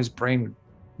 I'm sure his brain would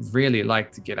really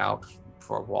like to get out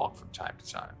for a walk from time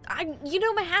to time.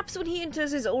 Perhaps when he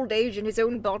enters his old age and his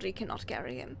own body cannot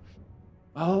carry him.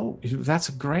 Oh, that's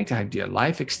a great idea.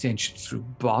 Life extension through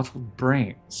bottled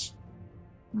brains.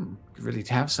 Could really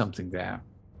have something there.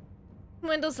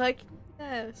 Wendell's like,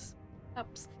 yes,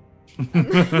 perhaps.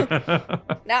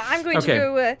 Now I'm going to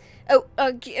go.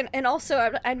 And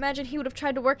also, I imagine he would have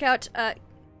tried to work out.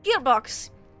 Gearbox,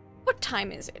 what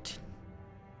time is it?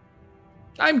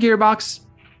 I'm Gearbox.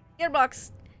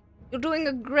 Gearbox, you're doing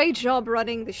a great job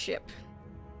running the ship.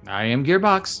 I am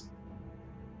Gearbox.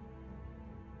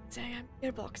 Say I'm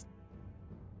Gearbox.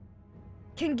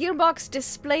 Can Gearbox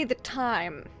display the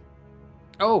time?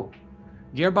 Oh,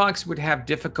 Gearbox would have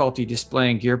difficulty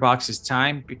displaying Gearbox's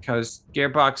time because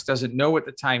Gearbox doesn't know what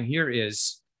the time here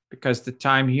is because the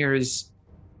time here is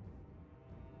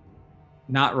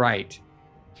not right.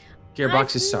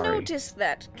 Gearbox is sorry. I've noticed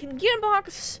that. Can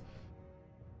Gearbox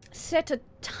set a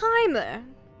timer?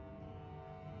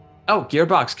 Oh,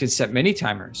 Gearbox can set many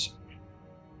timers.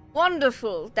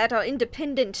 Wonderful. That are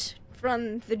independent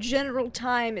from the general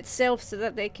time itself so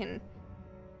that they can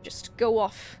just go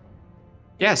off.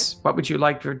 Yes, what would you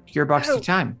like your Gearbox to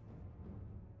time?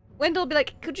 Wendell will be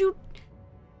like, could you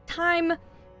time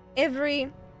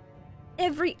every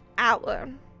hour?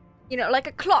 Like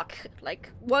a clock.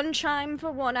 Like one chime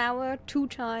for 1 hour, 2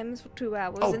 chimes for 2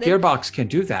 hours. Oh, and Gearbox can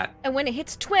do that. And when it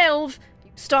hits 12,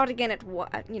 you start again at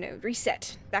 1,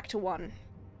 reset back to 1.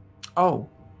 Oh,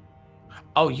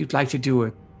 you'd like to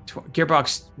do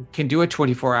Gearbox can do a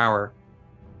 24-hour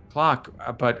clock,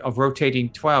 but of rotating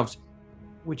 12s.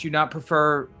 Would you not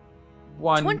prefer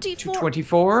 1 to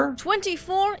 24?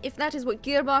 24, if that is what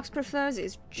Gearbox prefers,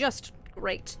 is just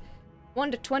great.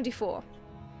 1 to 24.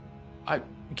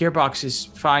 Gearbox is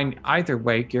fine either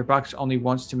way. Gearbox only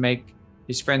wants to make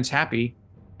his friends happy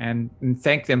and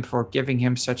thank them for giving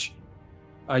him such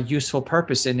a useful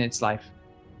purpose in its life.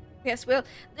 Yes, well,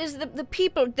 there's the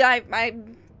people that I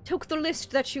took the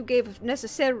list that you gave of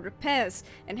necessary repairs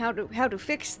and how to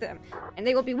fix them, and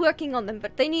they will be working on them,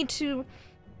 but they need to,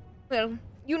 well,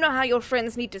 you know how your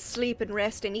friends need to sleep and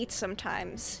rest and eat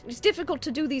sometimes. It's difficult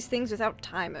to do these things without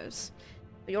timers.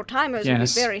 Your timers will be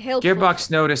very helpful. Gearbox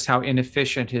noticed how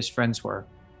inefficient his friends were.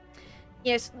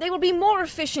 Yes, they will be more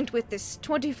efficient with this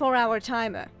 24-hour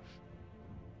timer.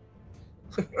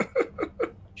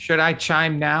 Should I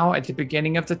chime now at the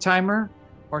beginning of the timer?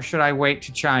 Or should I wait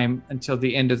to chime until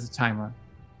the end of the timer?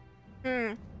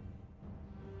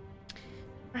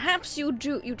 Perhaps you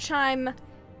chime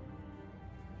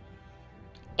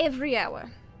every hour.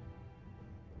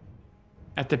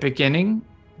 At the beginning?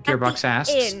 Gearbox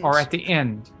asks. End. Or at the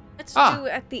end? Let's do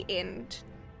at the end.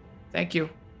 Thank you.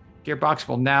 Gearbox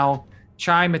will now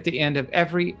chime at the end of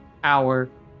every hour,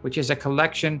 which is a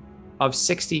collection of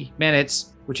 60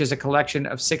 minutes, which is a collection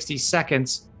of 60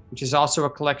 seconds, which is also a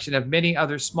collection of many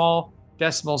other small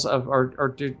decimals of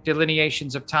or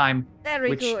delineations of time.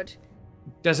 Very which good.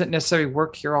 doesn't necessarily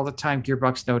work here all the time.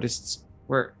 Gearbox noticed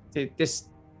where this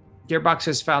Gearbox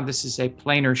has found this is a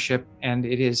planar ship, and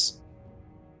it is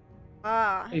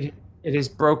it is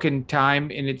broken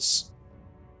time in its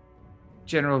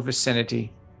general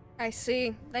vicinity. I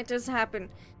see. That does happen.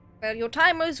 Well, your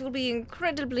timers will be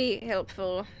incredibly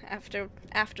helpful after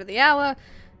the hour.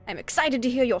 I'm excited to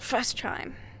hear your first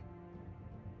chime.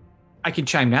 I can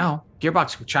chime now.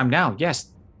 Gearbox will chime now.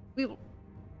 Yes.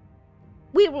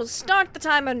 We will start the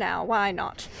timer now. Why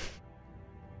not?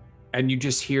 And you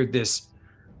just hear this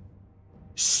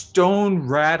stone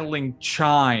rattling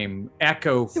chime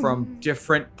echo from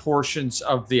different portions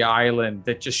of the island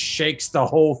that just shakes the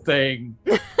whole thing.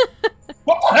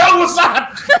 What the hell was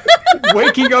that?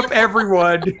 Waking up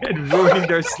everyone and ruining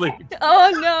their sleep.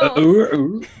 Oh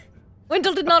no!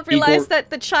 Wendell did not realize Igor- that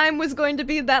the chime was going to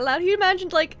be that loud. He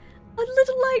imagined like a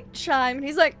little light chime, and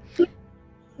he's like,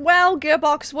 "Wow,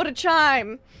 Gearbox, what a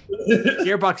chime!"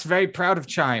 Gearbox very proud of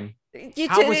chime.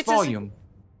 How was volume?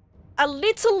 A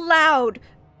little loud,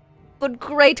 but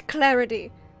great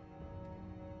clarity.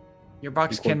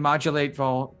 Gearbox can modulate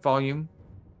volume.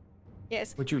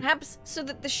 Yes, Would you- perhaps so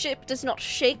that the ship does not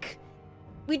shake.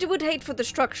 We would hate for the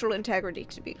structural integrity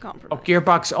to be Oh, compromised.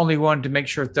 Gearbox only wanted to make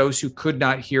sure those who could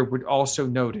not hear would also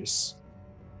notice.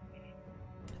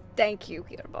 Thank you,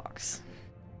 Gearbox.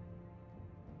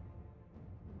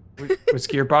 Was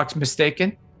Gearbox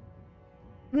mistaken?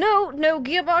 No,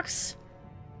 Gearbox.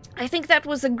 I think that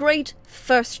was a great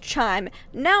first chime.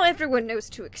 Now everyone knows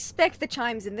to expect the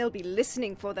chimes, and they'll be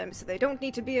listening for them, so they don't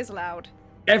need to be as loud.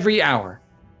 Every hour.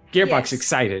 Gearbox Yes.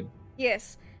 excited.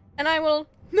 Yes, and I will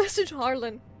message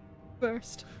Harlan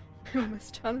first. I will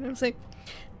message Harlan and say,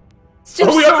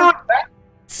 Are we under attack?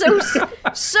 so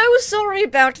sorry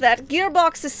about that.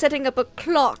 Gearbox is setting up a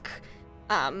clock.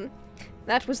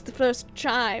 That was the first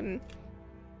chime.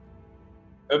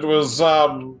 It was,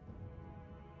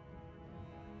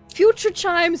 Future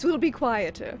chimes will be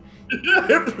quieter.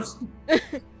 it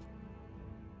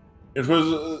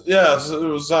was, yes, it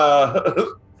was, a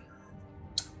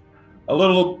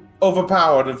little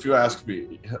overpowered, if you ask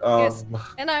me. Yes,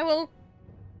 and I will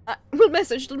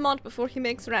message Lamont before he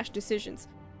makes rash decisions.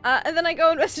 And then I go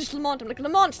and message Lamont. I'm like,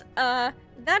 Lamont,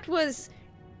 that was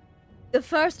the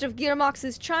first of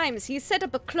Gearbox's chimes. He set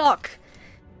up a clock.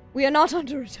 We are not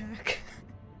under attack.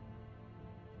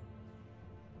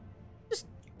 Just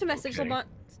to message Okay. Lamont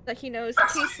so that he knows in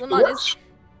case Lamont is...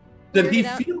 Did he weirded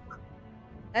out. feel it?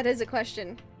 That is a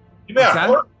question. He may What's have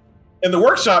that? heard, in the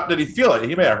workshop, did he feel it?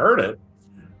 He may have heard it,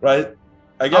 right?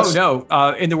 I guess. Oh,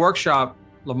 no. In the workshop,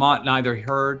 Lamont neither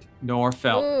heard nor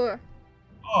felt Ooh.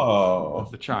 Oh,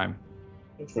 the chime.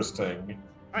 interesting.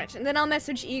 Alright, and then I'll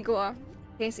message Igor, in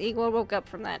case Igor woke up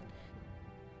from that.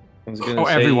 I was gonna Oh,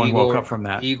 say everyone woke Igor- up from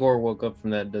that. Igor woke up from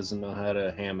that, doesn't know how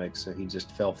to hammock, so he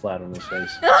just fell flat on his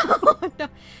face. Oh, no.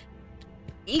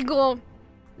 Igor,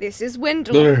 this is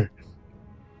Wendell.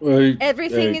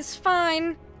 Everything is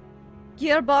fine.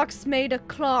 Gearbox made a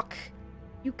clock.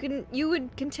 You can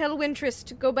tell Wintress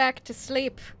to go back to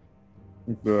sleep.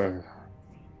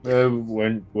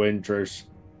 Wintress.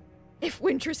 If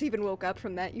Wintress even woke up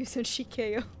from that, you said she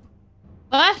KO.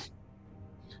 What?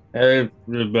 The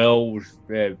bell was,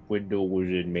 that window was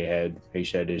in my head. He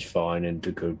said it's fine and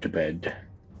to go to bed.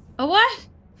 A what?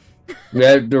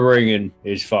 That the ringing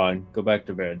is fine. Go back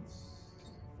to bed.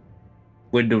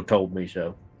 Window told me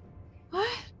so. What?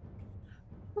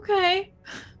 Okay.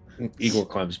 Igor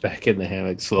climbs back in the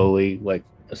hammock slowly, like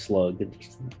a slug. And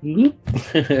just,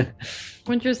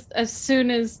 When just as soon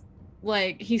as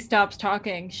like he stops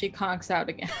talking, she conks out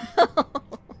again.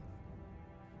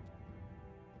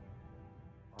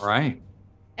 All right.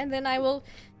 And then I will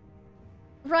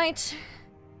write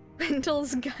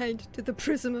Wendell's Guide to the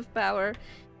Prism of Power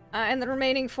in the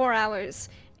remaining 4 hours,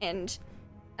 and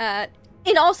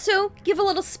also give a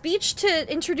little speech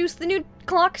to introduce the new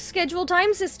clock schedule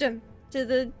time system to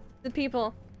the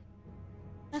people.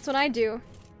 That's what I do.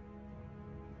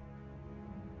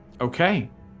 Okay.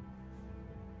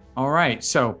 All right.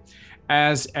 So,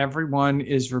 as everyone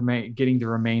is getting the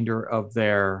remainder of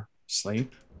their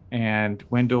sleep, and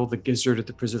Wendell, the gizzard at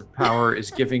the Prison of Power, is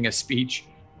giving a speech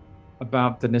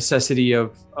about the necessity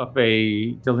of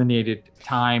a delineated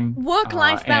time.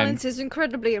 Work-life and balance is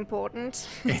incredibly important.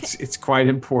 It's quite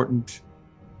important.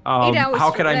 8 hours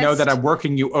How for can I know that rest. I'm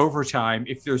working you overtime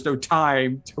if there's no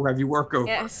time to have you work over?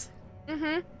 Yes.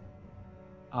 Mm-hmm.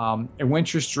 And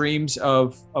Winter's dreams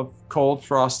of cold,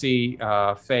 frosty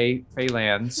Fey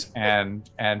lands and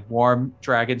warm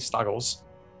dragon snuggles.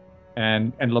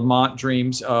 And Lamont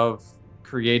dreams of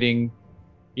creating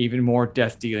even more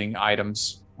death-dealing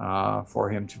items for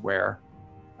him to wear.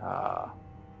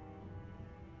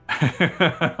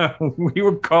 We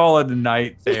would call it a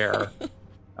night there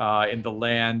in the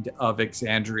land of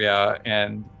Exandria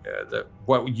and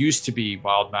what used to be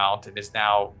Wildemount and is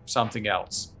now something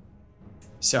else.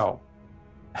 So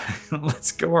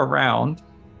let's go around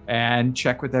and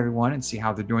check with everyone and see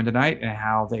how they're doing tonight and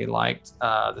how they liked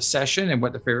the session and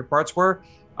what their favorite parts were.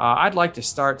 I'd like to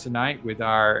start tonight with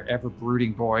our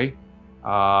ever-brooding boy,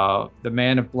 the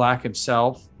man of black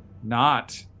himself,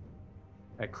 not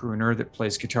a crooner that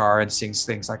plays guitar and sings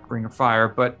things like Ring of Fire,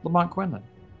 but Lamont Quinlan.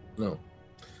 No.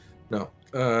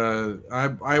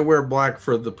 I wear black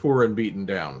for the poor and beaten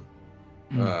down.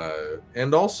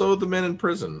 And also the men in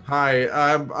prison.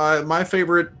 Hi, my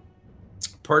favorite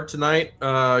part tonight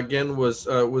again was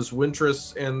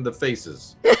Wintress and the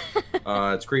faces.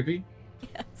 It's creepy.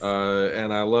 Yes.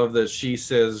 And I love that she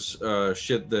says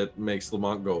shit that makes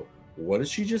Lamont go, what did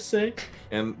she just say?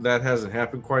 And that hasn't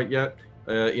happened quite yet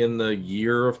in the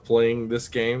year of playing this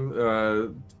game.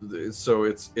 So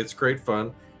it's great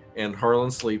fun. And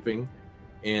Harlan sleeping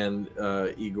and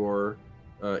Igor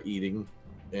eating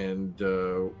and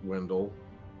Wendell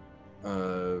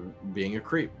being a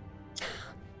creep.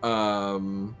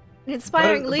 An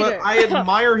inspiring leader. But I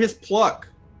admire his pluck,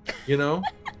 you know?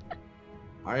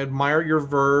 I admire your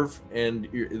verve and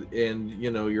your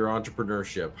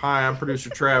entrepreneurship. Hi, I'm producer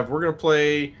Trav. We're gonna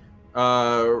play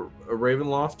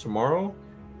Ravenloft tomorrow,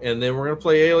 and then we're gonna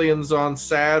play Aliens on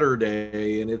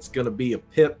Saturday, and it's gonna be a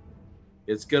pip.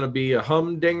 It's gonna be a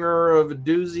humdinger of a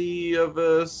doozy of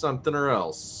a something or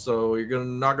else. So you're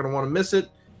not gonna want to miss it.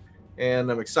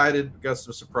 And I'm excited. Got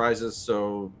some surprises,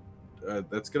 so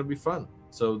that's gonna be fun.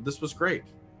 So this was great.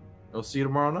 I'll see you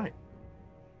tomorrow night.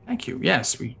 Thank you.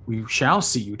 Yes, we shall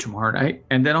see you tomorrow night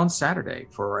and then on Saturday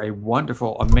for a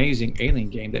wonderful, amazing alien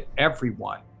game that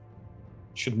everyone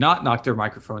should not knock their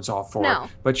microphones off for,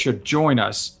 but should join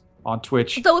us on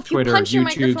Twitch, Though if Twitter, you punch your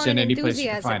YouTube, microphone and in any place you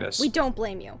can find enthusiasm, us. we don't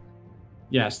blame you.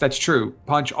 Yes, that's true.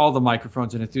 Punch all the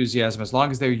microphones in enthusiasm as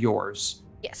long as they're yours.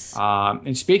 Yes.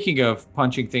 And speaking of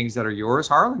punching things that are yours,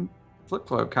 Harlan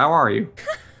Flipcloak, how are you?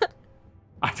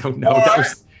 I don't know.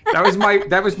 That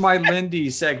was my Lindy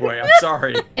segue. I'm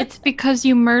sorry. It's because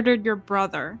you murdered your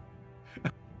brother.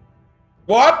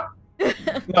 What?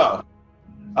 No.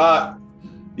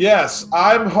 Yes,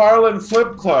 I'm Harlan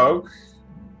Flipcloak,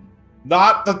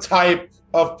 not the type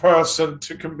of person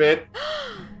to commit.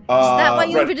 Is that why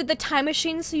you invented the time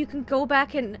machine, so you can go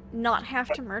back and not have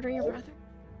to murder your brother?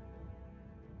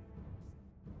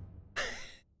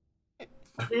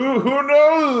 Who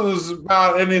knows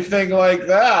about anything like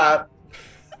that?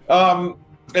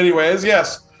 Anyways,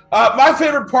 yes. My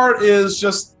favorite part is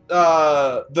just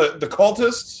the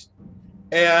cultists,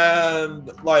 and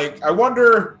like I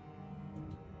wonder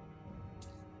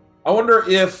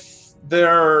if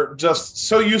they're just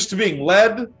so used to being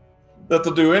led that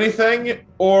they'll do anything,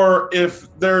 or if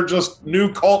their just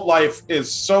new cult life is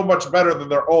so much better than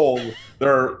their old.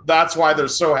 That's why they're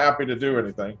so happy to do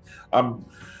anything.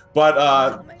 But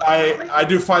I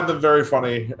do find them very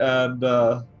funny, and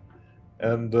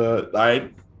I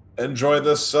enjoy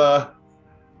this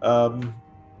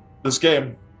this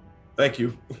game. Thank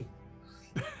you.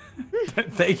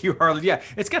 Thank you, Harlan. Yeah,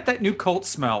 it's got that new cult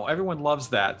smell. Everyone loves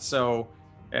that. So,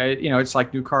 it's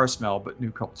like new car smell, but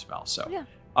new cult smell. So, yeah.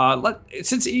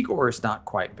 Since Igor is not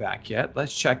quite back yet,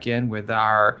 let's check in with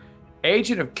our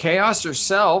agent of chaos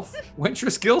herself,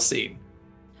 Wintress Gilsine.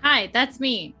 Hi, that's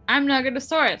me. I'm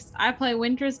Nuggetosaurus. I play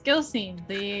Wintress Gilsine,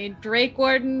 the Drake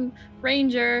Warden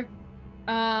Ranger.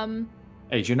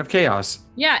 Agent of Chaos.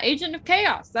 Yeah, Agent of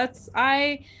Chaos.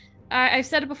 I've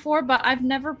said it before, but I've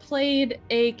never played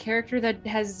a character that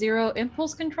has zero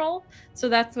impulse control. So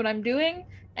that's what I'm doing,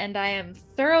 and I am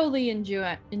thoroughly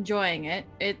enjoying it.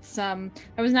 It's I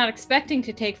was not expecting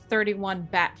to take 31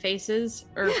 bat faces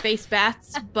or face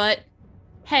bats, but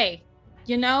hey,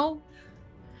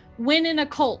 win in a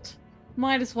cult.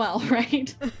 Might as well,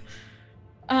 right?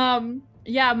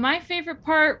 Yeah, my favorite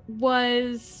part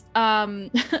was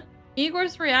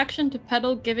Igor's reaction to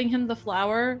Petal giving him the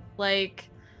flower. Like,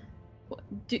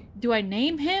 do I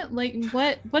name him? Like,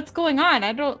 what's going on?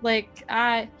 I don't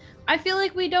I feel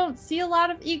like we don't see a lot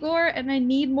of Igor, and I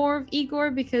need more of Igor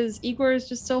because Igor is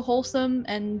just so wholesome,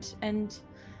 and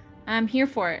I'm here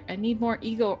for it. I need more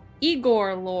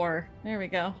Igor lore. There we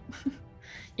go.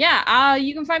 Yeah,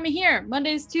 you can find me here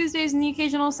Mondays, Tuesdays, and the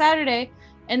occasional Saturday.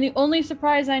 And the only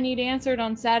surprise I need answered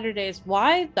on Saturday is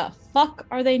why the fuck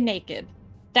are they naked?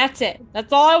 That's it.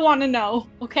 That's all I want to know,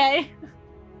 okay?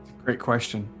 Great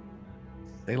question.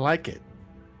 They like it.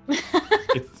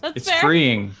 It's fair.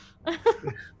 freeing.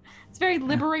 It's very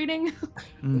liberating.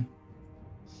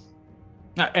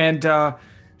 And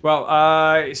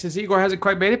since Igor hasn't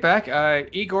quite made it back,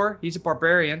 Igor, he's a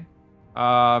barbarian.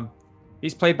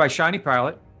 He's played by Shiny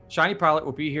Pilot. Shiny Pilot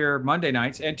will be here Monday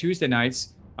nights and Tuesday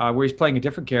nights, where he's playing a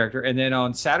different character. And then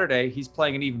on Saturday, he's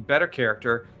playing an even better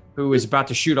character who is about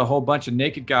to shoot a whole bunch of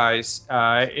naked guys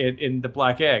in the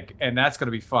Black Egg. And that's going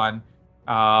to be fun.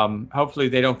 Hopefully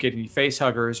they don't get any face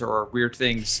huggers or weird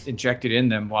things injected in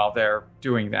them while they're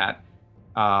doing that.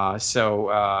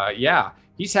 Yeah,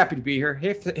 he's happy to be here.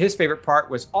 His favorite part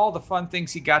was all the fun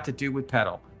things he got to do with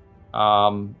Petal,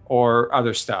 or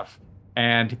other stuff,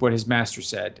 and what his master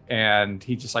said. And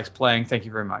he just likes playing. Thank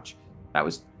you very much. That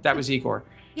was Igor.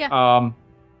 Yeah.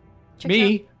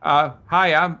 Me,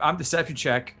 hi, I'm Deception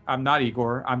Check. I'm not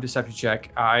Igor. I'm Deception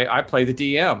Check. I play the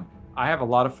DM. I have a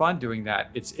lot of fun doing that.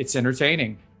 It's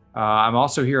entertaining. I'm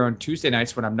also here on Tuesday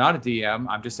nights when I'm not a DM.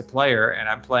 I'm just a player, and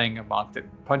I'm playing a monk that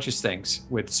punches things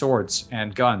with swords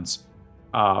and guns,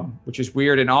 which is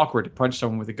weird and awkward to punch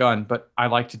someone with a gun, but I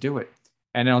like to do it.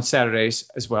 And then on Saturdays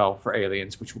as well for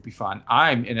aliens, which will be fun.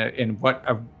 I'm in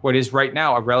what is right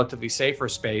now a relatively safer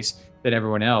space than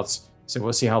everyone else, so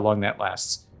we'll see how long that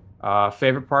lasts.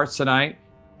 Favorite parts tonight?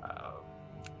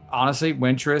 Honestly,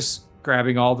 Wintress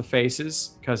grabbing all the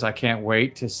faces, because I can't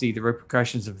wait to see the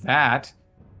repercussions of that.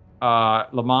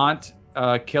 Lamont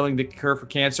killing the cure for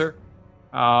cancer,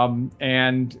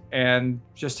 and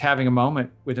just having a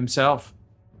moment with himself,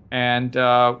 and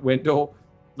Wendell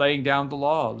laying down the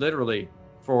law, literally,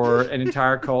 for an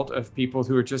entire cult of people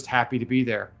who are just happy to be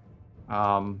there.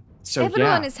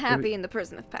 Everyone is happy in the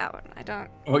prison of power. I don't.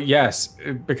 Oh yes,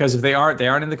 because if they aren't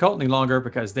in the cult any longer,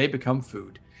 because they become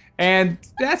food. And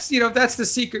that's the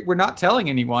secret we're not telling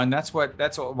anyone. That's what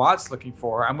Watt's looking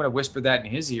for. I'm going to whisper that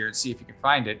in his ear and see if he can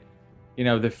find it.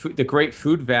 The great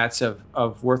food vats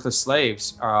of worthless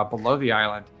slaves below the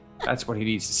island. That's what he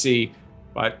needs to see.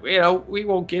 But we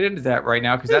won't get into that right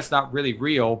now because that's not really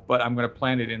real. But I'm going to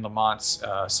plant it in Lamont's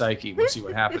psyche. We'll see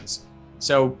what happens.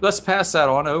 So let's pass that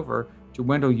on over to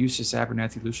Wendell, Eustace,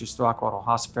 Abernathy, Lucius, Throckwaddle,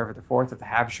 Hossapfeffer the Fourth of the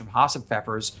Havisham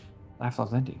Hossapfeffers,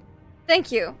 Laughlin Lindy.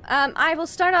 Thank you. I will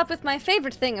start off with my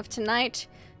favorite thing of tonight,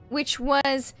 which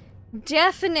was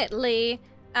definitely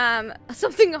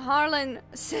something Harlan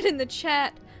said in the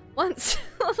chat once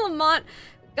Lamont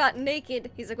got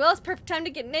naked. He's like, well, it's perfect time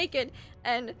to get naked.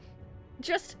 And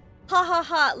just, ha ha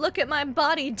ha, look at my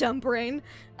body, dumb brain.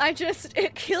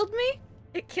 It killed me.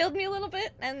 It killed me a little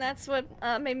bit, and that's what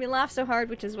made me laugh so hard,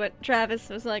 which is what Travis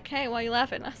was like, hey, why are you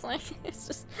laughing? I was like, it's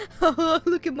just, oh,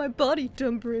 look at my body,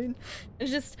 dumb brain. It's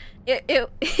just,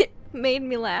 it made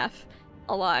me laugh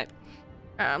a lot.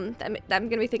 I'm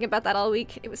gonna be thinking about that all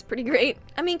week. It was pretty great.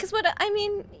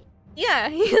 Yeah,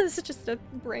 he is just a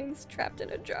brains trapped in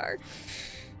a jar.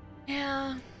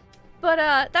 Yeah. But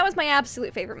that was my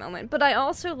absolute favorite moment. But I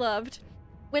also loved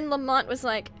when Lamont was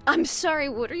like, I'm sorry,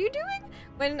 what are you doing?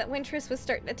 When Wintress was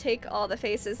starting to take all the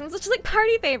faces, and it was just like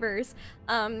party favors.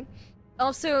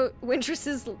 Also,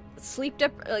 Wintress's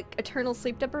eternal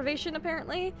sleep deprivation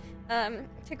apparently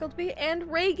tickled me,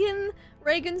 and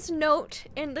Reagan's note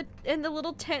in the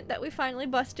little tent that we finally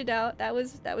busted out. That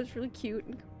was really cute.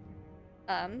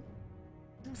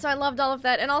 So I loved all of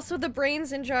that, and also the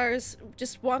brains in jars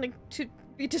just wanting to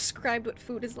be described what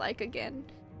food is like again.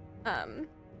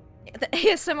 The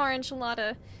ASMR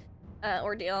enchilada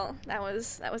ordeal, that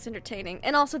was entertaining,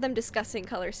 and also them discussing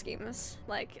color schemes.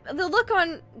 Like the look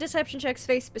on Deception Check's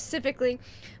face specifically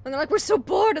when they're like, we're so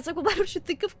bored, it's like, well, why don't you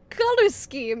think of color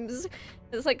schemes?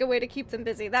 It's like a way to keep them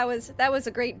busy. That was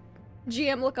a great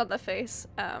GM look on the face.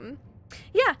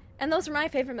 Yeah, and those are my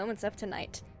favorite moments of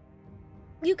tonight.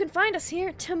 You can find us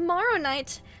here tomorrow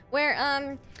night,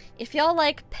 where if y'all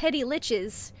like petty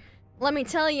liches, let me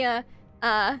tell ya,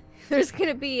 there's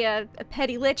gonna be a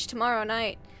petty lich tomorrow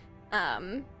night.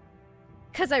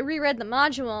 Cause I reread the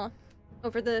module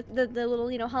over the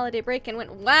little, holiday break and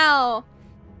went, wow,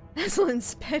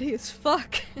 Eslin's petty as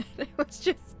fuck.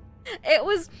 It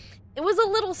was a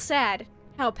little sad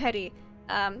how petty,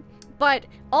 but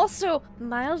also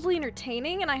mildly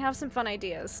entertaining, and I have some fun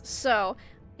ideas, so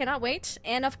cannot wait.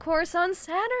 And of course on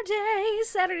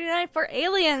Saturday night for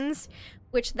Aliens,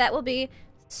 which that will be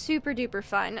super duper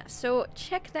fun, so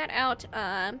check that out.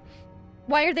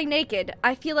 Why are they naked?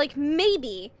 I feel like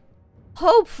maybe,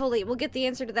 hopefully, we'll get the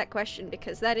answer to that question,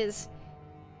 because that is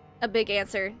a big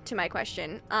answer to my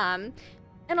question. And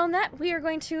on that, we are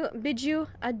going to bid you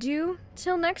adieu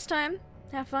till next time.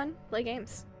 have fun, play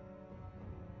games.